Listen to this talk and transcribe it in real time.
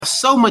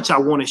So much I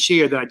want to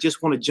share that I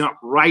just want to jump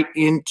right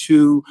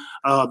into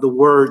the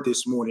word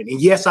this morning.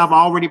 And yes, I've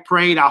already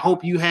prayed. I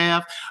hope you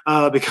have,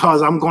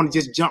 because I'm going to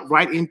just jump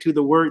right into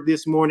the word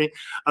this morning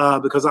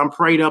because I'm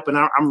prayed up and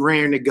I'm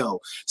raring to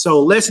go.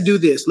 So let's do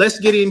this. Let's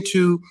get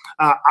into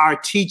our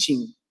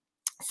teaching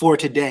for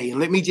today. And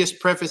let me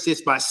just preface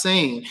this by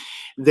saying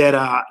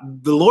that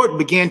the Lord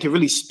began to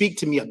really speak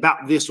to me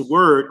about this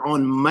word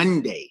on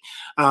Monday.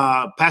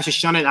 Pastor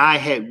Sean and I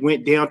had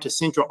went down to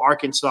Central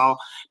Arkansas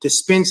to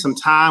spend some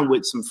time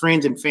with some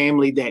friends and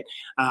family that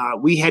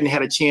we hadn't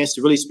had a chance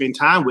to really spend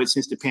time with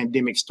since the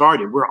pandemic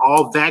started. We're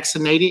all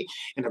vaccinated,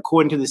 and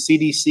according to the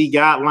CDC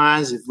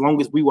guidelines, as long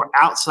as we were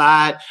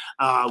outside,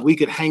 we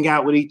could hang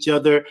out with each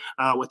other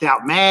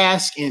without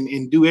masks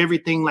and do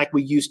everything like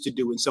we used to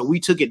do. And so we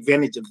took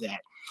advantage of that.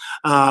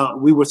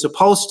 We were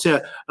supposed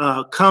to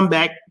come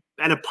back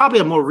at probably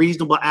a more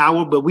reasonable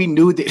hour, but we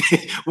knew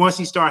that once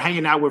he started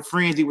hanging out with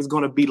friends, it was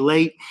going to be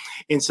late.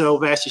 And so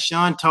Pastor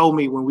Sean told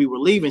me when we were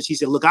leaving, she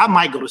said, look, I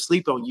might go to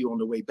sleep on you on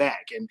the way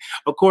back. And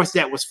of course,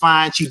 that was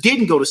fine. She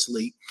didn't go to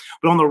sleep,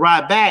 but on the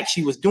ride back,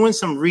 she was doing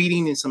some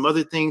reading and some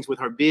other things with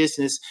her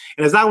business.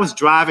 And as I was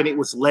driving, it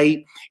was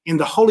late, and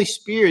the Holy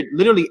Spirit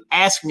literally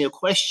asked me a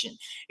question.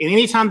 And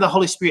anytime the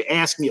Holy Spirit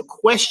asked me a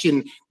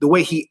question, the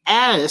way he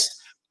asked,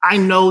 I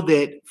know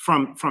that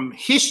from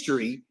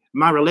history,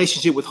 my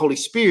relationship with Holy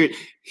Spirit,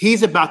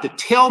 he's about to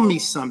tell me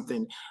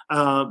something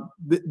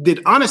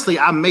that honestly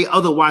I may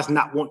otherwise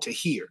not want to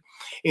hear.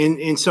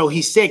 And so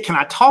he said, can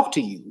I talk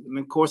to you? And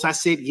of course I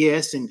said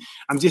yes. And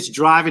I'm just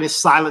driving in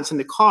silence in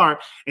the car.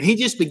 And he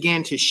just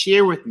began to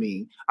share with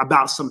me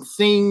about some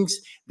things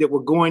that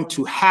were going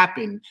to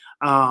happen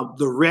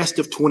the rest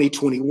of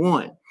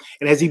 2021.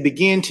 And as he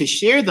began to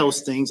share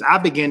those things, I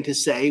began to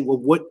say, well,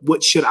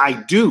 what should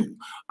I do?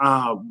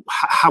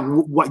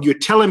 What you're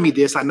telling me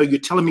this, I know you're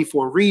telling me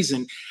for a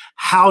reason.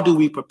 How do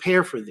we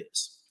prepare for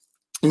this?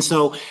 And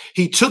so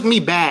he took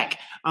me back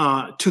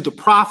to the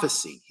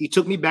prophecy. He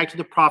took me back to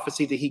the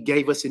prophecy that he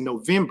gave us in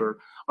November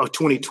of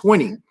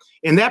 2020.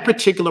 And that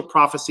particular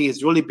prophecy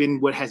has really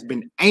been what has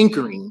been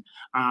anchoring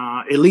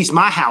at least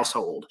my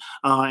household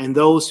and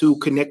those who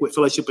connect with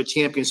Fellowship of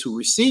Champions who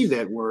receive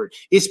that word.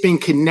 It's been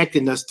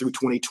connecting us through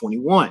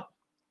 2021.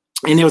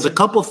 And there was a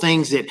couple of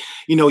things that,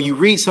 you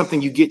read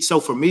something, you get so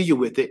familiar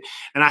with it.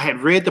 And I had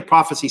read the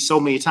prophecy so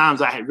many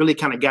times, I had really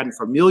kind of gotten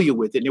familiar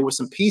with it. And there were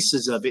some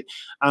pieces of it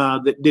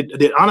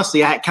that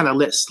honestly I had kind of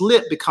let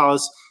slip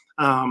because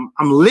I'm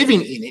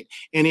living in it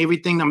and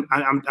everything.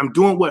 I'm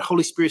doing what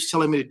Holy Spirit's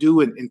telling me to do,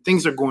 and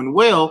things are going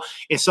well.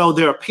 And so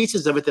there are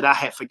pieces of it that I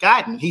had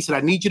forgotten. He said,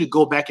 I need you to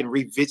go back and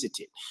revisit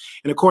it.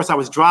 And of course I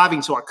was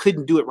driving, so I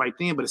couldn't do it right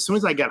then. But as soon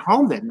as I got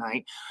home that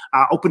night,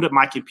 I opened up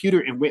my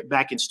computer and went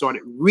back and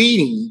started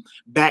reading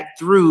back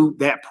through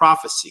that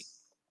prophecy.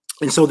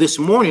 And so this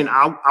morning,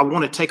 I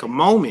want to take a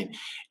moment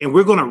and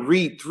we're going to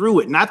read through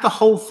it, not the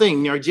whole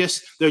thing. There are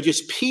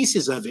just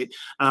pieces of it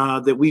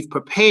that we've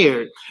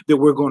prepared that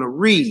we're going to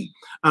read.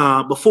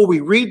 Before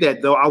we read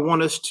that, though, I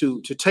want us to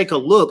take a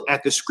look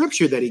at the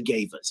scripture that he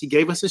gave us. He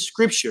gave us a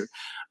scripture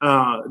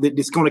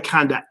that's going to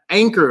kind of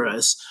anchor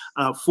us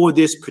for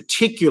this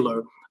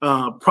particular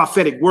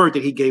prophetic word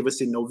that he gave us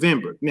in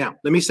November. Now,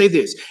 let me say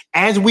this.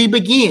 As we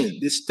begin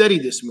this study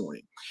this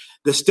morning,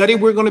 the study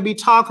we're going to be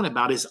talking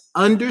about is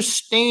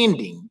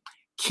understanding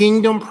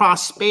kingdom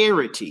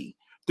prosperity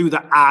through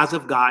the eyes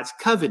of God's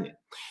covenant.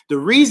 The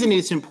reason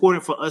it's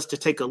important for us to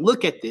take a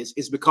look at this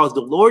is because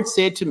the Lord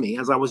said to me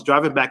as I was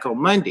driving back on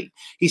Monday,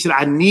 he said,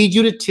 I need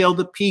you to tell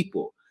the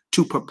people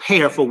to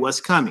prepare for what's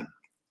coming.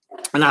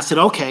 And I said,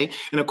 okay.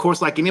 And of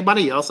course, like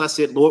anybody else, I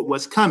said, Lord,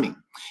 what's coming?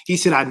 He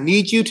said, I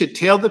need you to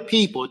tell the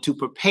people to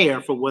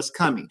prepare for what's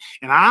coming.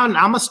 And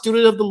I'm a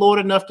student of the Lord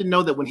enough to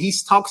know that when he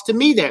talks to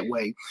me that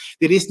way,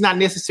 that it's not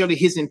necessarily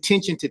his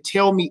intention to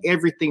tell me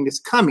everything that's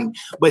coming,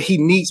 but he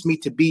needs me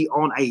to be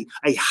on a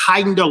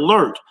heightened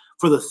alert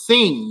for the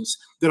things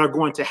that are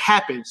going to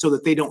happen so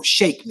that they don't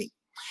shake me.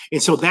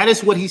 And so that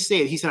is what he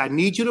said. He said, I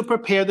need you to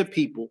prepare the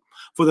people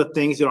for the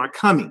things that are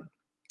coming.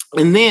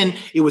 And then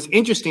it was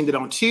interesting that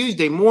on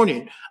Tuesday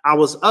morning, I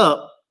was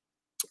up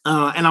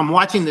and I'm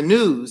watching the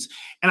news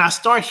and I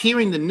start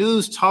hearing the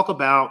news talk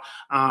about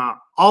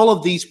all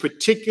of these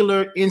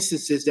particular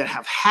instances that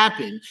have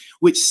happened,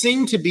 which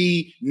seem to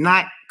be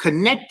not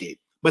connected,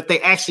 but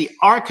they actually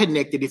are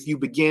connected if you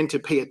begin to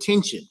pay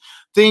attention.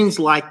 Things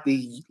like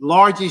the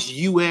largest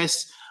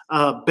U.S.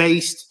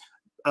 based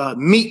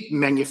meat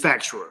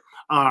manufacturer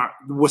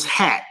was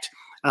hacked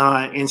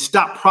and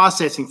stopped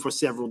processing for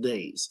several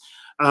days.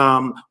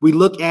 We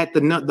look at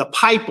the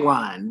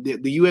pipeline,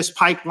 the U.S.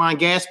 pipeline,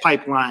 gas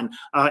pipeline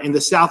in the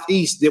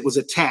southeast that was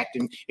attacked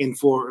and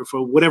for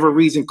whatever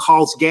reason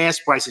caused gas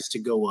prices to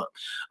go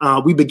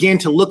up. We begin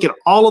to look at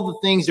all of the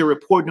things they're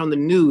reporting on the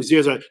news.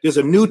 There's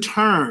a new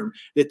term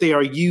that they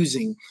are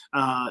using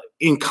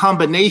in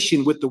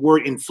combination with the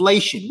word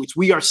inflation, which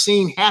we are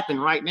seeing happen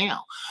right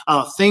now.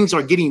 Things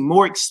are getting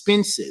more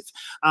expensive,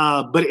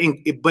 but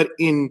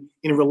in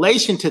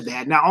relation to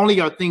that, not only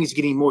are things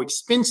getting more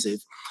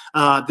expensive,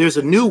 there's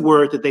a new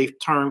word that they've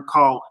termed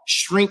called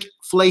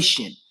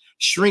shrinkflation.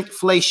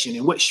 shrinkflation.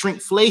 And what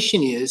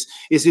shrinkflation is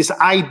this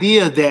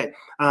idea that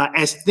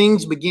as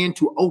things begin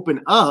to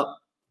open up,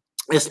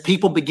 as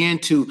people began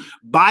to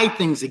buy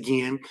things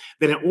again,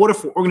 that in order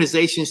for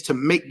organizations to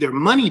make their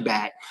money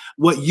back,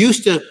 what you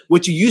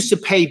used to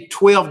pay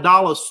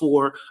 $12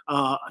 for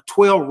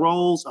 12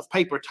 rolls of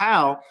paper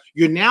towel,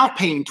 you're now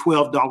paying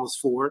 $12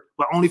 for it,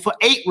 but only for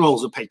 8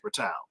 rolls of paper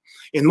towel.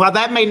 And while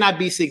that may not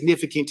be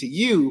significant to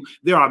you,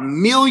 there are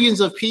millions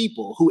of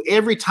people who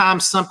every time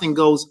something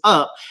goes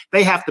up,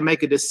 they have to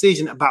make a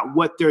decision about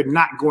what they're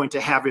not going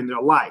to have in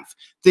their life.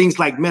 Things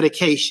like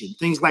medication,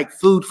 things like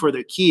food for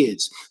their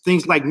kids,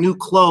 things like new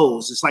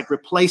clothes. It's like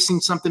replacing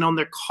something on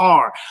their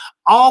car.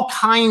 All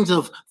kinds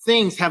of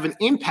things have an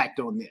impact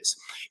on this.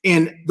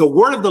 And the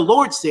word of the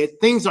Lord said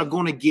things are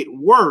going to get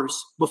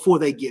worse before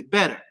they get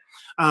better.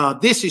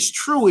 This is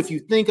true if you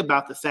think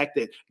about the fact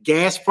that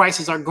gas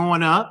prices are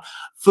going up,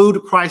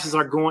 food prices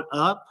are going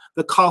up,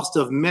 the cost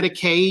of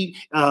medication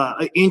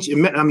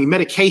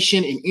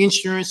and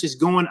insurance is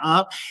going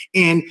up.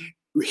 And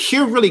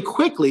here really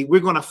quickly, we're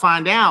going to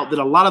find out that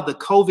a lot of the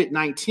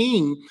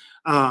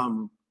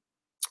COVID-19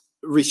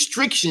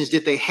 restrictions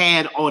that they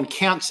had on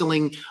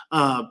canceling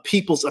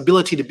people's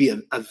ability to be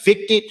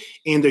evicted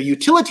and their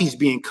utilities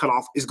being cut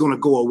off is going to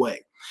go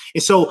away.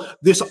 And so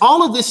there's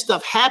all of this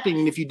stuff happening.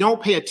 And if you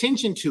don't pay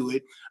attention to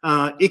it,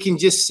 it can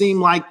just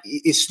seem like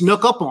it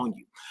snuck up on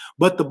you.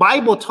 But the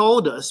Bible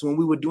told us when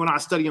we were doing our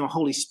study on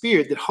Holy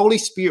Spirit, that Holy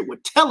Spirit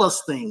would tell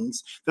us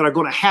things that are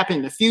going to happen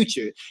in the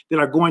future that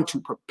are going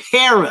to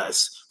prepare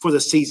us for the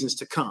seasons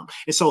to come.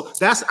 And so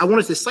I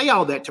wanted to say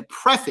all that to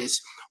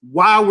preface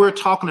why we're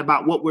talking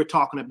about what we're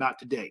talking about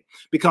today.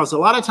 Because a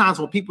lot of times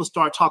when people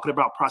start talking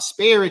about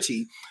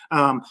prosperity,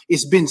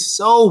 it's been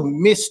so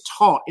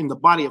mistaught in the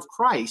body of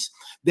Christ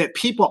that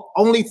people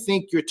only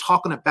think you're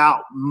talking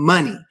about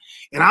money.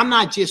 And I'm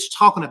not just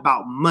talking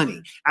about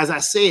money. As I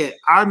said,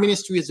 our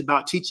ministry is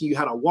about teaching you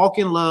how to walk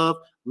in love,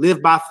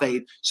 live by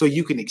faith, so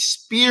you can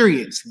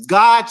experience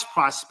God's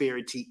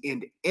prosperity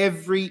in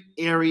every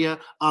area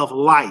of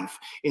life.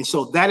 And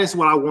so that is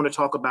what I want to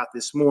talk about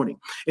this morning.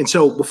 And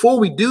so before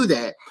we do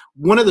that,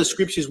 one of the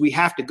scriptures we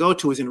have to go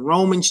to is in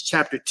Romans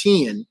chapter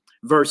 10,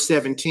 verse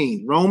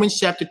 17. Romans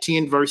chapter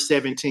 10, verse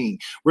 17.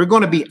 We're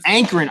going to be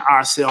anchoring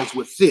ourselves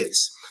with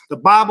this. The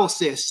Bible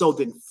says, so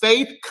then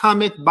faith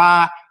cometh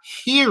by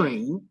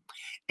hearing,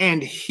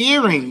 and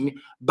hearing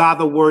by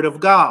the word of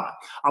God.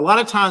 A lot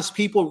of times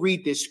people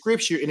read this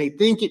scripture and they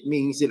think it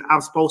means that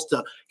I'm supposed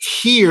to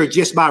hear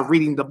just by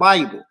reading the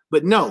Bible.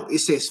 But no, it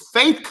says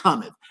faith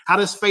cometh. How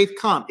does faith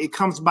come? It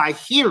comes by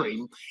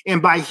hearing,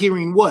 and by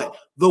hearing what?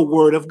 The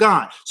word of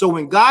God. So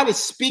when God is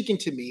speaking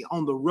to me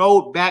on the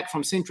road back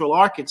from Central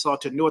Arkansas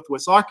to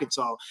Northwest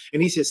Arkansas,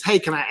 and he says, hey,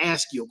 can I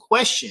ask you a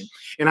question?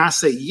 And I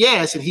say,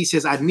 yes. And he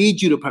says, I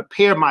need you to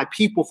prepare my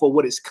people for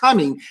what is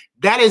coming.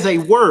 That is a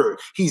word.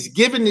 He's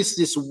given us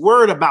this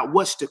word about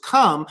what's to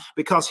come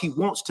because he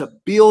wants to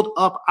build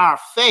up our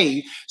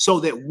faith so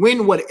that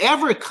when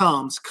whatever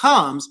comes,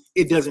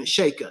 it doesn't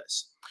shake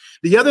us.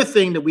 The other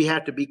thing that we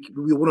want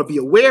to be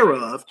aware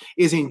of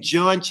is in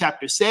John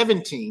chapter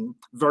 17,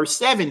 verse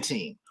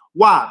 17.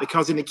 Why?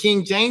 Because in the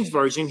King James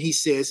Version, he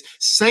says,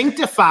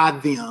 sanctify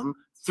them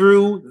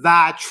through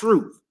thy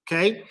truth.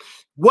 Okay.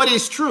 What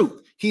is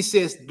truth? He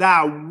says,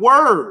 thy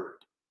word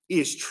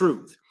is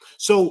truth.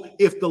 So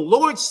if the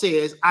Lord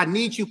says, I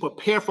need you to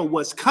prepare for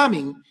what's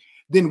coming,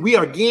 then we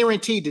are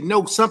guaranteed to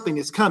know something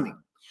is coming.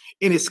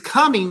 And it's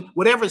coming,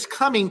 whatever is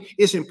coming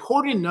is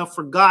important enough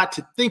for God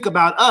to think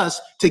about us,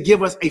 to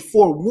give us a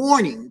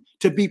forewarning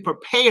to be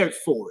prepared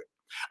for it.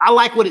 I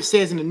like what it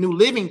says in the New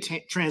Living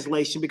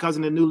Translation, because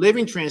in the New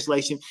Living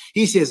Translation,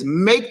 he says,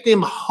 make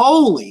them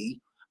holy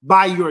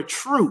by your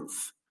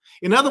truth.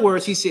 In other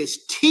words, he says,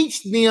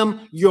 teach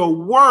them your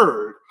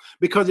word,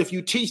 because if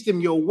you teach them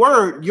your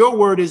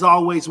word is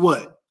always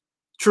what?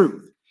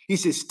 Truth. He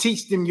says,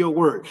 teach them your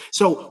word.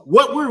 So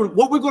what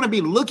we're going to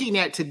be looking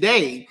at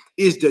today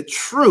is the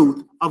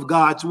truth of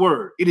God's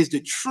word. It is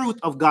the truth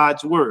of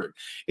God's word.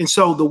 And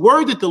so the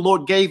word that the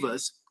Lord gave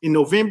us in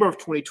November of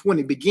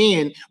 2020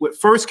 began with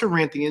 1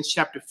 Corinthians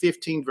chapter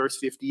 15, verse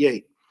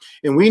 58.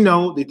 And we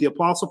know that the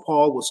Apostle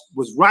Paul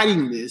was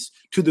writing this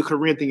to the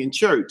Corinthian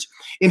church.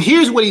 And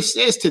here's what he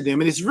says to them.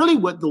 And it's really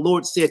what the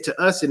Lord said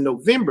to us in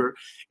November.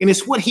 And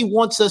it's what he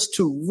wants us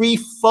to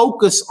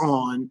refocus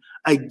on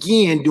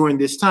again during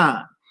this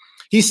time.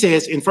 He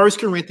says in 1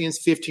 Corinthians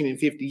 15 and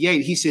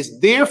 58, he says,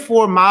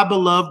 therefore, my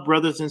beloved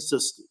brothers and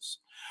sisters,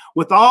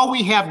 with all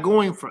we have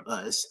going for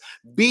us,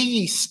 be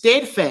ye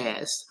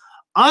steadfast,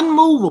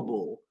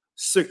 unmovable,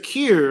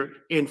 secure,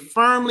 and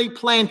firmly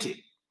planted.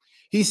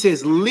 He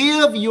says,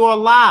 live your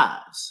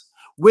lives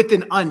with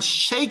an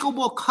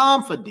unshakable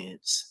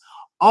confidence,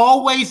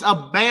 always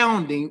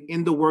abounding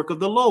in the work of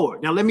the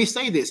Lord. Now, let me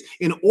say this.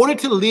 In order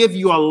to live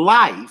your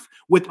life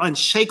with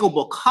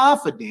unshakable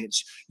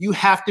confidence, you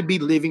have to be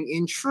living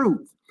in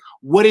truth.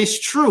 What is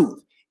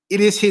truth? It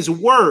is his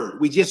word.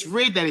 We just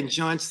read that in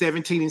John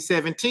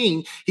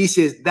 17:17. He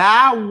says,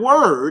 thy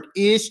word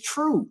is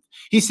truth.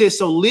 He says,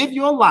 so live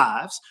your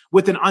lives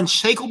with an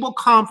unshakable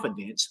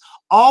confidence,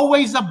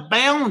 always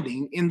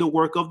abounding in the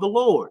work of the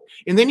Lord.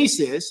 And then he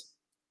says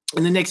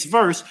in the next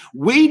verse,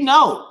 we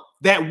know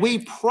that we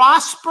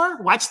prosper,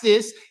 watch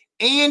this,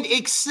 and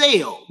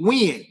excel.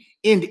 When?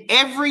 In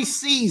every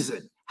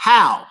season.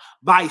 How?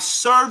 By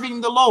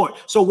serving the Lord.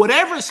 So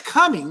whatever is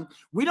coming,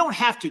 we don't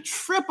have to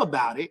trip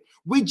about it.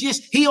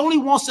 He only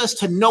wants us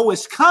to know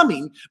it's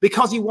coming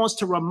because he wants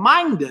to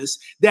remind us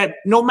that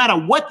no matter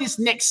what this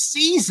next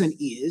season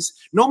is,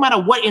 no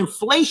matter what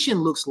inflation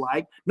looks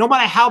like, no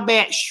matter how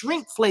bad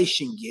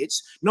shrinkflation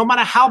gets, no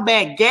matter how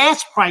bad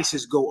gas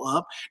prices go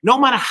up, no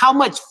matter how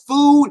much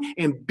food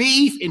and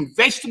beef and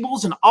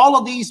vegetables and all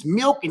of these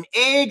milk and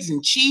eggs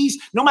and cheese,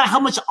 no matter how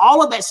much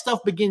all of that stuff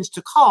begins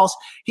to cost,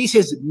 he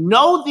says,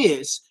 know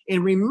this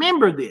and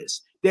remember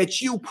this,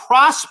 that you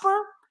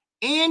prosper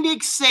and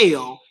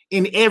excel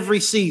in every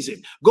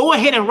season. Go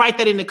ahead and write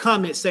that in the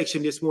comment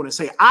section this morning.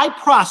 Say, I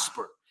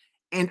prosper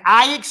and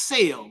I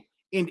excel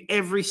in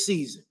every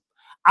season.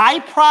 I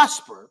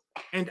prosper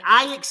and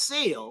I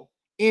excel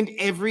in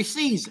every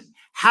season.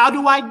 How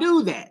do I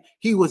do that?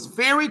 He was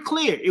very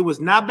clear. It was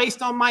not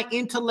based on my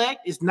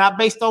intellect. It's not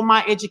based on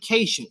my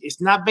education.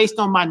 It's not based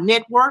on my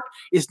network.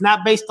 It's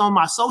not based on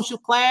my social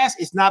class.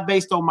 It's not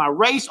based on my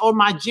race or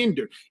my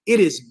gender. It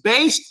is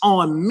based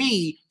on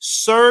me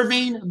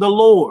serving the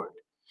Lord.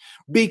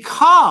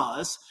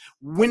 Because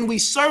when we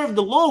serve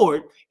the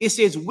Lord, it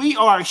says we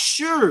are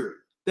assured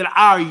that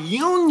our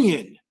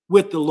union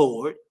with the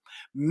Lord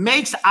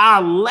makes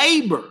our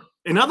labor,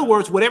 in other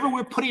words, whatever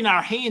we're putting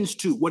our hands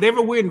to,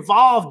 whatever we're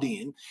involved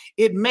in,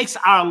 it makes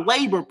our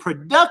labor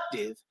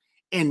productive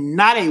and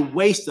not a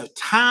waste of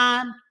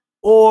time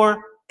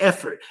or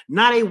effort.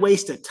 Not a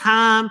waste of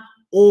time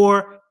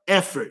or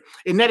effort.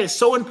 And that is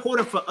so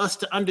important for us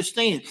to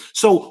understand.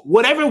 So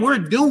whatever we're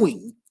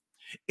doing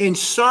in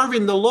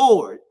serving the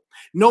Lord,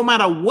 no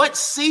matter what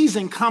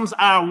season comes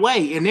our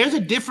way, and there's a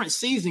different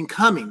season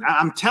coming.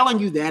 I'm telling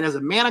you that as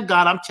a man of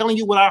God, I'm telling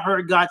you what I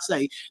heard God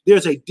say.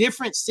 There's a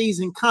different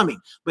season coming.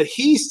 But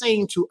he's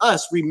saying to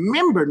us,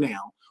 remember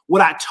now,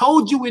 what I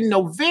told you in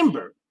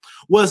November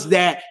was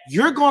that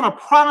you're going to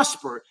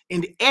prosper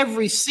in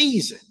every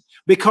season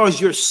because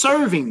you're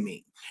serving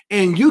me.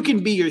 And you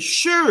can be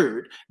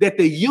assured that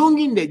the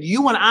union that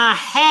you and I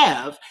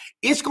have,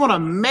 it's going to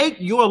make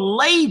your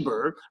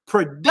labor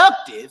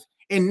productive.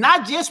 And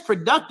not just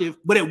productive,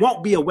 but it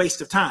won't be a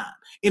waste of time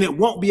and it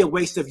won't be a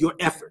waste of your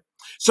effort.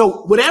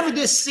 So whatever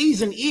this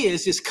season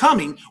is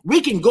coming,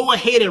 we can go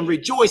ahead and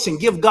rejoice and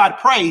give God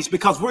praise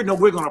because we know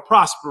we're going to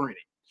prosper in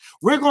it.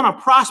 We're going to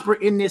prosper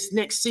in this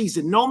next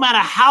season, no matter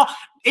how.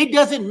 It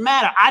doesn't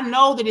matter. I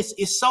know that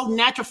it's so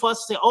natural for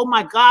us to say, oh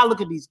my God,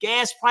 look at these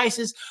gas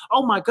prices.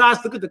 Oh my gosh,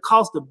 look at the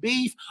cost of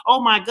beef. Oh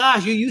my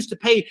gosh, you used to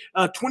pay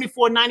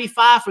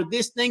 $24.95 for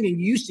this thing and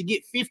you used to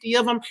get 50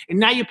 of them. And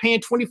now you're paying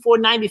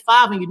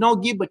 $24.95 and you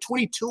don't get but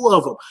 22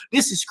 of them.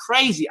 This is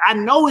crazy. I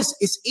know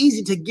it's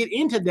easy to get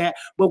into that.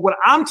 But what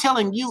I'm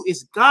telling you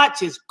is God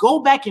says, go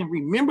back and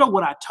remember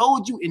what I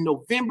told you in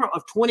November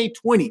of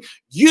 2020.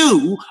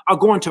 You are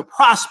going to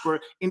prosper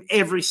in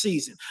every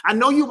season. I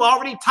know you've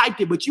already typed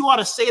it, but you ought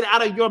to say it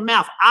out of your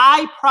mouth.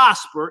 I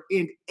prosper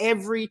in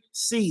every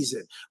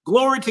season.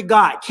 Glory to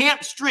God.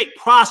 Camp Strict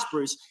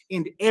prospers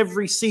in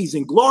every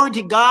season. Glory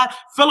to God.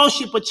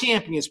 Fellowship of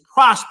Champions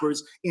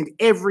prospers in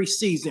every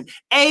season.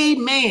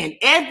 Amen.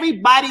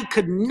 Everybody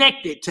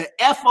connected to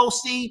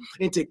FOC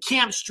and to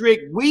Camp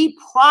Strict, we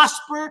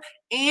prosper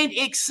and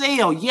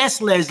excel.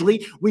 Yes,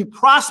 Leslie, we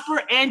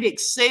prosper and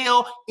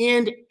excel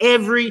in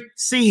every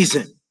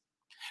season.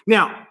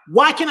 Now,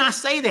 why can I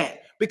say that?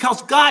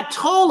 Because God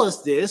told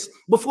us this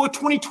before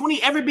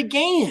 2020 ever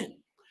began.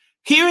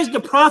 Here is the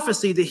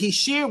prophecy that he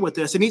shared with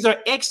us, and these are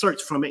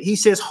excerpts from it. He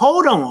says,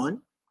 hold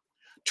on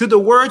to the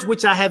words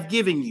which I have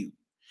given you.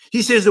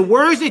 He says, the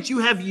words that you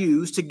have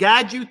used to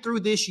guide you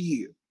through this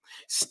year.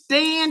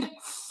 Stand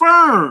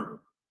firm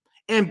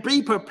and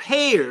be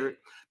prepared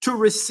to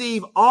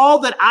receive all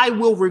that I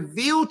will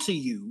reveal to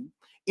you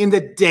in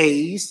the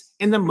days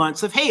and the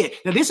months ahead.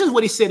 Now, this is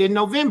what he said in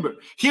November.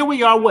 Here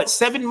we are,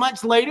 7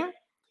 months later?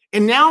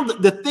 And now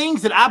the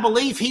things that I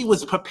believe he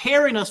was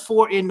preparing us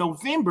for in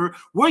November,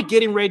 we're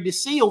getting ready to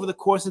see over the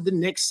course of the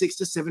next 6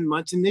 to 7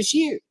 months in this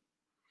year.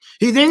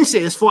 He then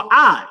says, for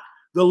I,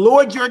 the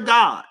Lord your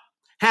God,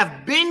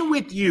 have been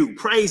with you,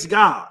 praise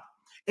God.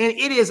 And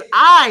it is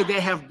I that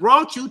have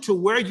brought you to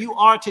where you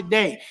are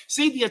today.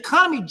 See, the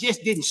economy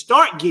just didn't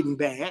start getting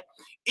bad.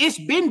 It's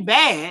been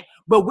bad,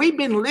 but we've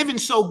been living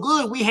so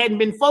good, we hadn't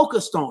been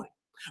focused on it.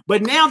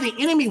 But now the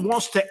enemy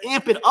wants to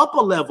amp it up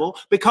a level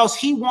because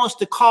he wants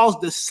to cause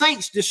the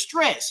saints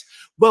distress.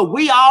 But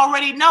we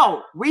already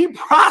know we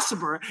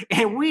prosper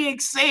and we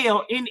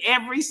excel in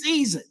every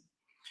season.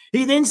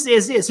 He then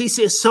says this. He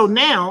says, so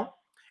now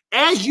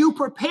as you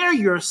prepare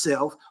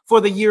yourself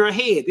for the year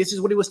ahead, this is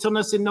what he was telling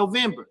us in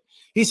November.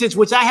 He says,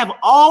 which I have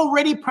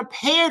already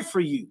prepared for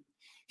you.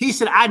 He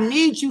said, I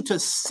need you to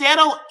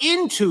settle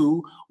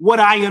into what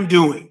I am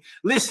doing.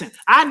 Listen,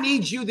 I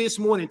need you this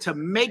morning to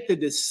make the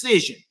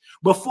decision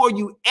before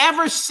you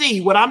ever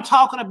see what I'm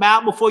talking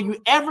about, before you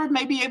ever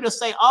may be able to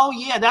say, oh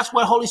yeah, that's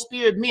what Holy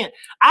Spirit meant.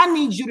 I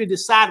need you to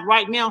decide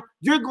right now,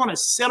 you're going to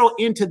settle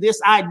into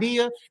this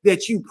idea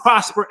that you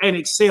prosper and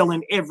excel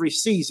in every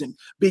season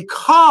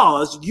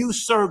because you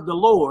serve the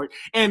Lord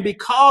and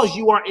because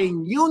you are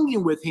in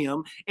union with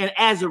him. And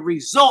as a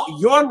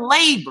result, your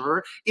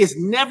labor is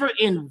never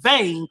in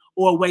vain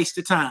or a waste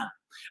of time.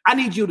 I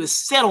need you to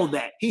settle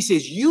that. He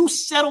says, you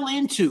settle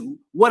into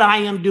what I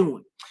am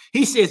doing.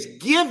 He says,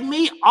 give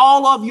me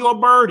all of your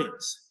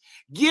burdens.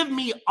 Give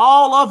me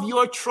all of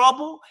your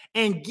trouble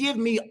and give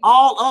me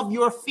all of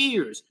your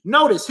fears.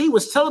 Notice he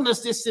was telling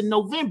us this in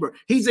November.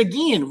 He's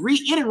again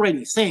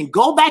reiterating, saying,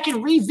 go back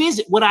and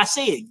revisit what I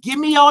said. Give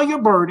me all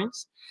your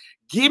burdens.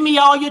 Give me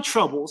all your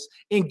troubles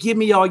and give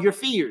me all your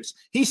fears.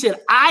 He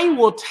said, I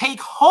will take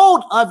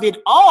hold of it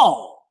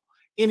all.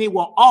 And it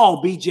will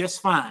all be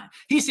just fine.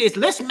 He says,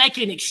 let's make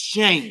an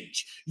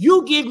exchange.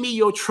 You give me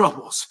your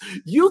troubles.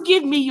 You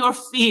give me your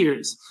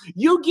fears.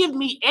 You give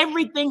me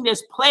everything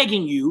that's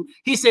plaguing you.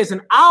 He says,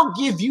 and I'll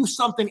give you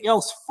something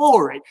else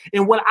for it.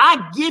 And what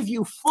I give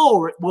you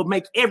for it will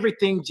make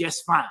everything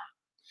just fine.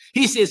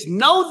 He says,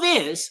 know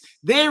this,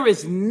 there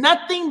is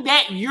nothing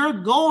that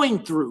you're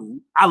going through,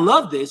 I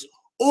love this,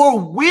 or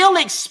will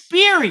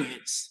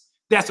experience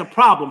that's a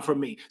problem for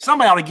me.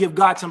 Somebody ought to give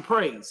God some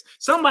praise.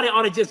 Somebody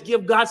ought to just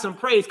give God some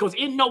praise, because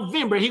in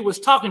November, he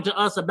was talking to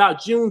us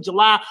about June,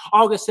 July,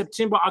 August,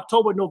 September,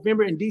 October,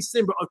 November, and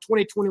December of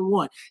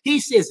 2021. He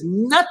says,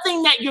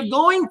 nothing that you're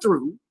going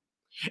through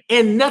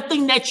and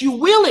nothing that you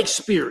will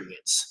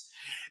experience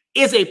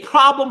is a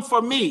problem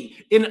for me.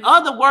 In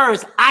other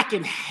words, I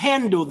can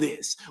handle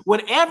this.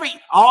 Whatever,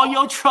 all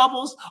your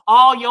troubles,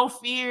 all your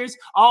fears,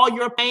 all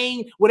your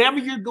pain, whatever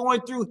you're going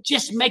through,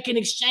 just make an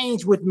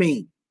exchange with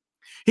me.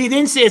 He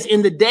then says,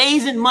 in the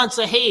days and months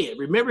ahead,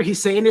 remember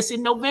he's saying this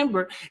in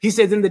November, he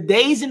says, in the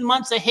days and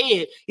months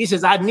ahead, he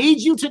says, I need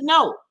you to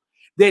know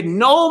that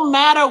no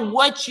matter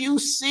what you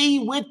see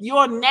with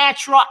your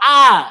natural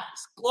eyes,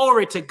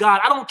 glory to God,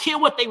 I don't care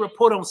what they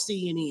report on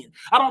CNN.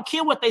 I don't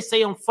care what they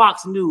say on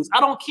Fox News. I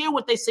don't care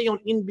what they say on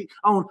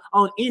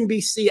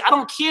NBC. I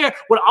don't care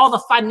what all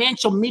the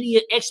financial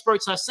media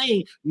experts are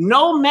saying.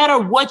 No matter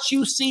what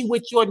you see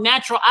with your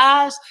natural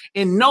eyes,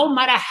 and no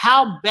matter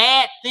how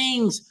bad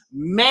things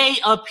may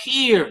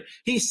appear,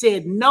 he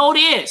said,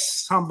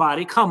 notice,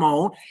 somebody, come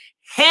on,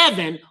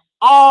 heaven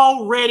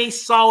already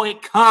saw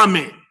it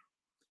coming.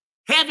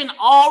 Heaven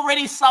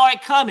already saw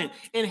it coming.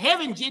 And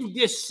heaven didn't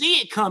just see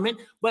it coming,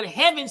 but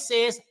heaven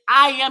says,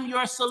 I am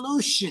your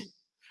solution.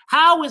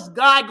 How is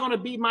God going to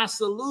be my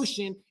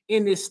solution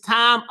in this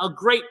time of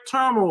great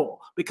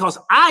turmoil? Because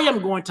I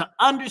am going to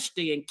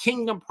understand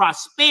kingdom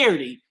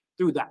prosperity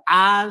through the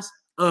eyes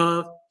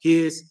of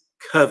his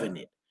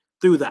covenant.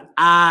 Through the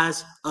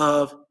eyes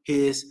of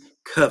his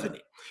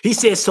covenant. He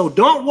says, so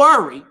don't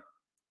worry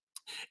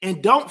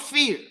and don't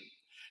fear.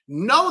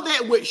 Know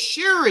that with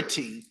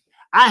surety,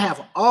 I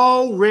have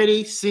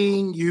already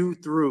seen you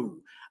through.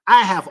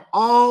 I have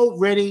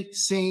already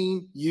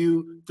seen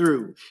you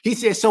through. He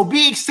says, so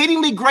be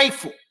exceedingly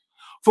grateful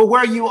for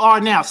where you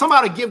are now.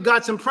 Somebody give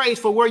God some praise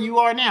for where you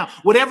are now.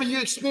 Whatever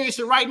you're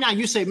experiencing right now,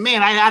 you say,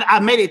 man, I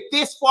made it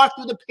this far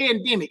through the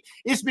pandemic.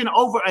 It's been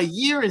over a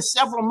year and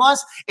several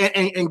months,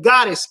 and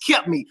God has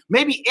kept me.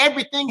 Maybe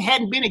everything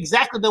hadn't been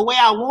exactly the way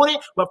I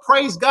wanted, but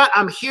praise God,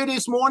 I'm here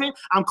this morning.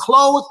 I'm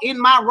clothed in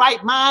my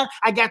right mind.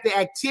 I got the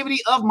activity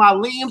of my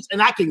limbs,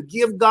 and I can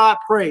give God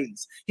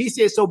praise. He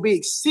says, so be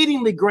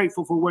exceedingly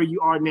grateful for where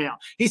you are now.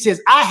 He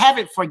says, I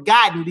haven't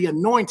forgotten the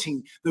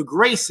anointing, the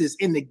graces,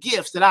 and the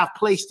gifts that I've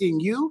placed in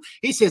you.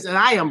 He says, and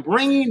I am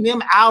bringing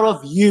them out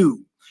of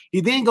you. He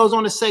then goes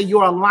on to say,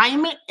 your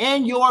alignment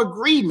and your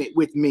agreement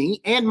with me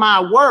and my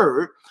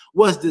word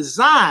was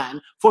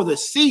designed for the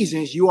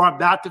seasons you are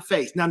about to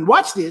face. Now,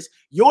 watch this.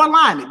 Your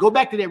alignment, go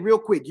back to that real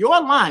quick. Your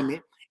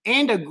alignment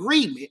and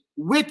agreement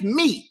with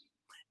me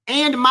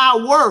and my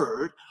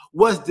word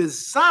was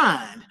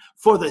designed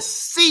for the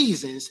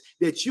seasons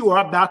that you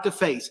are about to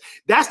face.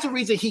 That's the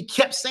reason he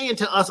kept saying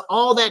to us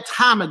all that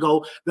time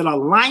ago that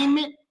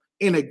alignment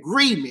and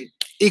agreement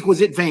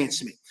equals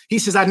advancement. He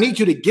says, I need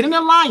you to get in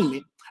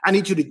alignment. I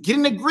need you to get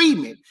in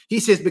agreement. He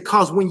says,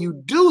 because when you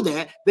do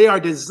that, they are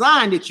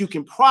designed that you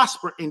can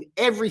prosper in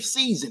every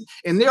season.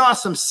 And there are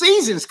some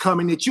seasons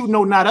coming that you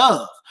know not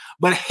of,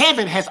 but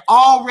heaven has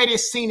already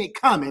seen it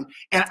coming,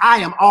 and I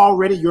am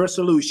already your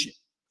solution.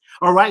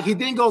 All right. He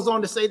then goes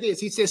on to say this.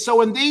 He says,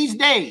 so in these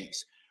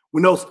days,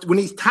 when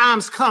these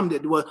times come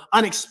that were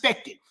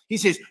unexpected, he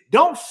says,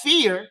 don't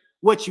fear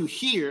what you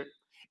hear,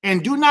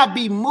 and do not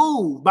be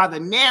moved by the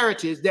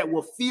narratives that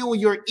will fill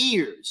your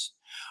ears,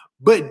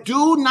 but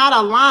do not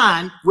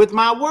align with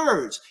my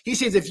words. He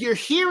says, if you're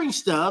hearing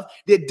stuff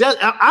that does,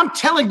 I'm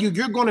telling you,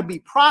 you're going to be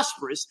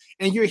prosperous,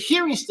 and you're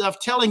hearing stuff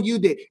telling you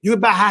that you're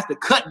about to have to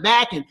cut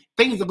back and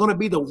things are going to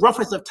be the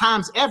roughest of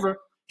times ever.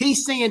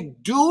 He's saying,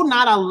 do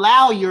not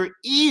allow your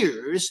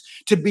ears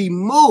to be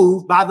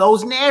moved by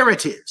those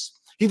narratives.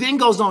 He then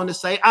goes on to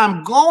say,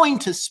 I'm going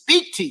to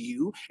speak to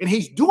you. And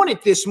he's doing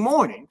it this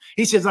morning.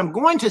 He says, I'm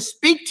going to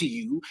speak to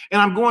you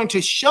and I'm going to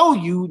show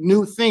you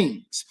new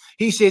things.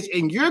 He says,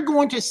 and you're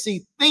going to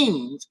see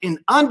things and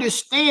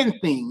understand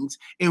things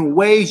in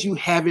ways you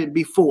haven't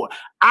before.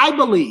 I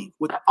believe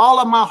with all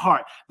of my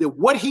heart that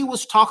what he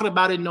was talking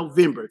about in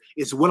November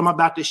is what I'm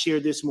about to share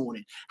this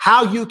morning.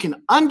 How you can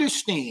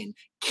understand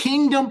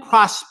kingdom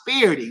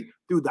prosperity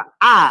through the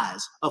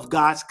eyes of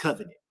God's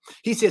covenant.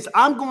 He says,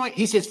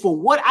 for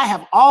what I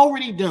have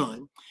already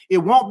done, it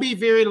won't be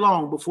very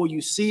long before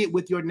you see it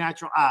with your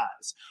natural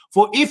eyes.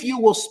 For if you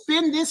will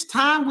spend this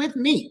time with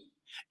me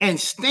and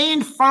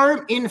stand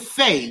firm in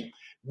faith,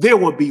 there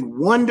will be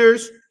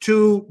wonders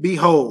to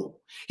behold.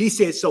 He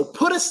said, so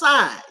put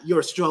aside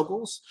your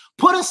struggles,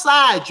 put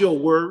aside your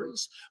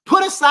worries,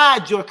 put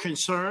aside your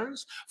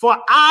concerns, for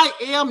I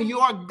am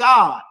your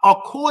God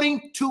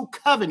according to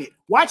covenant.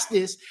 Watch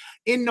this.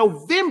 In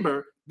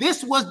November,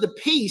 this was the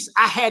piece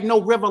I had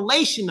no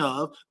revelation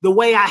of the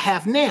way I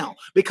have now,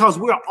 because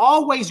we're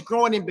always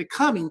growing and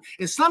becoming.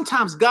 And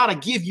sometimes God will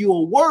give you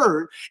a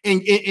word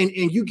and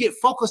you get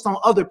focused on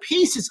other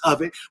pieces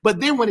of it. But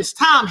then when it's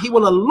time, he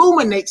will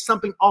illuminate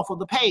something off of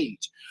the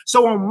page.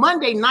 So on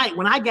Monday night,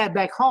 when I got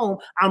back home,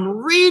 I'm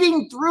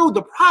reading through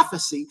the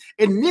prophecy.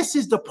 And this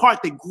is the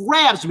part that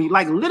grabs me.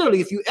 Like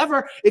literally, if you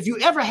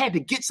ever had to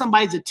get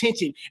somebody's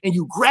attention and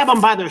you grab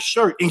them by their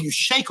shirt and you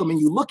shake them and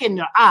you look in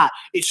their eye,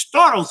 it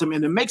startles them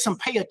and it makes them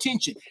pay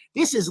attention.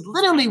 This is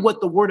literally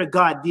what the word of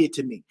God did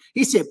to me.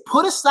 He said,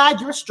 put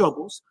aside your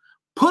struggles,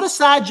 put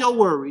aside your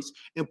worries,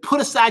 and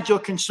put aside your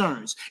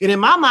concerns. And in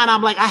my mind,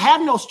 I'm like, I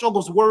have no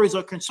struggles, worries,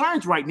 or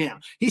concerns right now.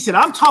 He said,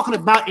 I'm talking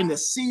about in the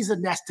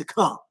season that's to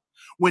come.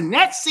 When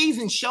that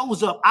season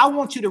shows up, I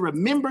want you to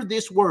remember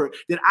this word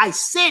that I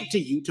said to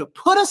you, to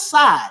put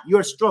aside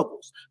your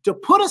struggles, to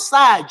put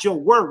aside your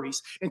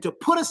worries, and to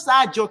put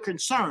aside your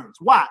concerns.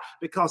 Why?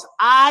 Because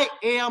I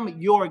am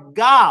your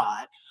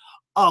God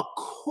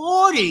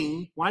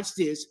according, watch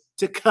this,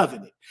 to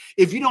covenant.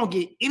 If you don't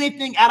get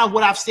anything out of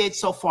what I've said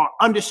so far,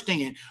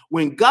 understand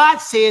when God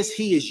says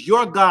he is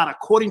your God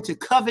according to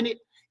covenant,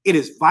 it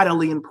is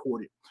vitally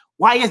important.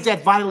 Why is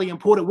that vitally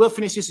important? We'll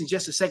finish this in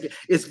just a second.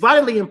 It's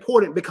vitally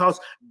important because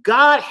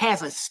God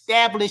has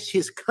established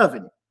his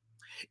covenant.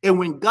 And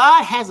when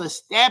God has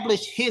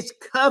established his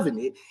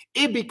covenant,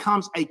 it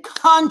becomes a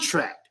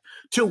contract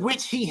to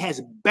which he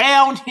has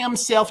bound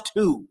himself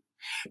to.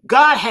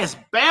 God has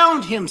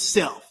bound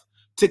himself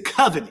to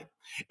covenant.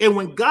 And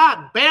when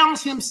God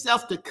bounds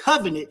himself to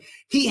covenant,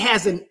 he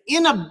has an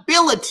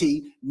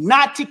inability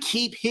not to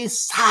keep his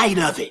side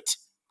of it.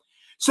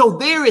 So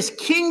there is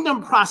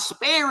kingdom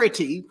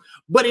prosperity,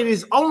 but it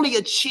is only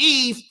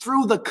achieved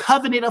through the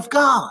covenant of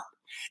God.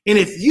 And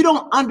if you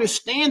don't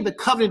understand the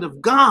covenant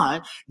of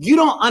God, you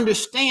don't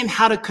understand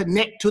how to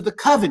connect to the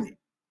covenant.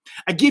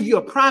 I give you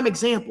a prime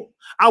example.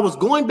 I was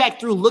going back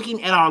through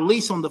looking at our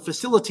lease on the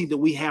facility that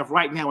we have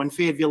right now in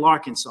Fayetteville,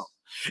 Arkansas.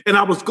 And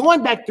I was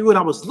going back through and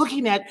I was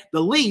looking at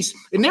the lease,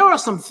 and there are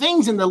some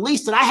things in the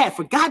lease that I had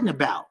forgotten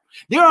about.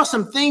 There are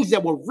some things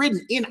that were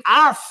written in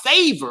our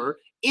favor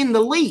in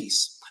the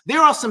lease.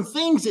 There are some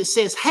things that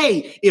says,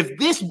 hey, if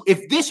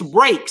this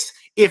breaks,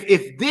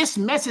 if this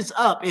messes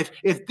up,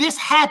 if this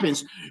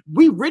happens,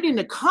 we written in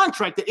the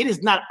contract that it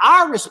is not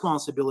our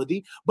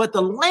responsibility, but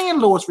the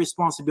landlord's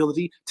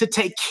responsibility to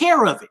take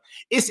care of it.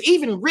 It's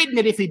even written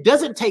that if he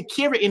doesn't take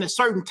care of it in a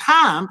certain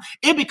time,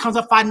 it becomes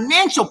a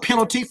financial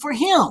penalty for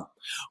him.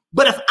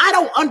 But if I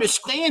don't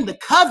understand the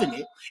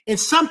covenant and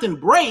something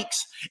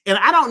breaks and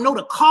I don't know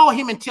to call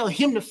him and tell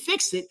him to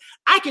fix it,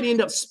 I can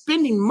end up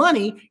spending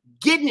money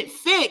getting it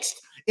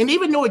fixed. And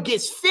even though it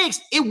gets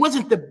fixed, it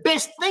wasn't the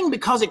best thing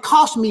because it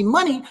cost me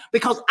money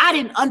because I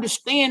didn't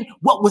understand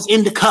what was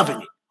in the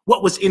covenant,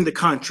 what was in the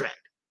contract.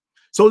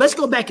 So let's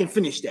go back and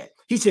finish that.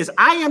 He says,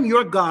 I am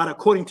your God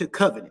according to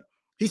covenant.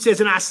 He says,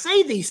 and I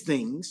say these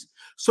things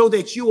so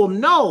that you will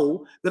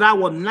know that I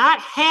will not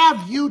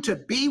have you to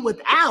be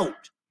without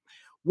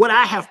what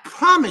I have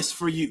promised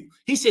for you.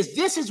 He says,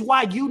 this is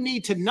why you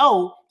need to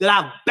know that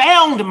I've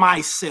bound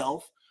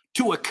myself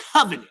to a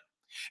covenant.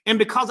 And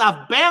because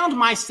I've bound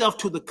myself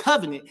to the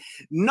covenant,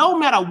 no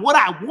matter what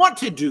I want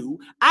to do,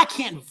 I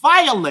can't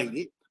violate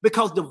it,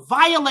 because to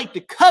violate the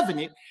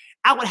covenant,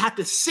 I would have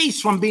to cease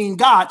from being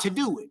God to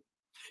do it.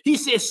 He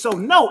says, so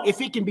no,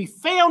 if it can be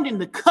found in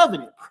the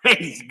covenant,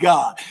 praise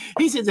God.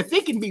 He says, if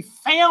it can be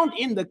found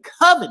in the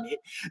covenant,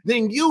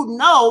 then you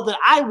know that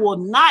I will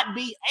not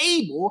be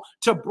able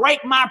to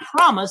break my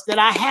promise that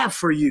I have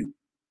for you.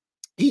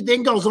 He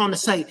then goes on to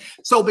say,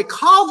 so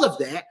because of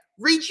that,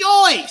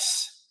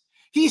 rejoice.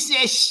 He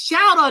says,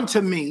 shout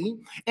unto me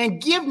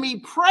and give me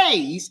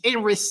praise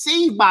and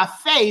receive by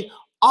faith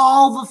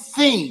all the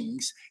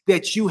things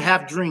that you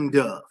have dreamed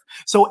of.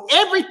 So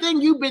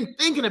everything you've been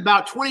thinking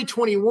about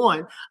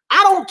 2021,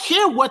 I don't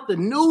care what the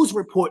news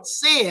report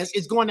says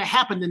is going to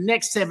happen the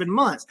next 7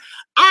 months.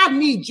 I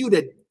need you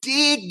to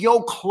dig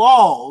your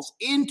claws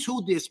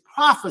into this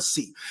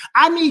prophecy.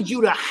 I need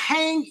you to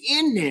hang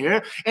in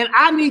there, and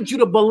I need you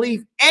to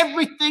believe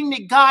everything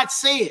that God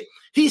said.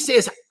 He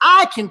says,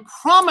 I can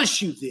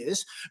promise you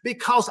this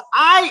because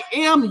I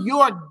am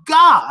your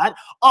God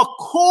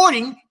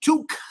according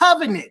to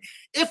covenant.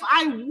 If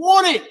I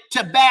wanted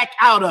to back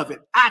out of it,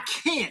 I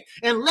can't.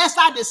 Unless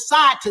I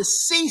decide to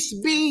cease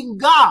being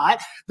God,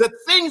 the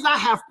things I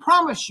have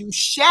promised you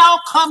shall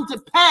come to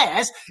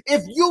pass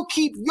if you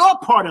keep your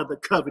part of the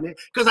covenant,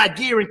 because I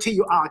guarantee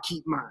you I'll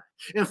keep mine.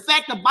 In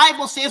fact, the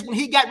Bible says when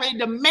he got ready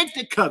to make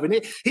the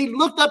covenant, he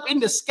looked up in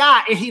the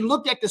sky and he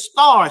looked at the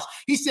stars.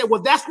 He said,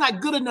 well, that's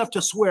not good enough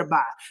to swear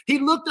by. He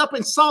looked up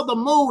and saw the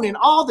moon and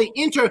all the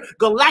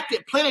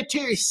intergalactic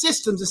planetary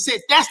systems and said,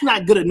 that's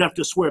not good enough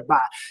to swear by.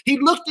 He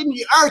looked in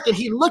the earth and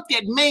he looked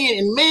at man,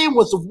 and man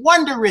was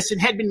wondrous and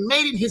had been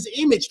made in his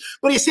image.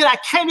 But he said, I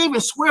can't even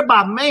swear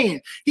by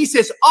man. He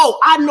says, oh,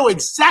 I know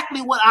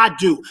exactly what I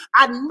do.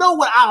 I know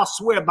what I'll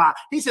swear by.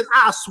 He says,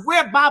 I'll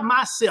swear by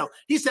myself.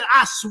 He said,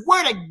 I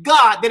swear to God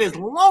that as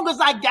long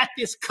as I got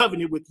this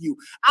covenant with you,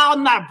 I'll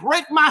not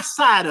break my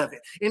side of it.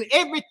 And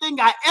everything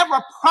I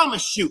ever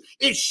promised you,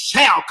 it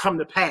shall come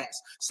to pass.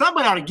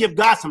 Somebody ought to give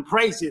God some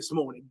praise this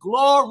morning.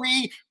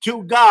 Glory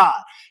to God.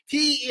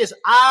 He is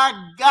our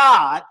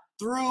God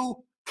through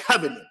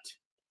covenant.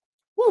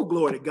 Woo,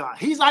 glory to God.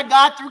 He's our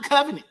God through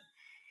covenant.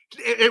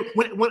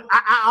 When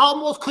I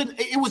almost couldn't,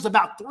 it was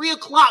about 3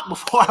 o'clock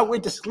before I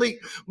went to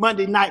sleep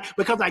Monday night,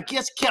 because I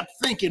just kept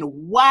thinking,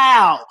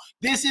 wow,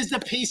 this is the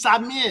piece I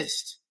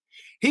missed.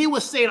 He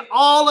was saying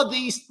all of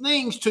these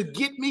things to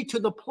get me to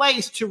the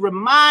place to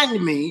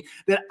remind me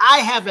that I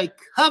have a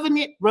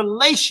covenant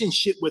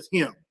relationship with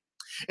him,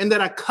 and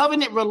that a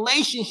covenant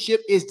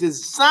relationship is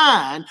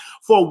designed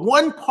for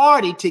one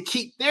party to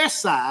keep their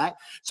side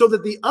so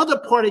that the other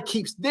party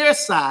keeps their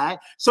side,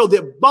 so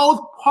that both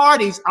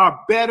parties are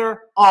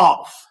better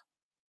off.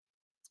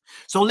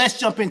 So let's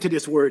jump into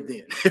this word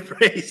then.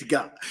 Praise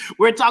God.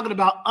 We're talking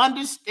about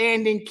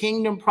understanding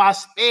kingdom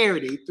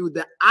prosperity through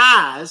the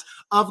eyes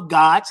of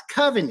God's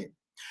covenant.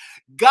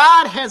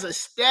 God has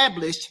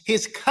established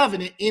his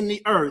covenant in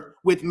the earth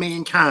with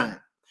mankind.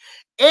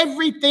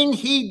 Everything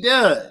he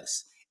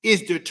does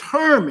is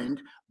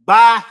determined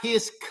by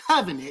his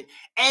covenant,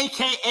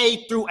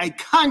 aka through a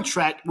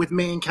contract with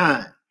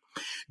mankind.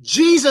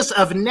 Jesus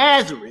of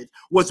Nazareth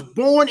was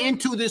born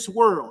into this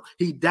world.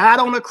 He died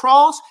on a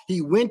cross.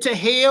 He went to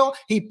hell.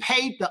 He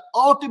paid the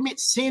ultimate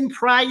sin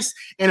price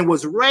and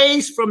was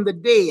raised from the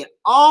dead,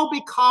 all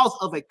because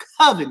of a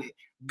covenant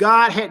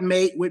God had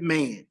made with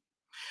man.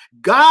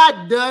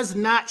 God does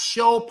not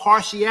show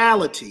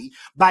partiality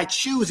by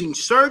choosing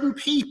certain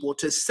people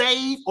to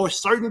save or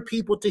certain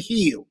people to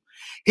heal.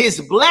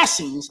 His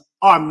blessings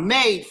are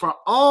made for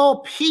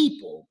all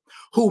people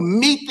who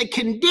meet the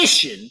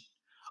condition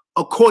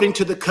according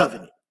to the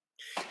covenant.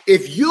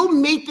 If you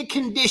meet the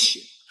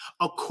condition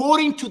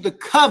according to the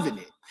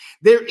covenant,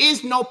 there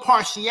is no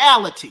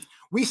partiality.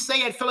 We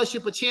say at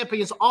Fellowship of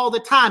Champions all the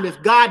time,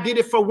 if God did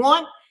it for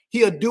one,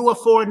 he'll do it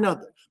for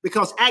another.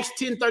 Because Acts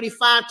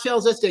 10:35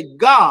 tells us that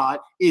God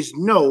is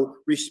no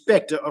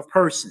respecter of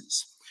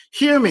persons.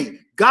 Hear me.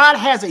 God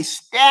has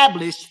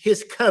established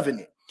his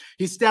covenant.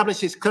 He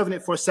established his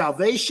covenant for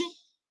salvation.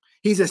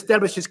 He's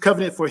established his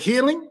covenant for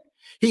healing.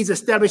 He's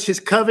established his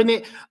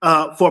covenant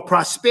for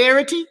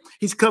prosperity.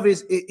 He's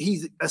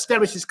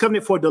established his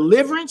covenant for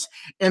deliverance.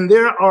 And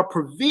there are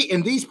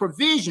these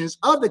provisions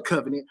of the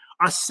covenant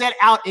are set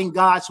out in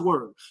God's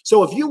word.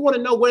 So if you want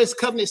to know what his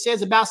covenant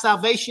says about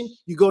salvation,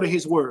 you go to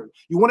his word.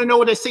 You want to know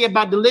what it says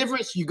about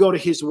deliverance, you go to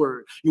his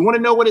word. You want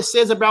to know what it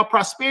says about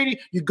prosperity,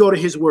 you go to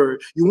his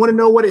word. You want to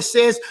know what it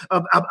says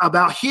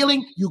about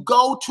healing, you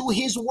go to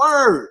his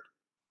word.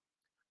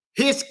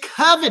 His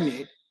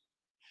covenant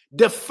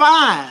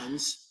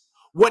defines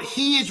what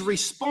he is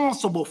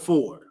responsible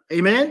for.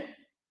 Amen.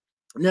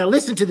 Now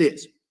listen to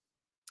this.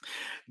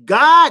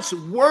 God's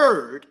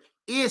word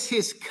is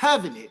his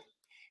covenant.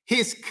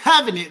 His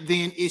covenant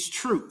then is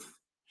truth.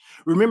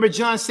 Remember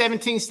John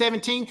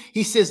 17:17?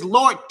 He says,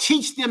 Lord,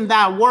 teach them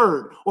thy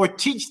word, or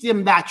teach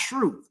them thy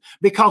truth,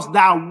 because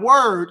thy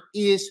word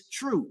is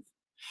truth.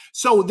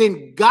 So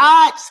then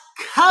God's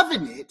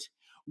covenant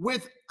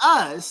with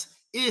us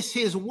is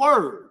his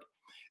word.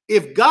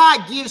 If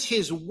God gives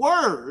his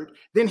word,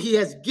 then he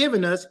has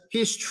given us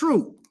his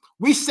truth.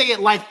 We say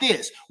it like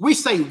this. We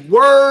say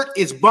word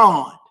is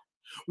bond.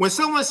 When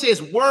someone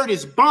says word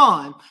is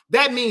bond,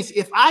 that means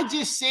if I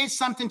just said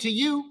something to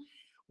you,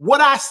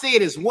 what I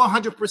said is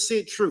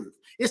 100% truth.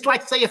 It's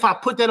like, say, if I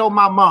put that on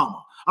my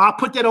mama, or I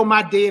put that on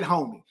my dead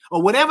homie,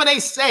 or whatever they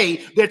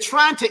say, they're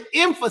trying to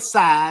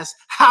emphasize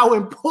how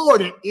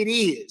important it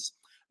is.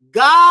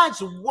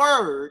 God's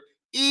word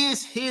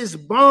is his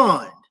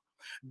bond.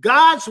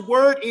 God's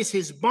word is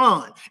his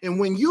bond. And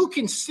when you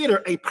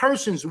consider a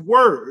person's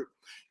word,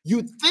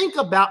 you think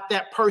about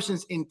that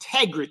person's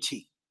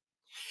integrity.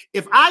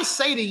 If I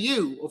say to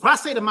you, if I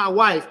say to my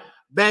wife,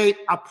 babe,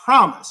 I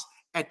promise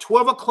at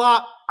 12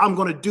 o'clock, I'm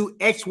going to do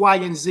X, Y,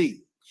 and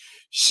Z.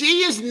 She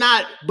is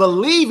not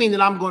believing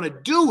that I'm going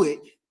to do it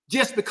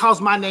just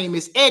because my name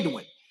is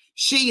Edwin.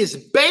 She is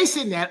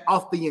basing that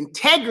off the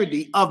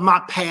integrity of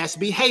my past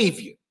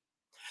behavior.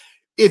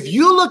 If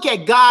you look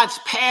at God's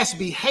past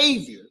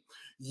behavior,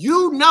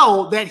 You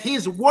know that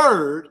his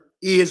word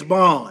is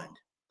bond.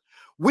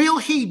 Will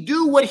he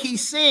do what he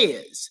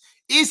says?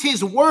 Is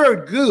his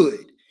word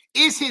good?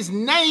 Is his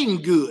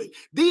name good?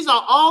 These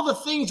are all the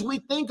things we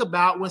think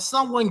about when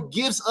someone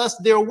gives us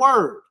their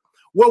word.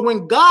 Well,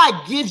 when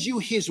God gives you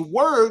his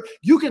word,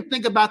 you can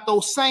think about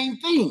those same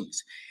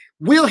things.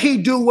 Will he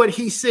do what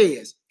he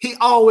says? He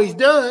always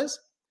does.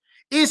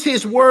 Is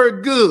his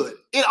word good?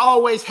 It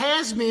always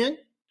has been.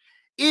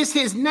 Is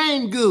his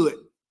name good?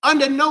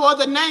 Under no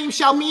other name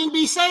shall men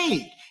be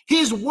saved.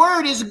 His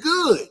word is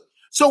good.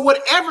 So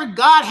whatever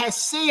God has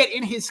said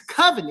in his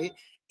covenant,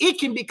 it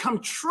can become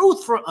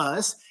truth for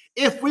us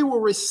if we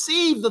will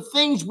receive the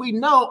things we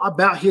know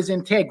about his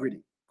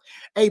integrity.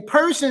 A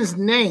person's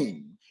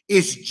name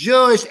is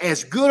judged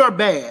as good or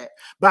bad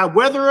by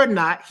whether or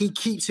not he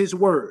keeps his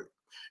word.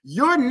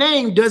 Your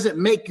name doesn't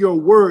make your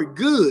word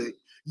good.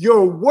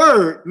 Your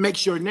word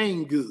makes your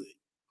name good.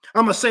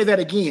 I'm going to say that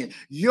again.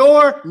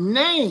 Your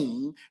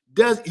name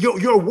does,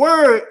 your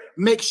word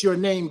makes your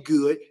name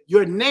good.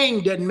 Your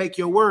name doesn't make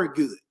your word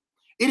good.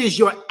 It is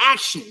your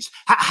actions.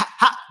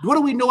 What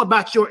do we know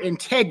about your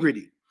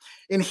integrity?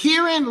 And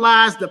herein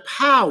lies the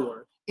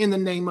power in the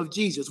name of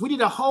Jesus. We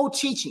did a whole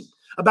teaching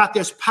about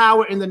there's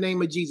power in the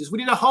name of Jesus. We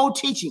did a whole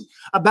teaching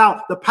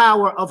about the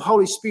power of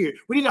Holy Spirit.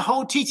 We did a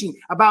whole teaching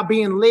about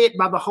being led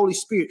by the Holy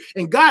Spirit.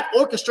 And God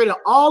orchestrated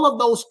all of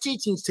those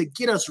teachings to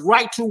get us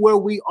right to where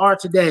we are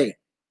today.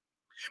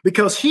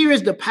 Because here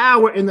is the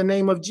power in the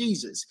name of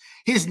Jesus.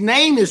 His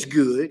name is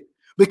good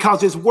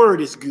because his word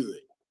is good.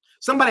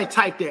 Somebody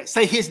type that.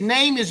 Say his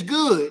name is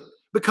good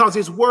because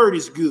his word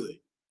is good.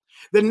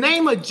 The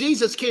name of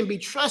Jesus can be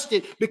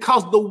trusted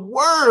because the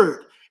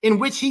word in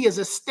which he is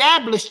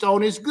established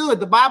on is good.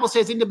 The Bible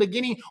says in the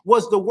beginning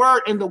was the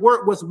word, and the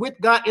word was with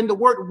God, and the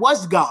word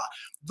was God.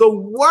 The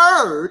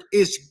word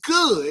is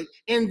good,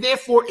 and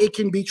therefore it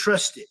can be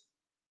trusted.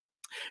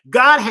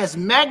 God has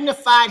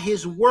magnified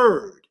his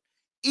word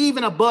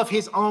even above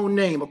his own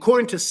name.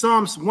 According to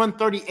Psalms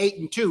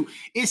 138:2,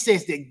 it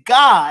says that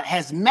God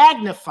has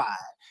magnified.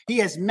 He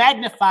has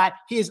magnified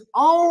his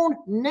own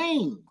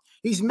name.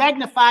 He's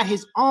magnified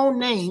his own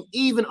name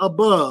even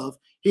above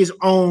his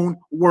own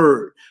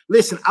word.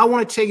 Listen, I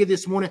want to tell you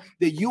this morning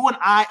that you and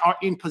I are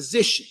in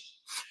position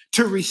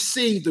to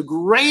receive the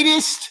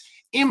greatest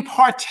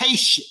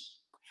impartation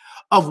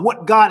of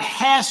what God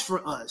has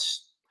for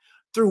us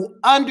through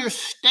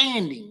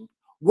understanding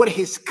what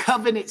his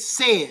covenant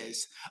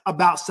says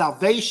about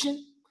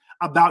salvation,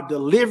 about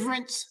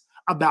deliverance,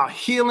 about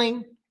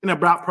healing, and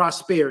about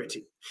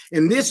prosperity.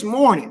 And this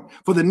morning,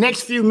 for the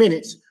next few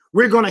minutes,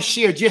 we're going to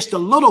share just a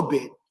little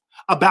bit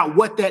about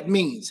what that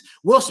means.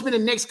 We'll spend the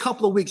next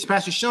couple of weeks.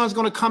 Pastor Sean's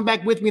going to come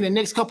back with me in the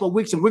next couple of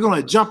weeks, and we're going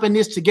to jump in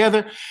this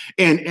together.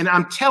 And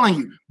I'm telling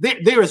you,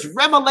 there is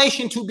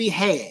revelation to be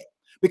had,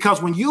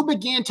 because when you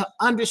begin to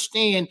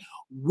understand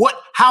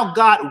how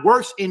God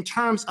works in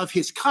terms of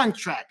his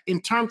contract, in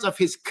terms of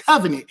his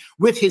covenant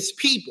with his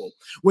people,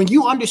 when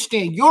you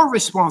understand your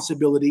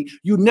responsibility,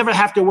 you never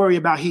have to worry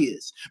about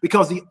his,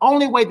 because the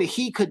only way that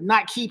he could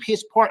not keep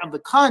his part of the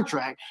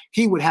contract,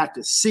 he would have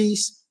to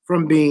cease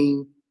from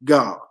being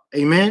God.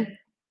 Amen.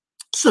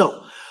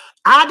 So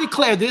I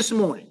declare this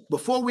morning,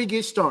 before we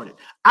get started,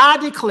 I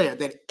declare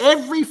that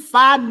every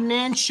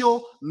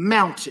financial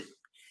mountain,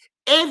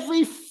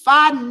 every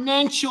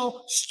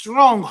financial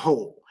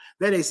stronghold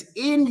that is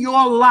in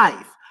your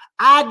life,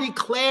 I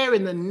declare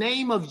in the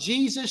name of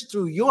Jesus,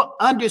 through your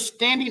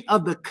understanding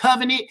of the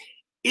covenant,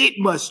 it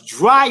must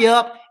dry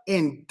up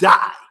and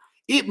die.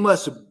 It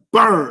must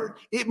burn.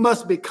 It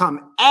must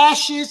become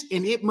ashes,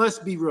 and it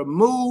must be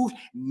removed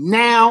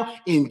now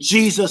in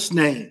Jesus'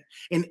 name.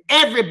 And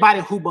everybody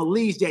who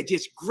believes that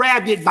just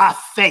grabbed it by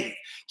faith,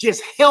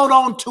 just held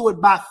on to it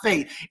by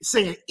faith,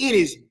 saying it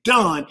is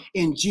done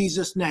in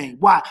Jesus' name.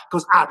 Why?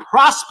 Because I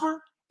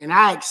prosper and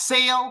I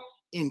excel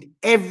in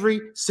every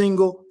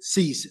single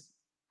season.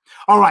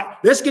 All right,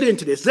 let's get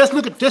into this. Let's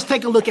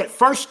take a look at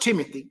 1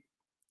 Timothy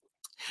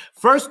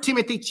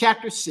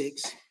chapter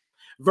 6,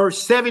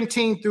 verse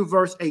 17 through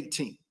verse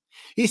 18.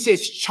 He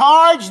says,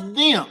 charge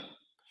them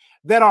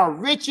that are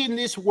rich in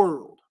this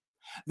world,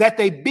 that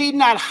they be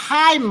not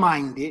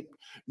high-minded,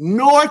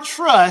 nor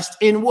trust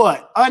in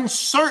what?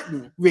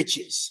 Uncertain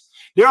riches.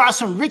 There are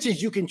some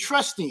riches you can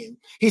trust in.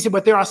 He said,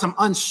 but there are some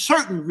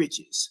uncertain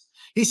riches.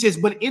 He says,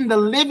 but in the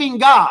living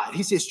God,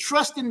 he says,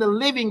 trust in the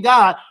living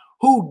God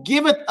who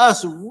giveth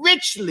us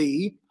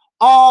richly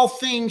all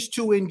things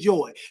to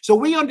enjoy. So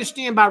we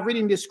understand by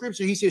reading this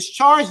scripture, he says,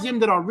 charge them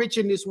that are rich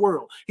in this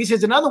world. He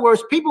says, in other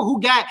words, people who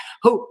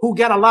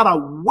got a lot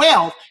of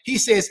wealth, he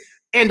says,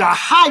 and are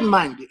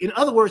high-minded. In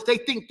other words, they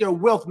think their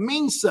wealth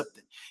means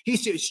something. He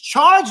says,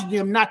 charge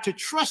them not to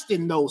trust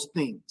in those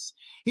things.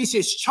 He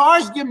says,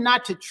 charge them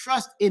not to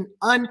trust in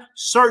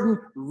uncertain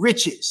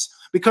riches.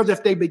 Because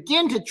if they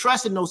begin to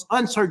trust in those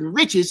uncertain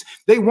riches,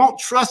 they won't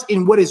trust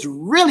in what is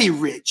really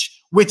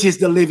rich, which is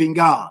the living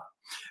God.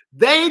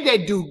 They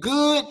that do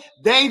good,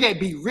 they that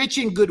be rich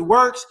in good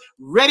works,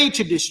 ready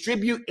to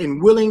distribute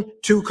and willing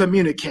to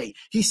communicate.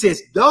 He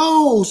says,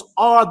 those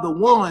are the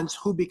ones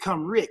who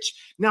become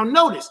rich. Now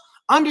notice,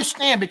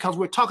 understand, because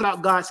we're talking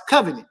about God's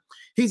covenant.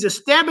 He's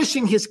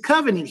establishing his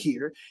covenant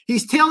here.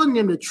 He's telling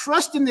them to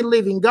trust in the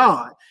living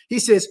God. He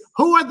says,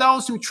 who are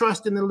those who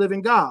trust in the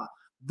living God?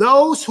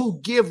 Those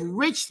who give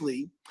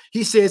richly,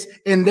 he says,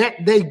 and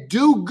that they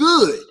do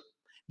good,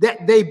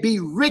 that they be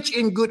rich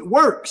in good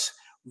works,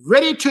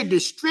 ready to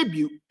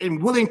distribute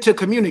and willing to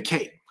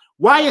communicate.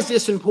 Why is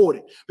this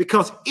important?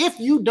 Because if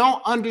you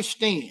don't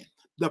understand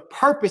the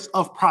purpose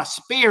of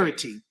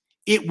prosperity,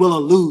 it will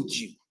elude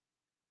you.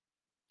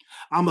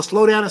 I'm going to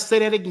slow down and say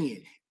that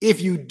again. If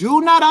you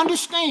do not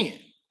understand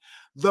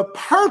the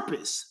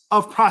purpose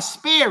of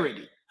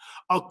prosperity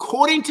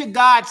according to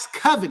God's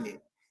covenant,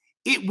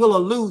 it will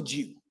elude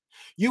you.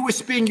 You will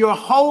spend your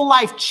whole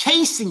life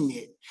chasing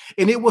it,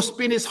 and it will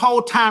spend its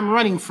whole time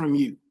running from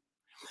you.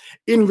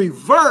 In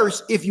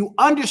reverse, if you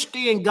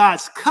understand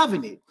God's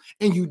covenant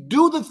and you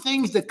do the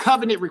things the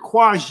covenant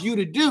requires you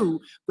to do,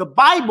 the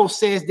Bible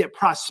says that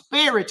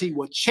prosperity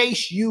will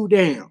chase you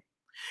down.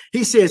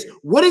 He says,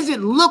 what does it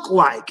look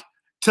like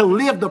to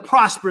live the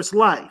prosperous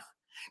life?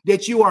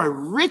 That you are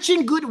rich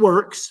in good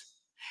works,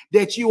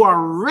 that you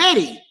are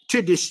ready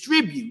to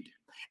distribute,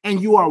 and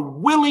you are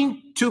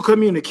willing to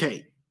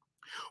communicate.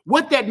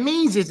 What that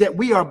means is that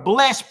we are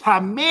blessed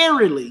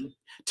primarily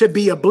to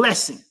be a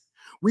blessing.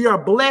 We are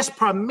blessed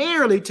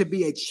primarily to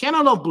be a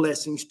channel of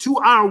blessings to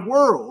our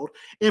world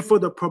and for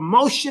the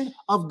promotion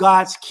of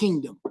God's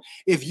kingdom.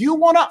 If you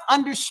want to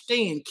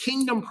understand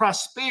kingdom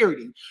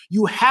prosperity,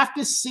 you have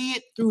to see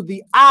it through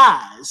the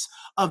eyes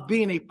of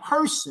being a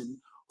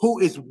person who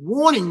is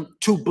wanting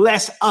to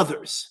bless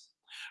others.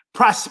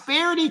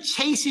 Prosperity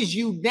chases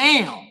you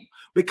down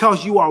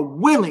because you are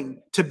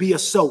willing to be a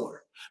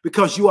sower,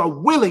 because you are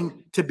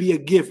willing to be a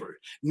giver,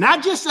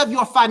 not just of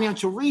your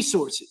financial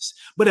resources,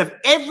 but of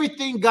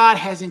everything God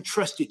has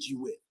entrusted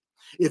you with.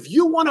 If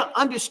you want to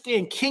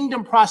understand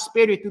kingdom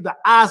prosperity through the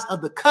eyes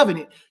of the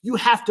covenant, you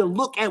have to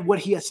look at what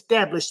he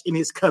established in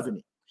his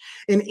covenant.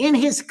 And in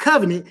his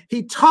covenant,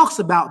 he talks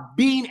about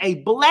being a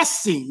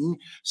blessing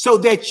so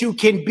that you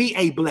can be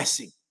a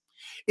blessing.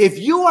 If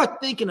you are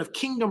thinking of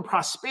kingdom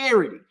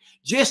prosperity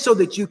just so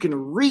that you can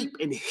reap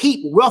and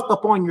heap wealth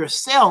upon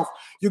yourself,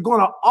 you're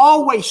going to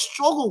always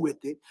struggle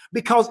with it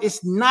because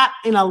it's not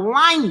in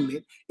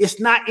alignment. It's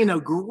not in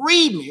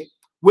agreement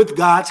with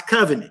God's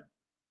covenant.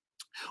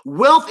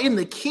 Wealth in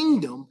the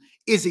kingdom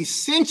is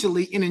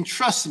essentially an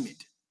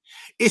entrustment.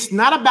 It's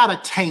not about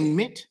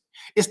attainment.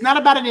 It's not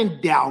about an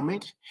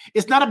endowment.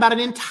 It's not about an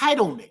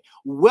entitlement.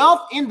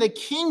 Wealth in the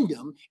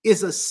kingdom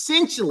is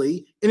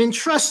essentially an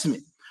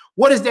entrustment.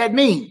 What does that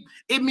mean?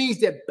 It means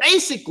that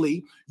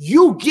basically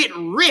you get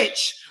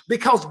rich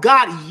because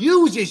God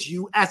uses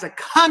you as a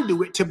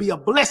conduit to be a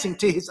blessing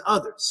to his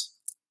others.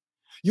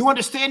 You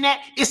understand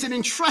that? It's an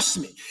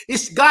entrustment.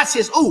 God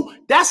says, oh,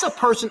 that's a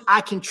person I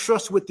can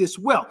trust with this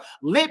wealth.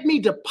 Let me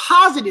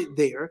deposit it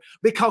there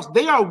because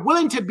they are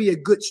willing to be a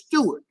good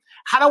steward.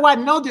 How do I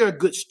know they're a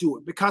good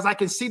steward? Because I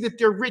can see that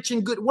they're rich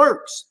in good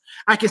works.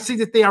 I can see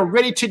that they are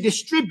ready to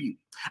distribute.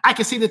 I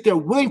can see that they're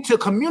willing to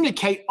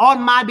communicate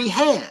on my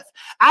behalf.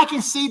 I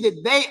can see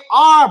that they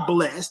are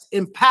blessed,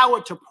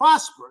 empowered to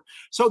prosper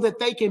so that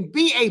they can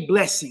be a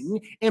blessing,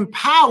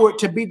 empowered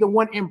to be the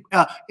one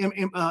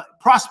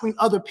prospering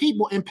other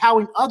people,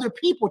 empowering other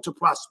people to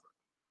prosper.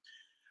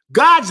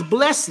 God's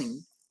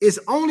blessing is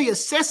only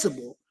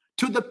accessible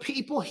to the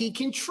people he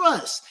can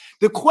trust.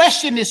 The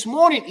question this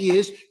morning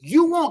is,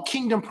 you want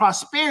kingdom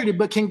prosperity,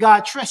 but can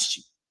God trust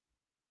you?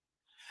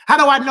 How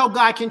do I know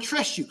God can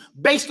trust you?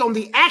 Based on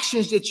the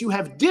actions that you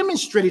have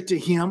demonstrated to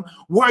him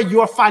where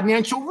your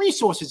financial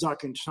resources are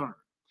concerned,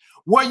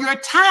 where your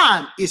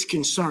time is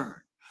concerned,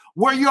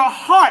 where your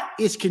heart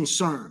is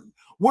concerned,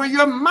 where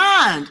your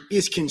mind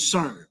is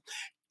concerned.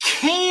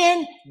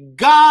 Can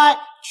God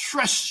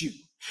trust you?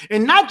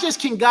 And not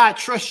just can God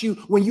trust you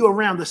when you're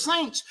around the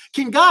saints,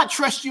 can God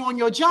trust you on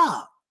your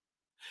job?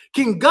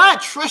 Can God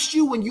trust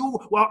you when you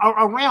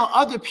are around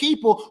other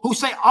people who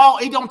say, oh,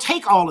 it don't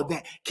take all of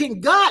that? Can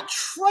God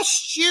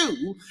trust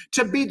you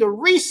to be the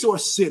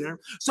resource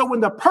center? So when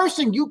the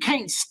person you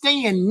can't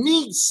stand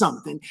needs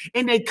something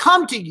and they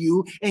come to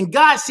you and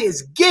God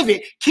says, give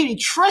it, can he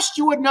trust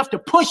you enough to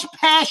push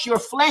past your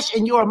flesh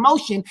and your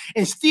emotion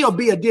and still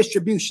be a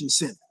distribution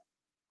center?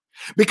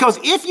 Because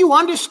if you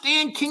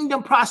understand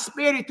kingdom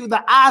prosperity through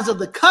the eyes of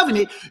the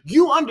covenant,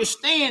 you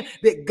understand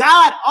that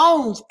God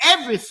owns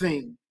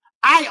everything.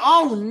 I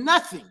own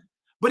nothing,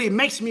 but it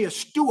makes me a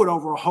steward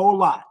over a whole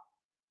lot.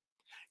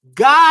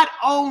 God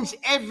owns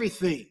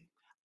everything.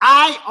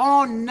 I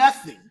own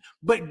nothing,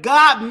 but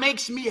God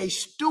makes me a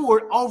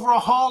steward over a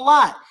whole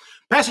lot.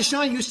 Pastor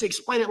Sean used to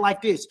explain it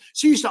like this.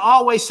 She used to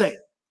always say,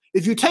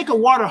 if you take a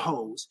water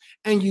hose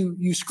and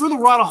you screw the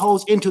water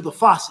hose into the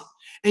faucet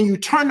and you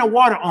turn the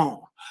water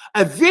on,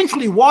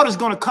 eventually water is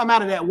going to come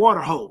out of that water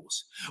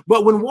hose.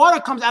 But when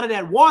water comes out of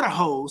that water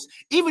hose,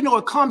 even though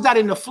it comes out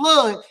in the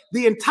flood,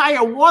 the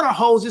entire water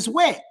hose is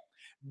wet.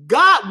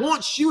 God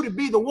wants you to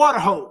be the water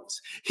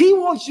hose. He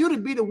wants you to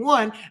be the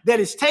one that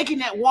is taking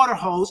that water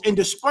hose and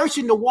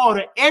dispersing the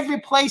water every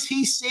place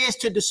he says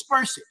to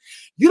disperse it.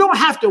 You don't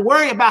have to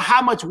worry about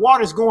how much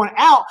water is going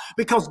out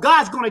because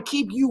God's going to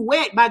keep you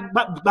wet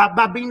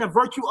by being a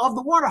virtue of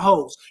the water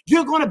hose.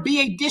 You're going to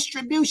be a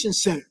distribution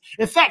center.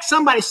 In fact,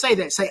 somebody say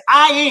that. Say,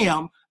 I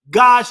am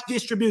God's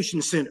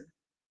distribution center.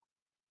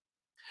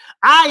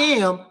 I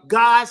am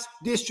God's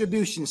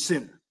distribution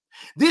center.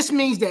 This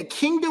means that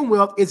kingdom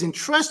wealth is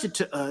entrusted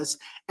to us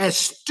as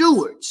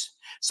stewards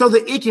so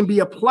that it can be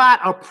applied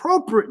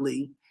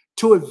appropriately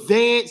to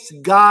advance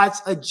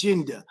God's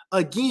agenda.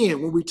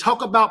 Again, when we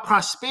talk about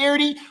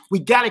prosperity, we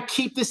got to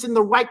keep this in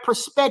the right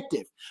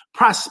perspective.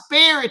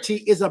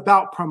 Prosperity is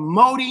about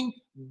promoting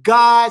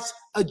God's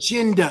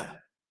agenda.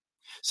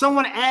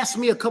 Someone asked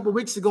me a couple of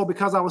weeks ago,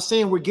 because I was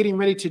saying we're getting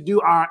ready to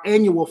do our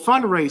annual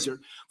fundraiser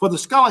for the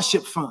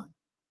scholarship fund.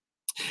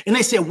 And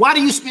they said, why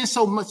do you spend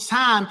so much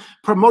time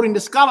promoting the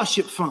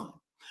scholarship fund?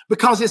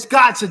 Because it's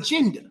God's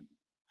agenda.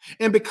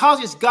 And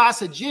because it's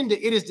God's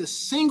agenda, it is the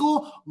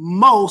single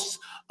most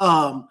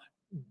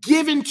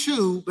given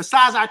to,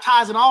 besides our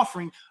tithes and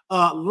offering,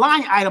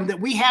 line item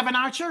that we have in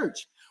our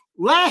church.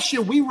 Last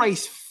year, we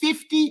raised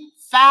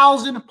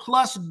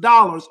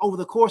 $50,000+ over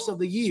the course of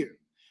the year.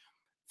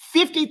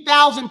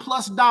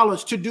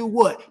 $50,000+ to do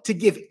what? To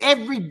give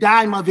every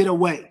dime of it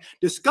away.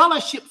 The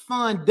scholarship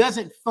fund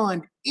doesn't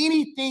fund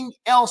anything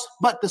else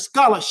but the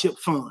scholarship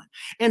fund.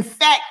 In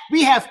fact,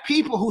 we have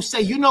people who say,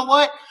 you know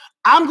what?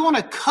 I'm going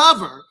to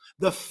cover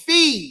the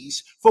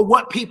fees for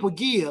what people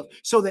give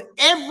so that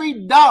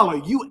every dollar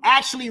you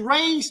actually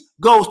raise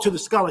goes to the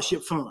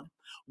scholarship fund.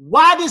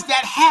 Why does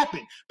that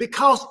happen?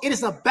 Because it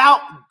is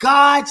about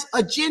God's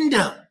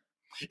agenda.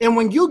 And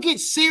when you get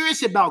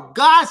serious about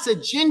God's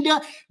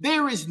agenda,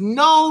 there is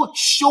no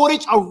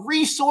shortage of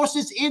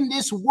resources in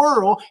this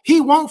world He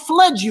won't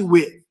flood you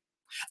with.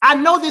 I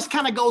know this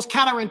kind of goes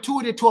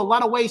counterintuitive to a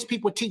lot of ways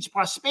people teach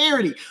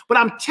prosperity, but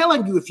I'm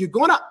telling you, if you're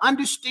going to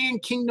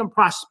understand kingdom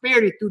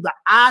prosperity through the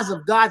eyes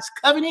of God's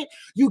covenant,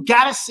 you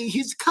got to see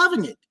His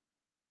covenant.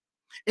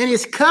 And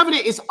His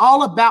covenant is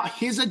all about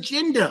His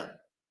agenda.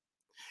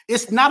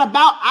 It's not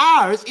about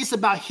ours. It's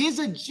about His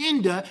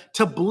agenda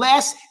to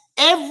bless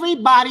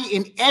everybody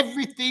and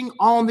everything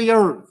on the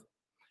earth.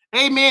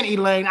 Amen,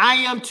 Elaine. I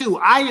am too.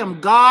 I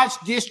am God's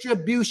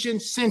distribution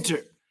center.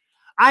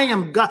 I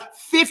am God.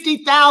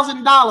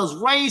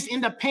 $50,000 raised in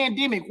the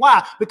pandemic.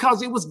 Why?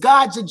 Because it was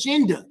God's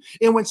agenda.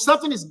 And when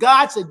something is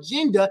God's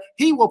agenda,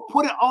 He will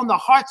put it on the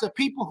hearts of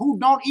people who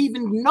don't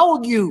even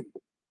know you.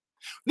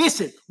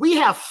 Listen, we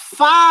have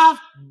 5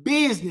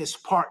 business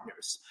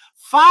partners.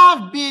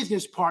 5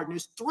 business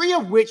partners, 3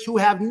 of which who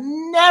have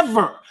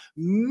never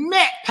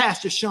met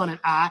Pastor Sean and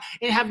I,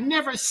 and have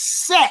never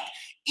sat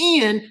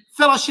in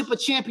Fellowship of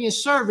Champions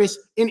service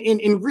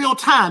in real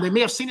time. They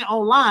may have seen it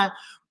online,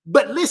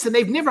 but listen,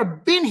 they've never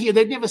been here.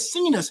 They've never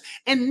seen us.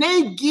 And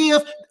they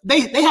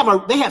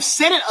have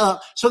set it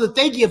up so that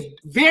they give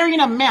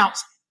varying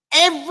amounts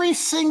every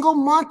single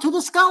month to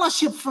the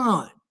scholarship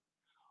fund.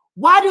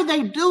 Why do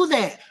they do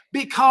that?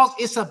 Because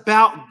it's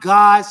about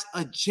God's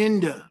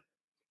agenda.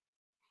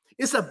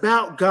 It's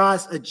about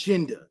God's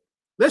agenda.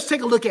 Let's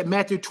take a look at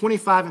Matthew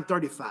 25 and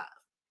 35.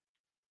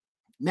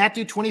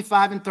 Matthew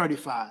 25 and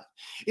 35.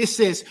 It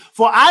says,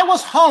 for I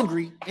was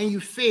hungry and you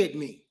fed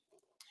me.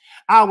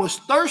 I was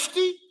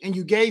thirsty and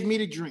you gave me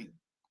to drink.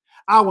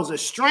 I was a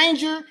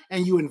stranger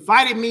and you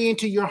invited me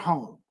into your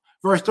home.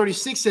 Verse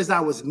 36 says,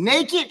 I was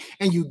naked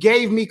and you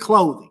gave me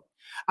clothing.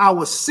 I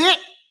was sick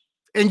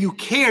and you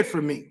cared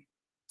for me.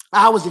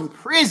 I was in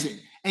prison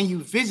and you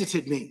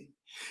visited me.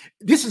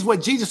 This is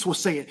what Jesus was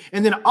saying.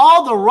 And then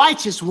all the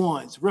righteous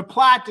ones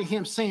replied to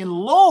him saying,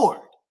 Lord,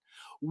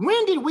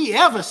 when did we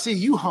ever see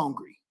you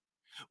hungry?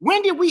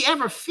 When did we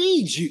ever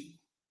feed you?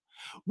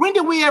 When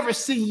did we ever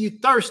see you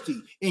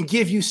thirsty and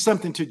give you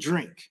something to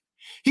drink?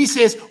 He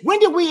says, when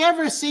did we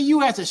ever see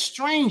you as a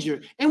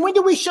stranger? And when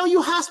did we show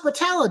you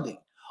hospitality?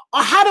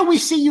 Or how did we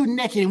see you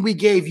naked and we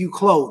gave you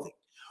clothing?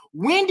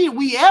 When did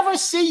we ever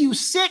see you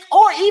sick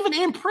or even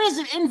in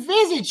prison and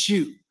visit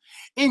you?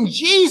 And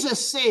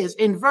Jesus says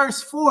in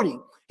verse 40,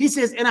 he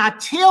says, and I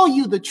tell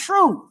you the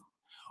truth,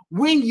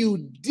 when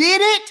you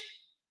did it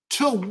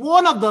to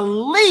one of the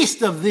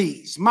least of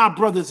these, my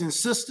brothers and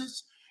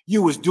sisters,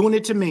 you was doing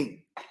it to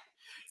me.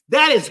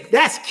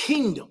 That's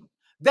kingdom.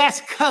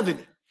 That's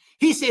covenant.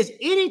 He says,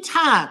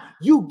 anytime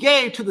you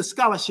gave to the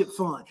scholarship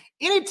fund,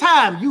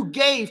 anytime you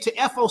gave to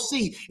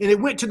FOC and it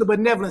went to the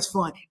benevolence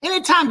fund,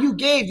 anytime you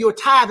gave your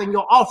tithe and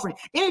your offering,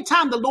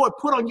 anytime the Lord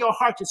put on your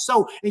heart to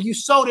sow and you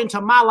sowed into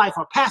my life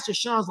or Pastor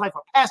Sean's life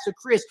or Pastor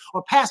Chris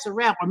or Pastor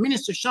Ralph or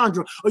Minister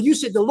Chandra, or you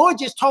said, the Lord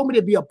just told me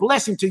to be a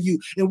blessing to you.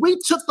 And we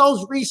took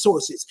those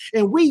resources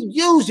and we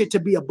used it to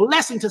be a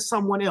blessing to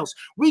someone else.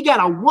 We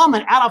got a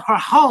woman out of her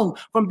home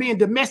from being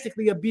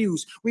domestically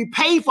abused. We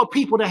paid for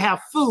people to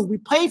have food. We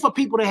paid for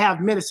people to have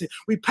medicine.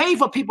 We pay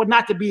for people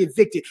not to be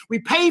evicted. We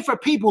pay for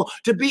people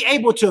to be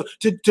able to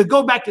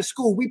go back to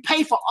school. We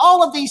pay for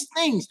all of these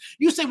things.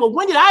 You say, well,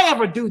 when did I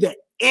ever do that?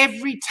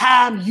 Every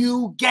time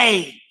you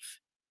gave.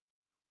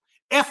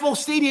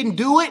 FOC didn't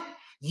do it.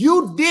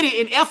 You did it,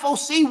 and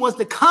FOC was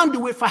the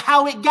conduit for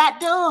how it got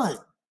done.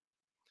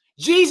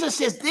 Jesus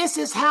says, this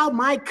is how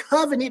my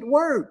covenant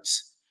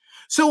works.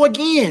 So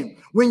again,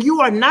 when you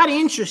are not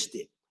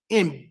interested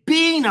in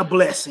being a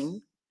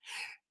blessing,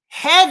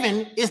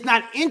 heaven is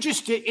not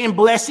interested in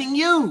blessing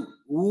you.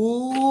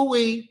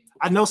 Ooh-wee.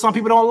 I know some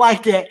people don't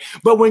like that,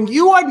 but when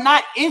you are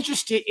not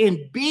interested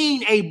in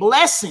being a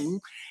blessing,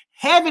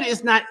 heaven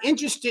is not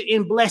interested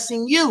in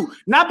blessing you.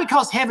 Not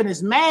because heaven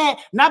is mad,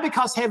 not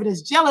because heaven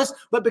is jealous,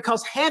 but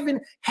because heaven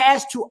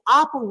has to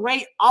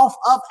operate off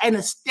of an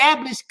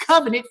established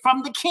covenant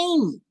from the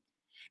king.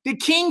 The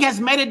king has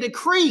made a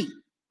decree.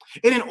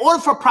 And in order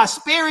for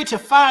prosperity to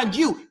find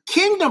you,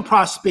 kingdom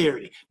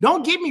prosperity,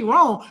 don't get me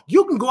wrong,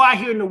 you can go out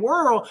here in the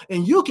world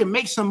and you can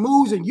make some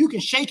moves and you can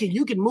shake and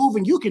you can move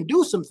and you can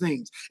do some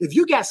things. If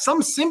you got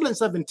some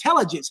semblance of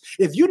intelligence,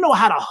 if you know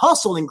how to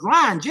hustle and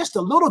grind just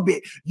a little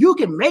bit, you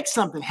can make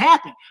something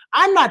happen.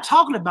 I'm not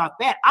talking about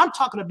that. I'm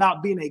talking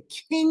about being a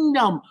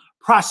kingdom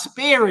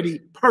prosperity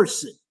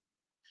person.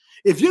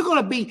 If you're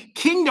going to be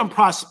kingdom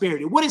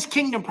prosperity, what is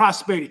kingdom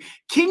prosperity?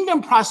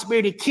 Kingdom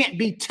prosperity can't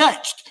be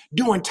touched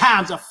during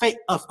times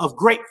of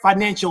great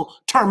financial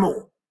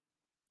turmoil.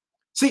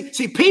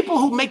 See, people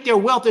who make their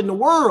wealth in the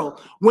world,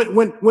 when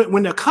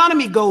the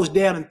economy goes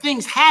down and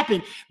things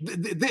happen,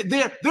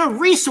 their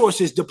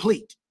resources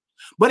deplete.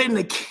 But in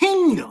the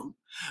kingdom,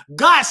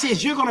 God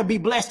says you're going to be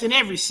blessed in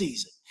every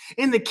season.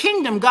 In the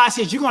kingdom, God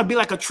says you're going to be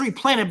like a tree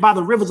planted by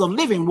the rivers of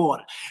living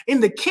water. In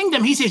the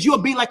kingdom, he says you'll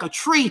be like a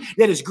tree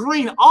that is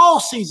green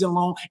all season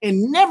long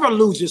and never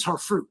loses her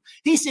fruit.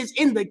 He says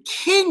in the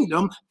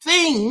kingdom,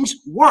 things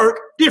work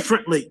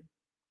differently.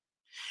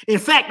 In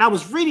fact, I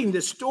was reading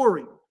this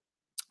story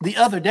the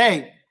other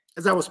day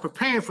as I was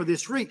preparing for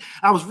this read.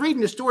 I was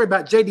reading the story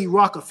about J.D.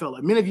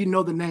 Rockefeller. Many of you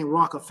know the name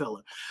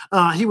Rockefeller.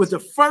 He was the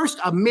first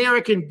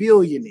American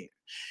billionaire.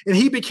 And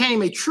he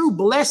became a true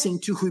blessing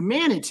to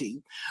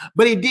humanity,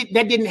 but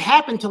that didn't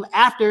happen until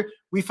after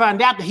we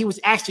found out that he was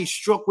actually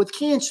struck with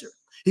cancer.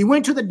 He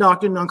went to the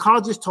doctor, and the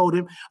oncologist told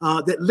him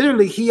that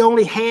literally he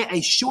only had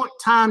a short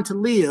time to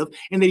live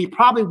and that he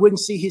probably wouldn't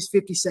see his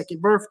 52nd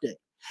birthday.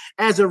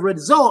 As a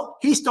result,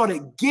 he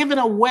started giving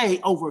away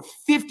over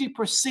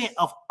 50%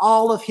 of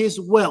all of his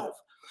wealth.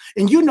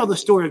 And you know the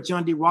story of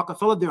John D.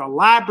 Rockefeller. There are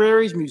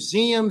libraries,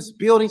 museums,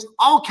 buildings,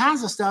 all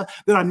kinds of stuff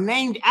that are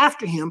named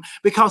after him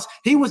because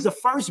he was the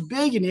first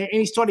billionaire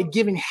and he started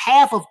giving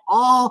half of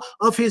all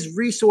of his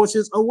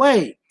resources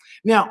away.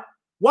 Now,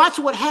 watch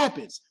what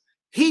happens.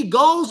 He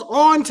goes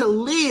on to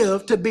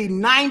live to be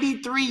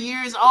 93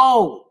 years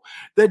old.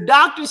 The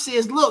doctor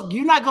says, look,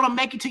 you're not going to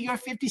make it to your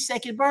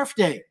 52nd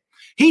birthday.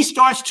 He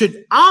starts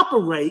to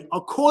operate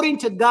according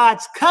to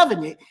God's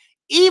covenant,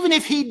 even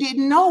if he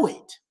didn't know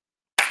it.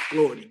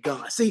 Glory to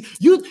God. See,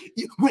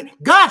 when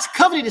God's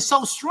covenant is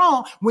so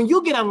strong, when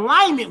you get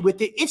alignment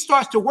with it, it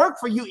starts to work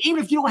for you,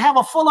 even if you don't have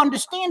a full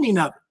understanding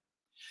of it.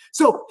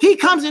 So he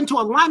comes into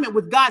alignment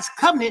with God's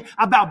covenant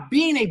about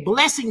being a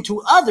blessing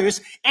to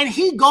others, and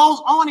he goes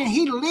on and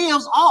he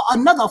lives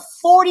another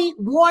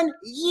 41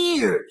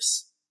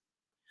 years.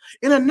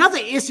 In another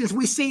instance,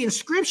 we see in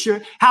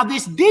scripture how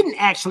this didn't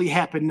actually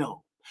happen,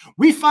 no.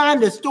 We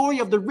find the story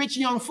of the rich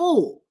young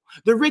fool.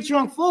 The rich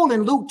young fool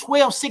in Luke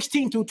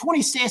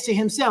 12:16-20 says to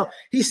himself,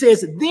 he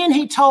says, then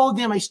he told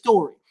them a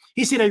story.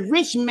 He said, a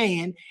rich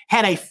man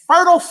had a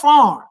fertile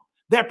farm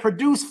that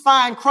produced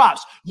fine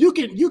crops. You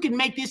can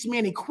make this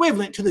man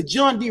equivalent to the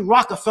John D.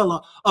 Rockefeller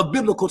of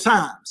biblical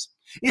times.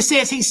 It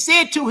says, he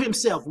said to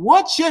himself,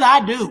 what should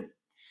I do?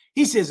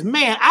 He says,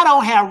 man, I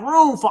don't have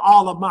room for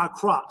all of my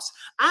crops.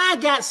 I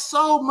got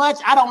so much,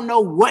 I don't know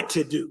what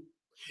to do.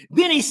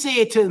 Then he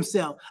said to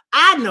himself,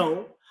 I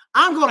know.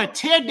 I'm going to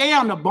tear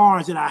down the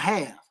barns that I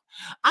have.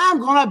 I'm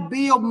going to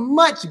build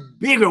much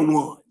bigger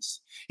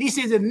ones. He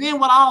says, and then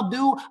what I'll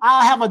do,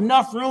 I'll have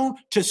enough room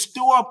to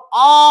store up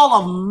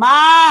all of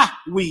my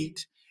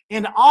wheat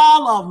and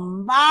all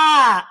of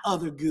my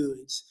other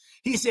goods.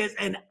 He says,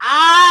 and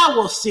I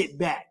will sit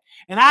back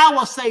and I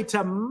will say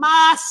to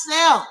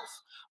myself,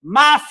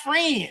 my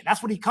friend,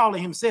 that's what he called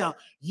himself,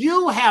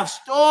 you have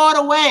stored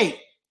away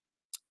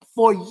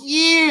for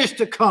years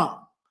to come.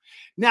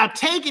 Now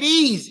take it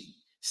easy.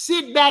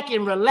 Sit back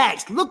and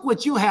relax. Look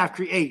what you have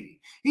created.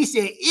 He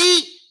said,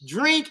 eat,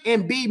 drink,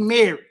 and be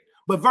merry.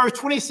 But verse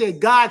 20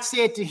 said, God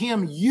said to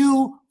him,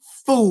 you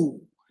fool.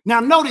 Now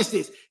notice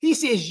this. He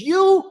says,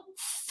 you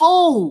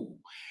fool.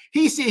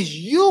 He says,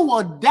 you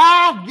will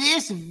die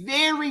this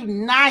very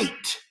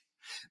night.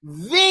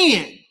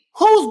 Then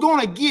who's going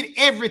to get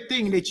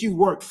everything that you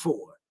worked for?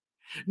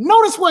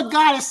 Notice what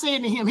God is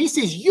saying to him. He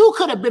says, you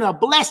could have been a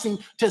blessing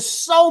to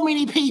so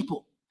many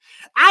people.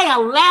 I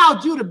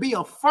allowed you to be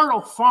a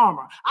fertile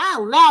farmer. I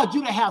allowed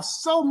you to have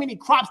so many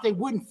crops they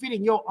wouldn't fit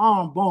in your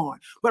own barn.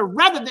 But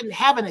rather than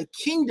having a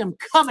kingdom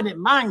covenant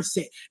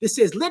mindset that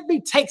says, let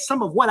me take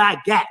some of what I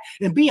got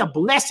and be a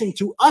blessing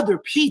to other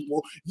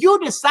people,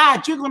 you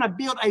decide you're going to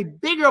build a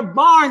bigger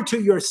barn to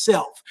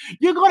yourself.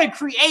 You're going to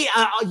create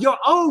your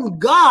own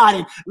God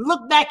and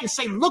look back and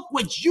say, look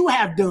what you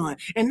have done,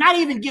 and not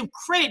even give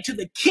credit to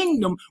the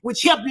kingdom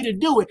which helped you to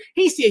do it.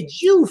 He said,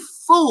 you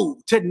fool,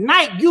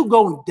 tonight you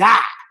going to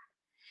die.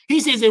 He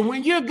says, and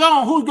when you're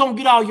gone, who's going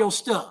to get all your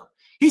stuff?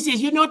 He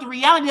says, you know what the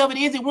reality of it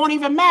is? It won't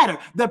even matter.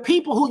 The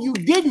people who you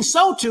didn't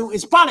sow to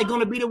is probably going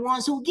to be the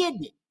ones who get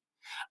it.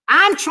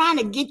 I'm trying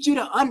to get you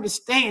to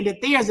understand that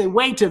there's a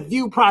way to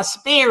view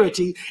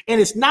prosperity, and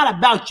it's not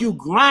about you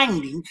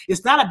grinding.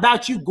 It's not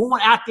about you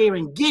going out there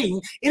and getting.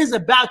 It is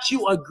about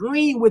you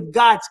agreeing with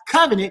God's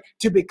covenant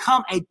to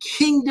become a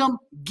kingdom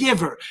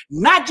giver,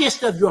 not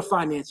just of your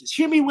finances.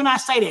 Hear me when I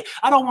say that.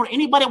 I don't want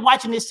anybody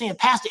watching this saying,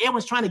 Pastor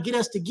Edwin's trying to get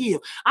us to give.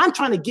 I'm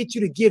trying to get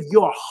you to give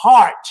your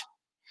heart.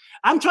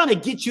 I'm trying to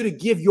get you to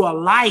give your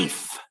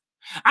life.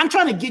 I'm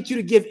trying to get you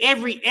to give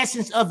every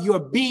essence of your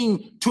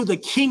being to the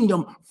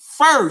kingdom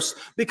first,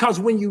 because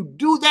when you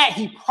do that,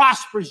 he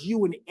prospers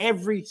you in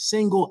every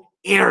single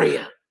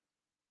area.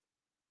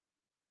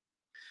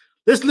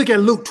 Let's look at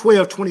Luke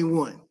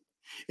 12:21.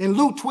 In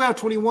Luke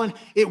 12:21,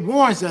 it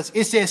warns us.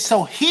 It says,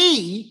 so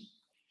he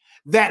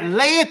that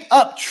layeth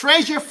up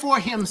treasure for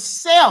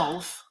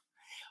himself,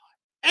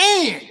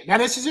 and now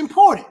this is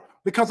important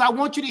because I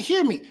want you to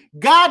hear me.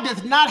 God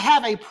does not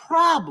have a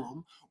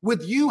problem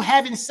with you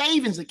having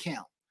savings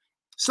account.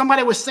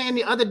 Somebody was saying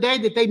the other day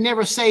that they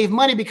never saved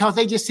money because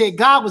they just said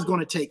God was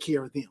going to take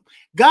care of them.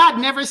 God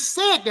never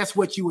said that's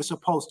what you were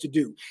supposed to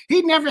do.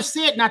 He never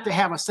said not to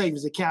have a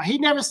savings account. He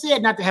never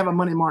said not to have a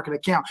money market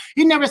account.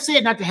 He never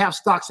said not to have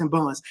stocks and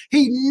bonds.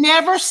 He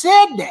never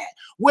said that.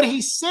 What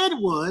he said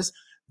was,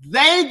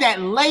 they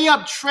that lay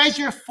up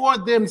treasure for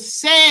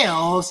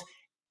themselves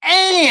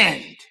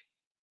and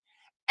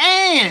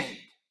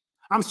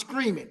I'm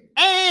screaming,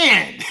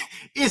 and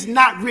is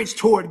not rich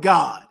toward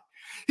God.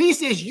 He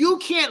says you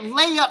can't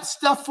lay up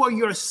stuff for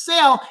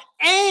yourself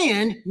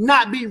and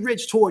not be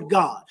rich toward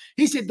God.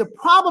 He said the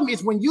problem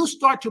is when you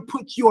start to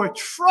put your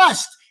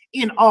trust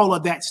in all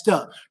of that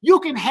stuff. You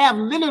can have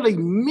literally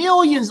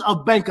millions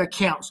of bank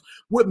accounts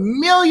with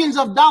millions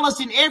of dollars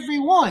in every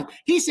one.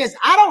 He says,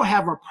 I don't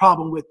have a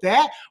problem with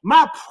that.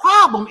 My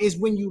problem is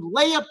when you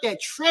lay up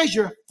that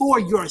treasure for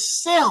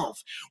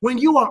yourself, when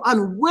you are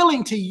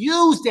unwilling to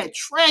use that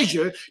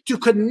treasure to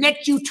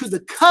connect you to the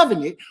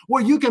covenant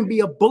where you can be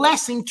a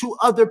blessing to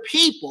other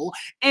people,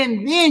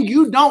 and then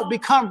you don't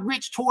become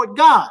rich toward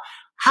God.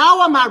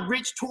 How am I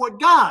rich toward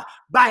God?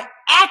 By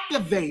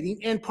activating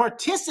and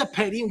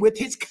participating with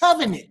his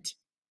covenant.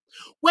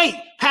 Wait,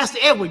 Pastor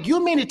Edward,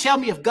 you mean to tell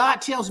me if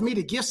God tells me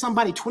to give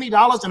somebody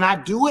 $20 and I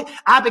do it,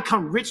 I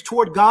become rich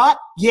toward God?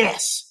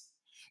 Yes.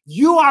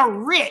 You are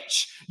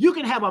rich. You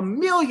can have $1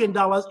 million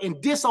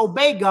and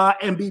disobey God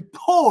and be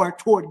poor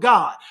toward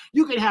God.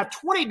 You can have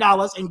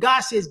 $20 and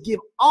God says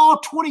give all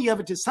 20 of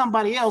it to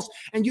somebody else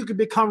and you can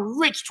become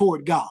rich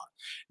toward God.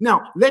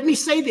 Now, let me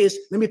say this.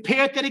 Let me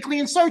parenthetically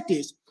insert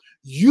this.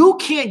 You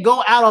can't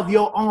go out of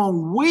your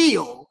own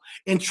will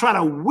and try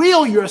to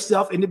will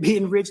yourself into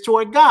being rich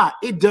toward God.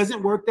 It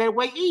doesn't work that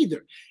way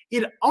either.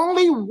 It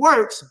only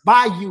works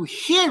by you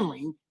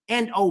hearing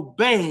and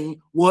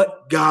obeying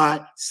what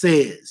God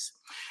says.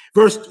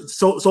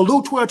 So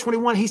Luke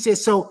 12:21, he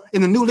says, so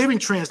in the New Living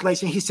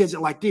Translation, he says it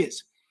like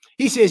this.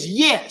 He says,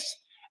 yes,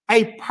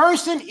 a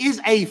person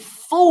is a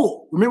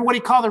fool. Remember what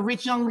he called the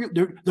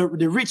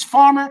rich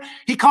farmer?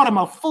 He called him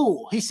a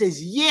fool. He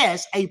says,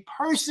 yes, a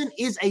person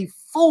is a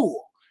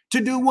fool to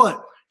do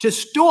what? To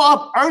store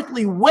up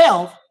earthly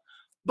wealth,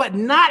 but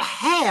not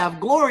have,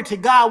 glory to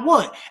God,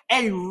 what?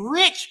 A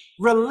rich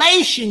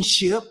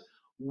relationship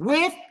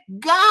with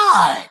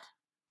God.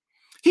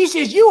 He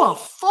says, you a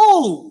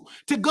fool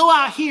to go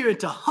out here and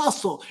to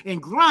hustle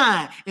and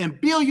grind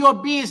and build your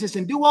business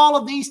and do all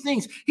of these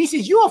things. He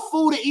says, you're a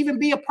fool to even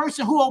be a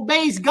person who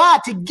obeys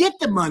God to get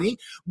the money,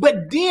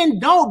 but then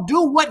don't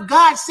do what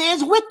God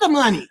says with the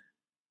money.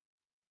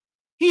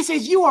 He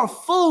says, you are a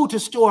fool to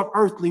store up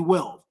earthly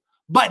wealth,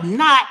 but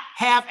not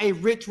have a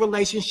rich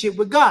relationship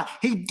with God.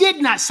 He did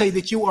not say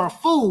that you are a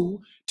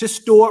fool to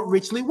store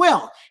richly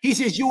wealth. He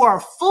says you are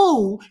a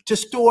fool to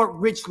store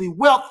richly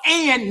wealth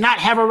and not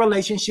have a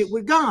relationship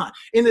with God.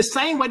 In the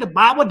same way, the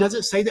Bible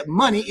doesn't say that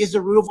money is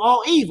the root of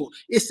all evil.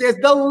 It says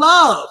the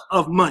love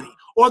of money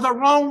or the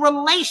wrong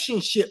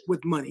relationship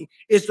with money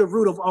is the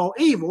root of all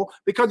evil,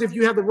 because if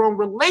you have the wrong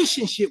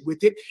relationship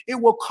with it, it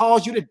will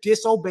cause you to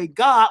disobey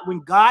God when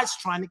God's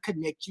trying to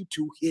connect you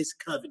to his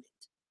covenant.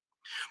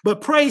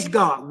 But praise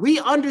God, we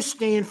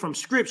understand from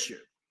Scripture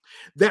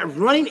that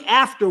running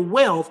after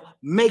wealth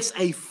makes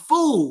a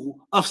fool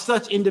of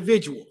such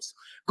individuals.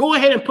 Go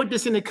ahead and put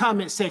this in the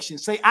comment section.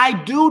 Say,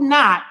 I do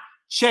not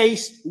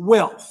chase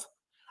wealth.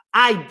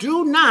 I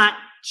do not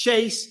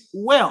chase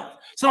wealth.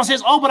 Someone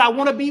says, oh, but I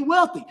want to be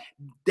wealthy.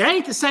 That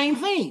ain't the same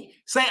thing.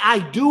 Say, I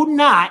do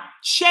not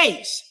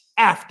chase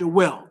after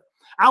wealth.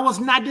 I was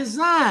not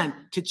designed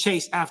to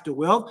chase after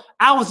wealth.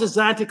 I was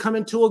designed to come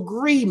into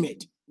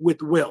agreement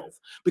with wealth,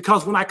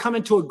 because when I come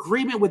into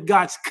agreement with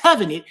God's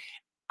covenant,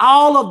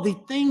 all of the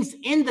things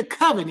in the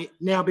covenant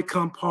now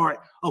become part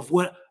of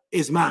what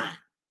is mine.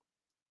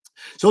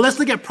 So let's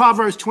look at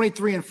Proverbs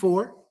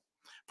 23:4.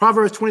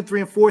 Proverbs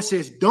 23:4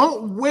 says,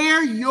 don't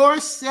wear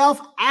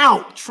yourself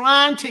out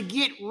trying to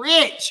get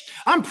rich.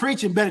 I'm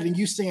preaching better than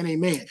you saying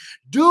amen.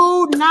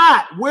 Do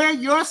not wear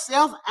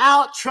yourself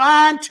out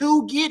trying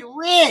to get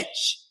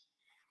rich.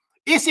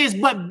 It says,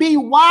 but be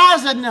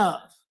wise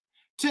enough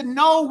to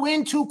know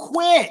when to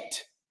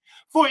quit.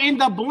 For in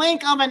the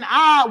blink of an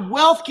eye,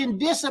 wealth can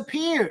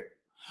disappear.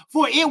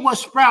 For it will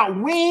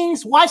sprout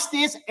wings, watch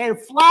this, and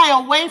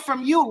fly away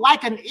from you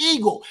like an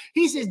eagle.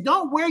 He says,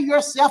 don't wear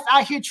yourself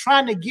out here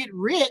trying to get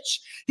rich.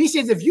 He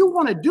says, if you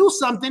want to do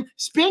something,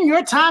 spend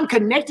your time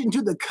connecting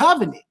to the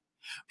covenant.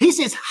 He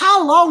says,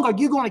 how long are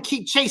you going to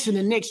keep chasing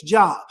the next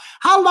job?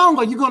 How long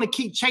are you going to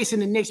keep chasing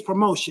the next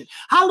promotion?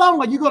 How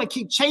long are you going to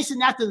keep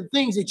chasing after the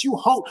things that you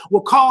hope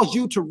will cause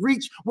you to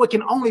reach what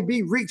can only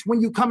be reached when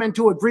you come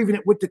into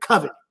agreement with the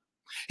covenant?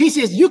 He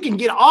says you can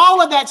get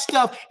all of that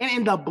stuff, and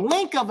in the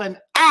blink of an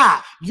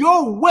eye,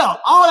 your wealth,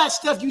 all that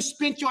stuff you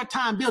spent your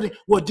time building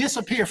will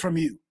disappear from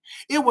you.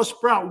 It will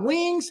sprout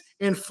wings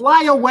and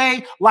fly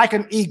away like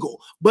an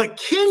eagle. But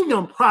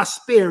kingdom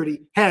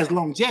prosperity has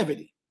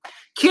longevity.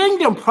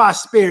 Kingdom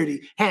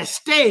prosperity has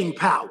staying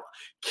power.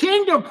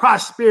 Kingdom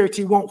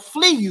prosperity won't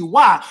flee you.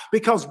 Why?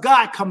 Because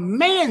God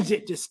commands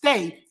it to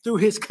stay through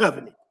his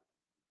covenant.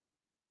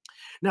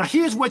 Now,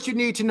 here's what you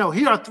need to know.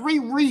 Here are 3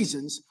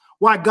 reasons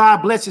why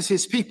God blesses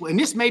his people. And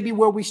this may be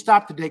where we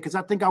stop today, because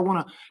I think I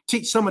want to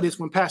teach some of this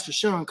when Pastor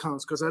Sean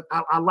comes, because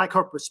I like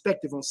her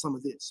perspective on some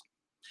of this.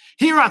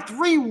 Here are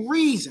 3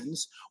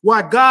 reasons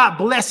why God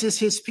blesses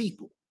his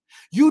people.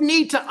 You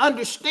need to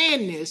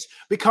understand this,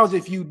 because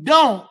if you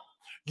don't,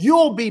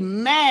 you'll be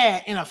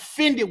mad and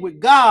offended with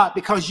God,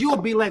 because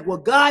you'll be like, well,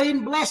 God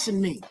isn't blessing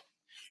me.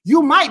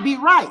 You might be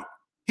right.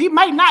 He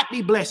might not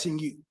be blessing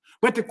you.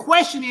 But the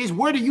question is,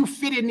 where do you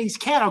fit in these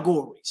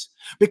categories?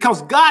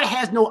 Because God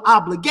has no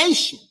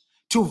obligation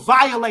to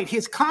violate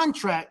his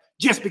contract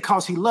just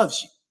because he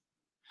loves you.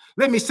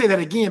 Let me say that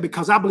again,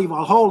 because I believe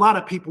a whole lot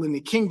of people in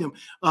the kingdom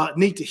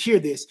need to hear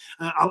this.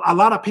 A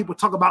lot of people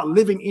talk about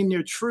living in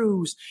their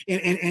truths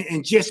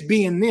and just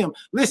being them.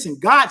 Listen,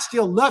 God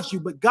still loves you,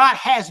 but God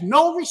has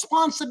no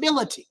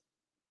responsibility,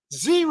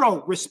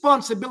 0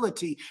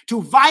 responsibility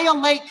to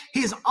violate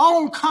his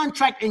own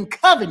contract and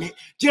covenant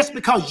just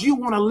because you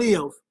want to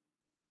live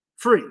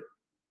free.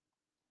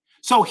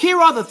 So here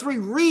are the 3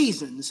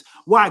 reasons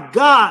why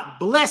God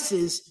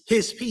blesses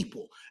his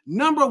people.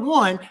 Number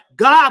 1,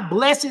 God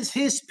blesses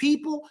his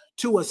people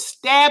to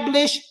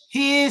establish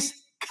his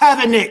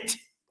covenant.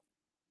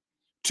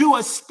 To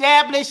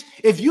establish,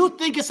 if you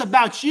think it's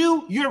about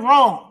you, you're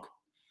wrong.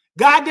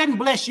 God doesn't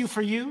bless you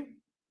for you.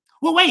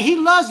 Well, wait, he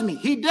loves me.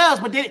 He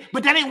does, but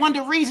that ain't one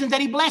of the reasons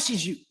that he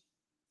blesses you.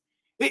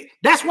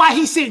 That's why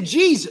he sent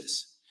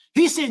Jesus.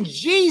 He sent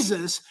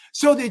Jesus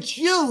so that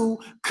you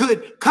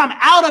could come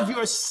out of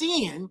your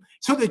sin,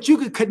 so that you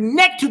could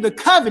connect to the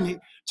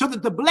covenant, so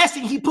that the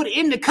blessing he put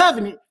in the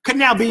covenant could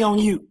now be on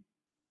you.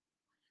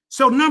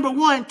 So number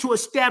 1, to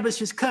establish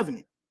his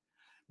covenant.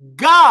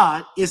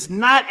 God is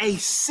not a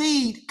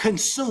seed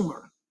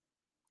consumer,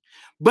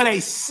 but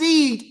a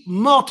seed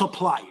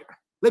multiplier.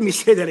 Let me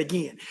say that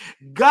again.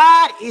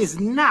 God is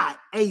not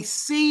a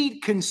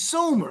seed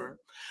consumer,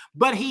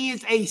 but he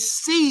is a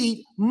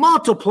seed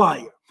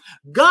multiplier.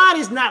 God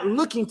is not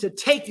looking to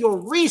take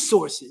your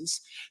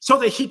resources so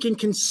that he can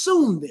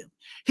consume them.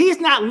 He's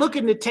not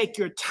looking to take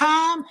your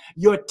time,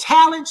 your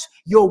talents,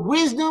 your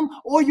wisdom,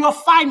 or your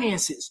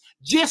finances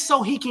just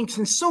so he can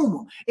consume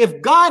them.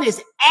 If God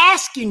is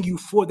asking you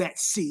for that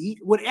seed,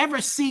 whatever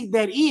seed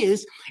that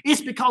is,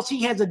 it's because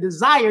he has a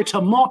desire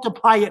to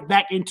multiply it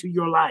back into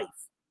your life.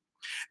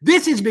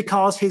 This is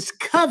because his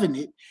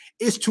covenant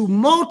is to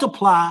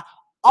multiply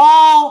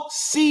all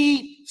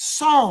seed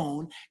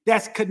sown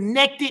that's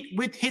connected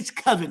with his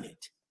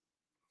covenant.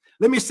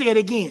 Let me say it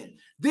again.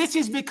 This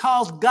is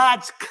because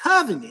God's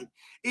covenant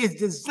is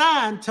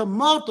designed to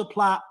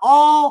multiply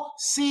all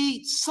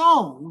seed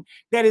sown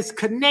that is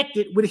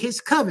connected with his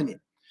covenant.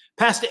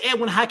 Pastor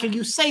Edwin, how can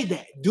you say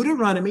that?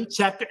 Deuteronomy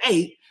chapter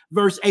 8,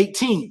 verse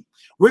 18.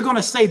 We're going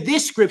to say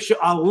this scripture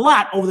a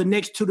lot over the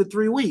next 2 to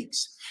 3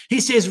 weeks.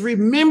 He says,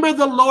 remember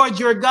the Lord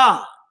your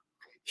God.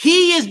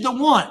 He is the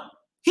one,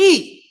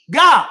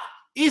 God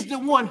is the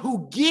one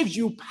who gives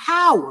you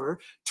power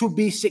to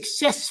be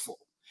successful.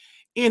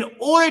 In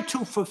order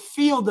to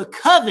fulfill the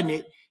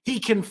covenant he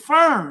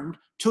confirmed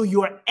to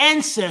your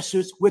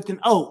ancestors with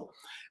an oath.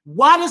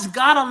 Why does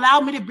God allow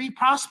me to be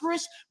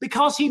prosperous?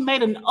 Because he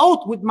made an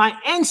oath with my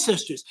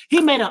ancestors.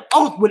 He made an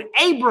oath with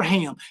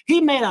Abraham.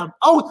 He made an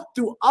oath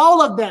through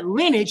all of that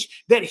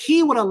lineage that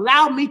he would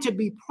allow me to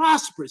be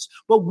prosperous.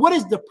 But what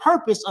is the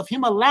purpose of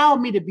him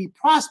allowing me to be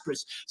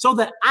prosperous? So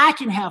that I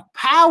can have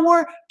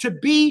power to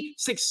be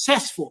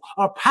successful,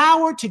 or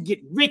power to get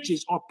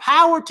riches, or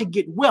power to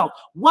get wealth.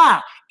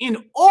 Why?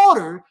 In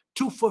order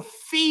to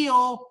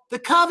fulfill the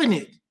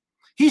covenant.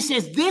 He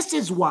says, this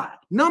is why.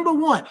 Number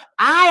 1,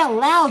 I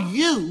allow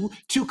you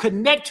to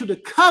connect to the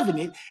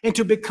covenant and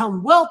to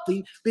become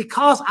wealthy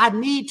because I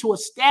need to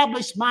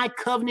establish my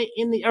covenant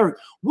in the earth.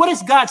 What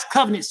is God's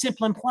covenant?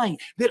 Simple and plain,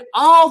 that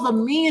all the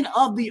men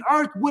of the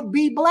earth would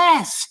be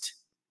blessed.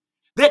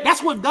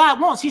 That's what God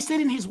wants. He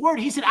said in his word,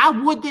 he said, I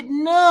would that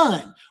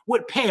none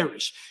would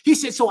perish. He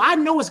said, so I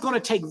know it's going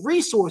to take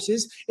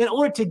resources in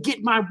order to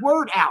get my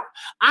word out.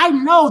 I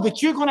know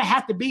that you're going to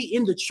have to be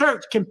in the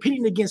church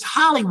competing against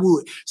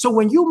Hollywood. So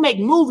when you make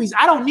movies,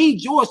 I don't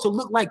need yours to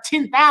look like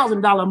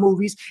 $10,000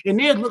 movies and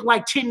theirs look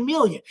like 10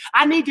 million.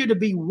 I need there to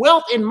be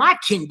wealth in my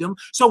kingdom.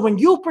 So when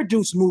you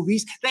produce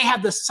movies, they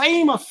have the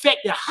same effect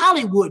that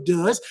Hollywood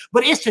does,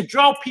 but it's to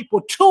draw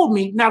people to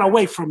me, not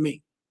away from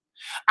me.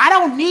 I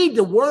don't need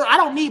the world. I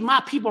don't need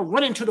my people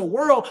running to the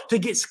world to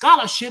get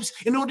scholarships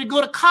in order to go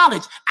to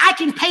college. I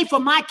can pay for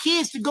my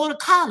kids to go to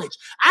college.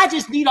 I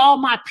just need all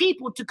my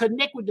people to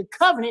connect with the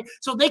covenant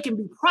so they can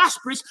be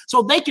prosperous,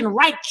 so they can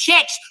write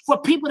checks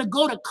for people to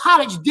go to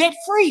college debt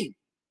free.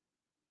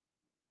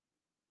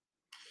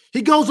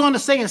 He goes on to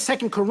say in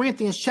 2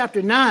 Corinthians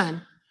chapter 9,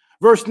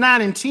 verse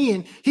 9 and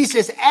 10, he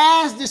says,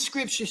 as the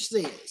scripture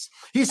says,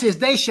 he says,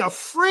 they shall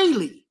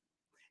freely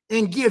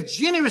and give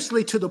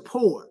generously to the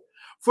poor,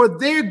 for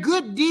their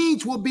good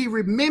deeds will be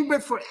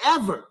remembered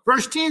forever.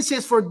 Verse 10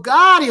 says, for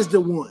God is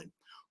the one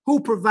who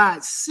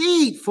provides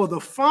seed for the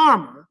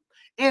farmer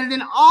and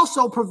then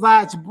also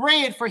provides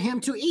bread for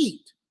him to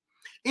eat.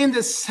 In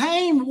the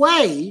same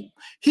way,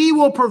 he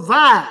will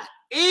provide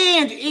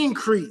and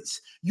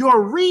increase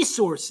your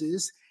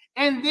resources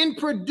and then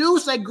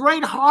produce a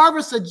great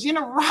harvest of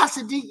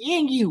generosity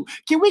in you.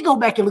 Can we go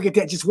back and look at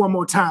that just one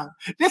more time?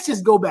 Let's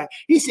just go back.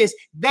 He says,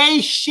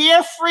 they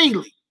share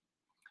freely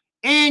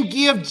and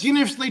give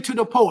generously to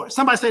the poor.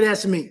 Somebody say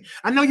that's me.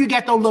 I know you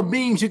got those little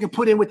beams you can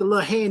put in with the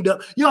little hand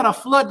up. You ought to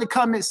flood the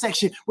comment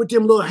section with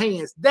them little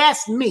hands.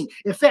 That's me.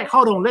 In fact,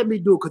 hold on, let me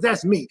do it because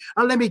that's me.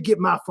 Let me get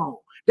my phone.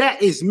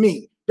 That is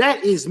me.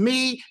 That is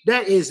me.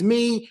 That is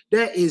me.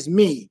 That is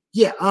me.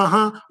 Yeah,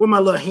 where my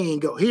little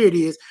hand go? Here it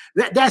is.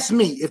 That's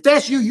me. If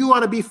that's you, you ought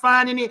to be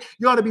finding it.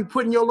 You ought to be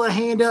putting your little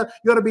hand up.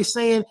 You ought to be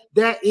saying,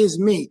 that is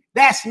me.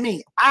 That's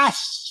me. I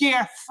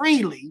share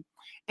freely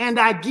and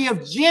I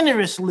give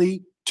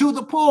generously to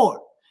the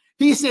poor.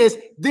 He says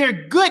their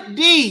good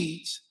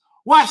deeds,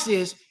 watch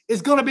this,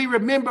 is going to be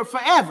remembered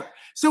forever.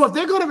 So if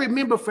they're going to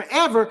remember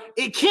forever,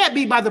 it can't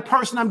be by the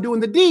person I'm doing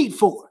the deed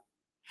for.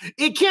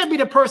 It can't be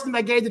the person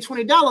that gave the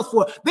 $20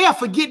 for. They'll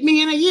forget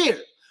me in a year.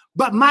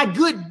 But my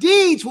good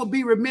deeds will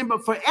be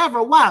remembered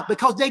forever. Why?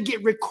 Because they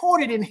get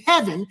recorded in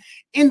heaven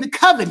in the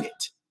covenant.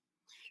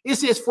 It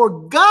says,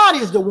 for God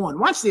is the one,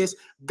 watch this,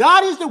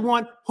 God is the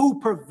one who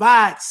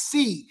provides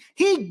seed.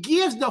 He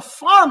gives the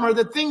farmer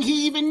the thing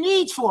he even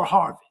needs for a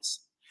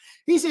harvest.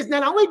 He says,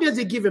 not only does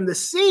he give him the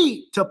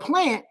seed to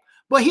plant,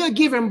 but he'll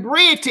give him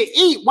bread to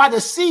eat while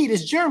the seed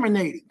is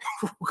germinating.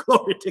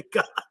 Glory to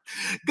God.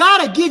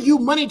 God will give you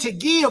money to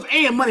give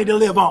and money to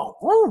live on.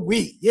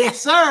 Ooh-wee. Yes,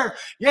 sir.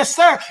 Yes,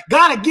 sir.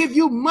 God will give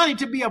you money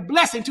to be a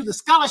blessing to the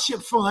scholarship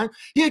fund.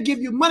 He'll give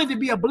you money to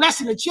be a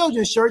blessing to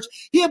children's church.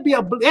 He'll be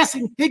a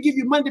blessing. He'll give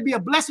you money to be a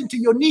blessing to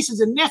your nieces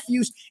and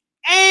nephews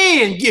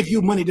and give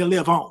you money to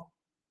live on.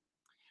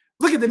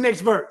 Look at the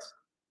next verse.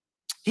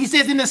 He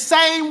says, in the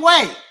same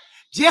way,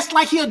 just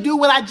like he'll do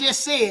what I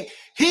just said,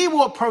 he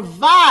will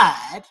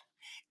provide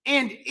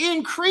and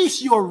increase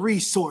your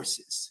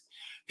resources.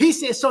 He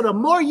says, so the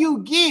more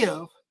you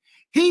give,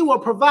 he will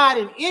provide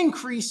an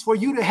increase for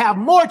you to have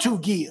more to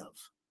give.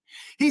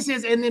 He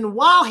says, and then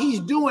while he's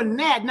doing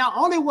that, not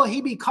only will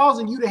he be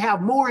causing you to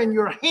have more in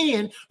your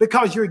hand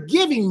because you're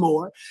giving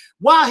more,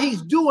 while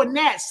he's doing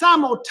that,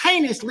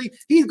 simultaneously,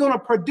 he's going to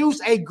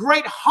produce a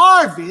great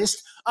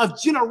harvest of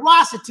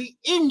generosity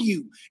in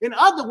you. In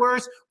other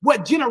words,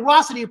 what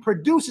generosity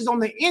produces on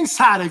the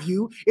inside of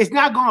you is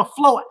not going to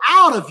flow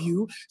out of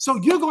you. So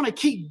you're going to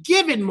keep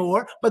giving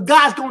more, but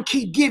God's going to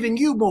keep giving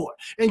you more.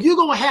 And you're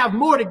going to have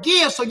more to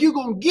give, so you're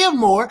going to give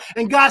more.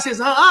 And God says,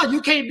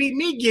 you can't beat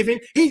me giving.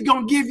 He's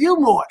going to give you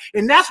more.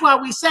 And that's why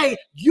we say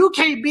you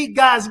can't beat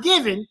God's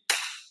giving,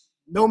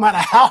 no matter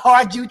how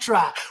hard you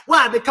try.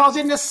 Why? Because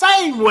in the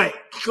same way,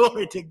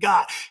 glory to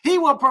God, he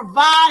will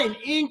provide and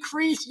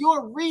increase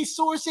your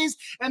resources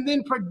and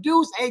then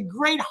produce a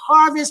great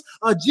harvest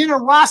of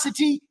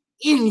generosity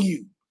in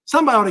you.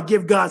 Somebody ought to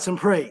give God some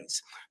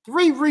praise.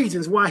 3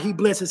 reasons why he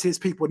blesses his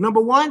people. Number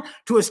 1,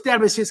 to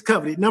establish his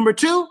covenant. Number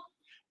 2,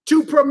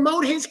 to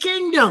promote his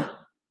kingdom.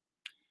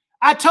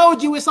 I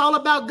told you it's all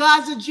about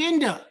God's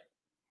agenda.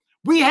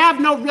 We have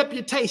no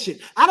reputation.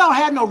 I don't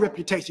have no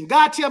reputation.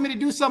 God tell me to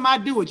do something, I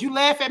do it. You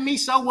laugh at me,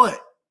 so what?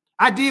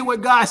 I did what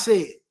God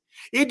said.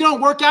 It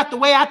don't work out the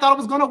way I thought it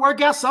was going to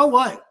work out, so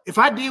what? If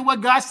I did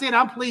what God said,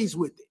 I'm pleased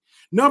with it.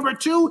 Number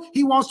 2,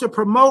 he wants to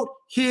promote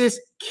his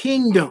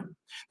kingdom.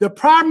 The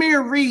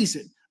primary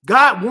reason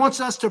God wants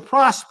us to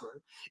prosper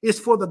is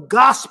for the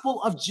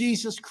gospel of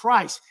Jesus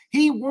Christ.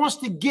 He wants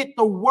to get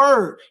the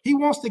word. He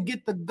wants to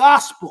get the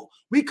gospel.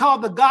 We call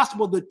the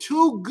gospel the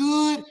too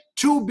good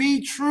to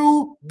be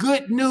true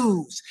good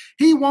news.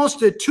 He wants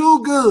the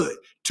too good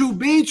to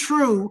be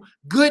true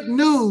good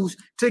news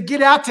to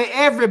get out to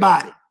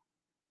everybody.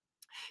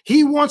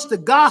 He wants the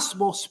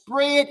gospel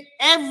spread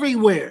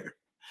everywhere,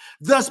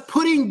 thus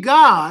putting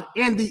God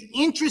and the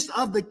interest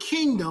of the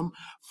kingdom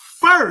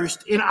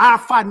first in our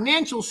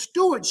financial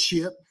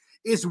stewardship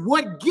is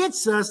what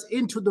gets us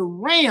into the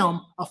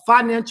realm of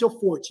financial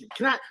fortune.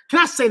 Can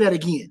I say that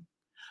again?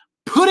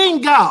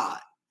 Putting God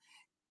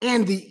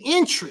and the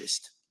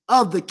interest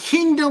of the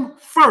kingdom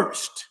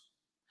first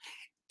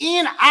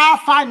in our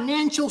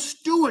financial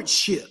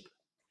stewardship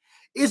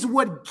is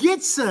what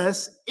gets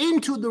us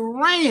into the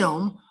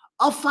realm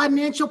of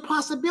financial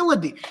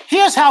possibility.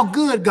 Here's how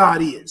good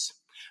God is.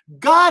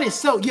 God is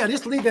so,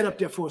 just leave that up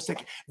there for a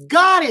second.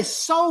 God is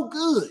so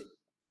good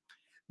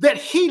that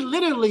he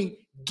literally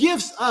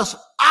gives us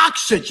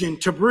oxygen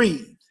to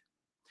breathe.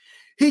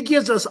 He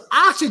gives us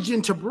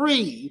oxygen to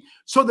breathe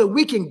so that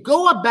we can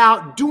go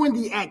about doing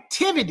the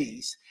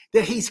activities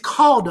that he's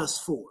called us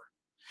for.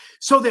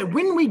 So that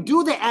when we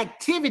do the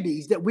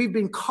activities that we've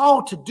been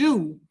called to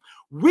do,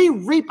 we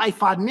reap a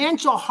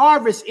financial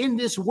harvest in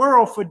this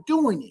world for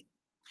doing it.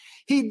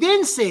 He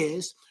then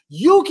says,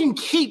 you can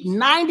keep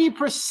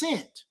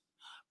 90%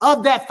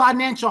 of that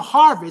financial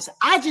harvest.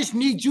 I just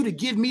need you to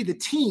give me the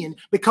 10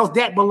 because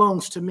that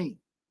belongs to me.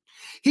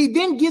 He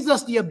then gives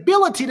us the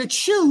ability to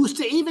choose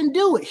to even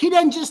do it. He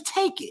doesn't just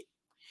take it.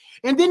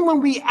 And then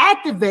when we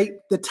activate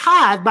the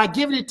tithe by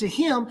giving it to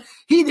him,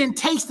 he then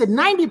takes the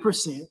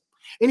 90%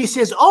 and he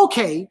says,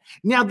 okay,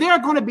 now there are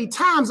going to be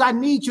times I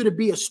need you to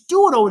be a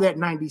steward over that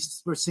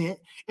 90%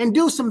 and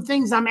do some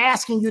things I'm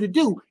asking you to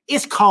do.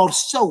 It's called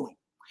sowing.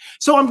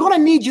 So I'm going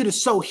to need you to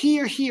sow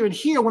here, here, and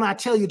here when I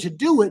tell you to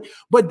do it.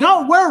 But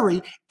don't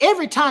worry,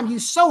 every time you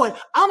sow it,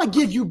 I'm going to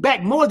give you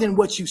back more than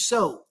what you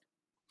sowed.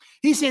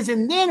 He says,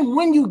 and then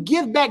when you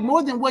give back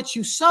more than what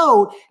you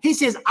sowed, he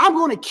says, I'm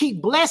going to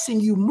keep blessing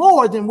you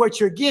more than what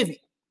you're giving.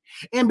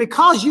 And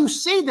because you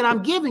see that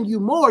I'm giving you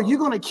more, you're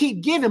going to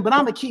keep giving, but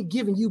I'm going to keep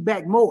giving you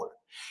back more.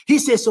 He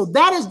says, so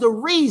that is the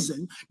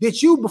reason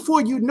that you,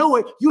 before you know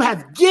it, you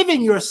have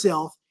given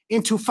yourself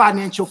into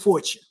financial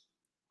fortune.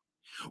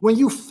 When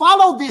you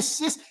follow this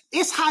system,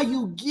 it's how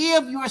you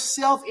give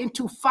yourself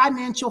into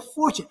financial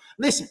fortune.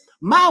 Listen,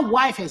 my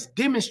wife has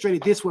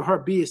demonstrated this with her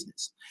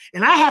business.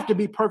 And I have to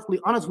be perfectly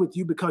honest with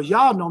you because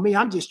y'all know me.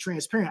 I'm just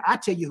transparent. I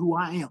tell you who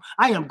I am.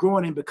 I am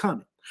growing and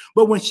becoming.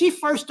 But when she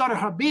first started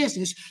her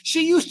business,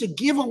 she used to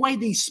give away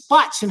these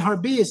spots in her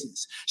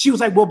business. She was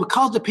like, well,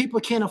 because the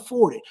people can't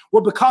afford it.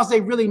 Well, because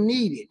they really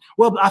need it.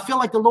 Well, I feel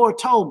like the Lord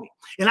told me.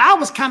 And I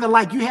was kind of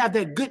like, you have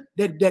that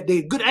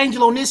good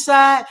angel on this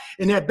side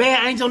and that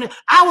bad angel on this.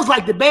 I was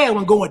like the bad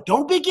one going,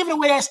 don't be giving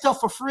away that stuff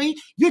for free.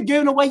 You're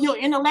giving away your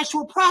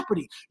intellectual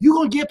property. You're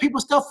going to give people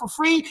stuff for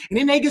free and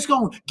then they just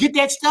going to get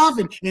that stuff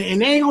and they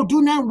ain't going to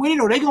do nothing with it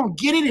or they going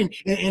to get it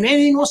and they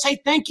ain't going to say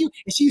thank you.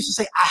 And she used to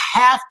say, I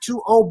have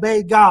to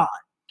obey God.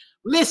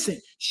 Listen,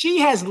 she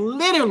has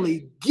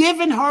literally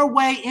given her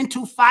way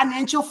into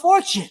financial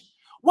fortune.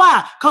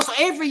 Why? Because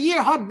every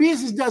year her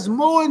business does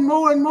more and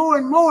more and more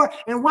and more.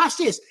 And watch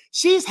this.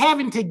 She's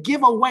having to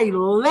give away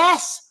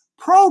less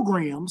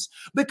programs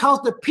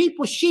because the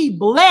people she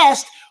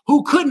blessed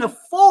who couldn't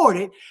afford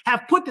it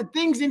have put the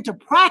things into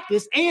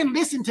practice and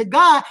listened to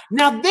God.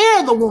 Now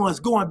they're the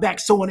ones going back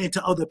sowing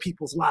into other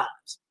people's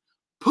lives.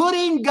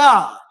 Putting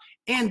God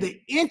and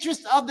the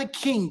interest of the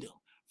kingdom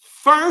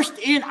first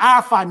in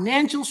our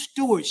financial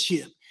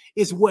stewardship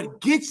is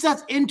what gets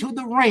us into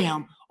the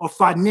realm of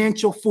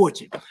financial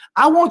fortune.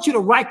 I want you to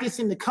write this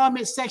in the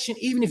comment section,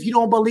 even if you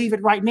don't believe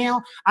it right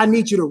now. I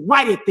need you to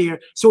write it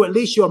there so at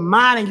least your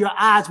mind and your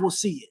eyes will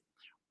see it.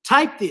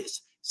 Type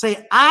this.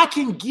 Say, I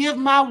can give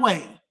my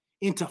way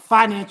into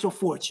financial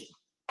fortune.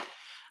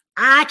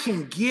 I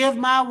can give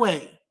my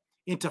way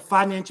into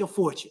financial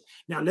fortune.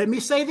 Now, let me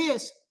say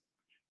this.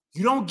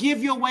 You don't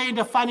give your way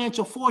into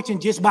financial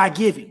fortune just by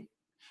giving.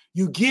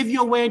 You give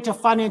your way into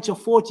financial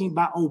fortune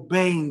by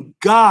obeying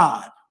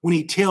God when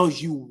he tells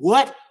you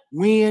what,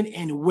 when,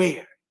 and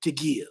where to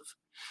give.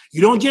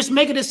 You don't just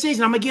make a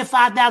decision, I'm going to give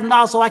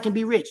 $5,000 so I can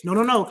be rich.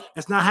 No.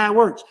 That's not how it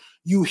works.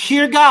 You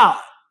hear God.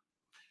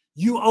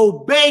 You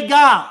obey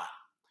God.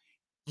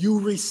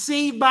 You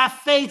receive by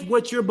faith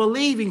what you're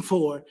believing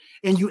for,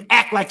 and you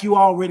act like you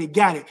already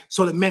got it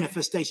so the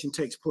manifestation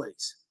takes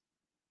place.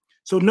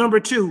 So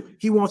number 2,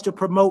 he wants to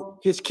promote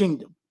his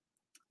kingdom.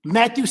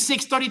 Matthew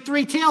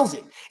 6:33 tells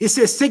it. It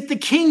says, seek the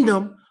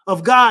kingdom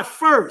of God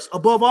first,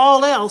 above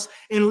all else,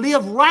 and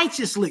live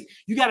righteously.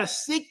 You got to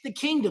seek the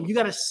kingdom. You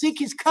got to seek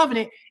his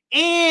covenant,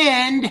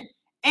 and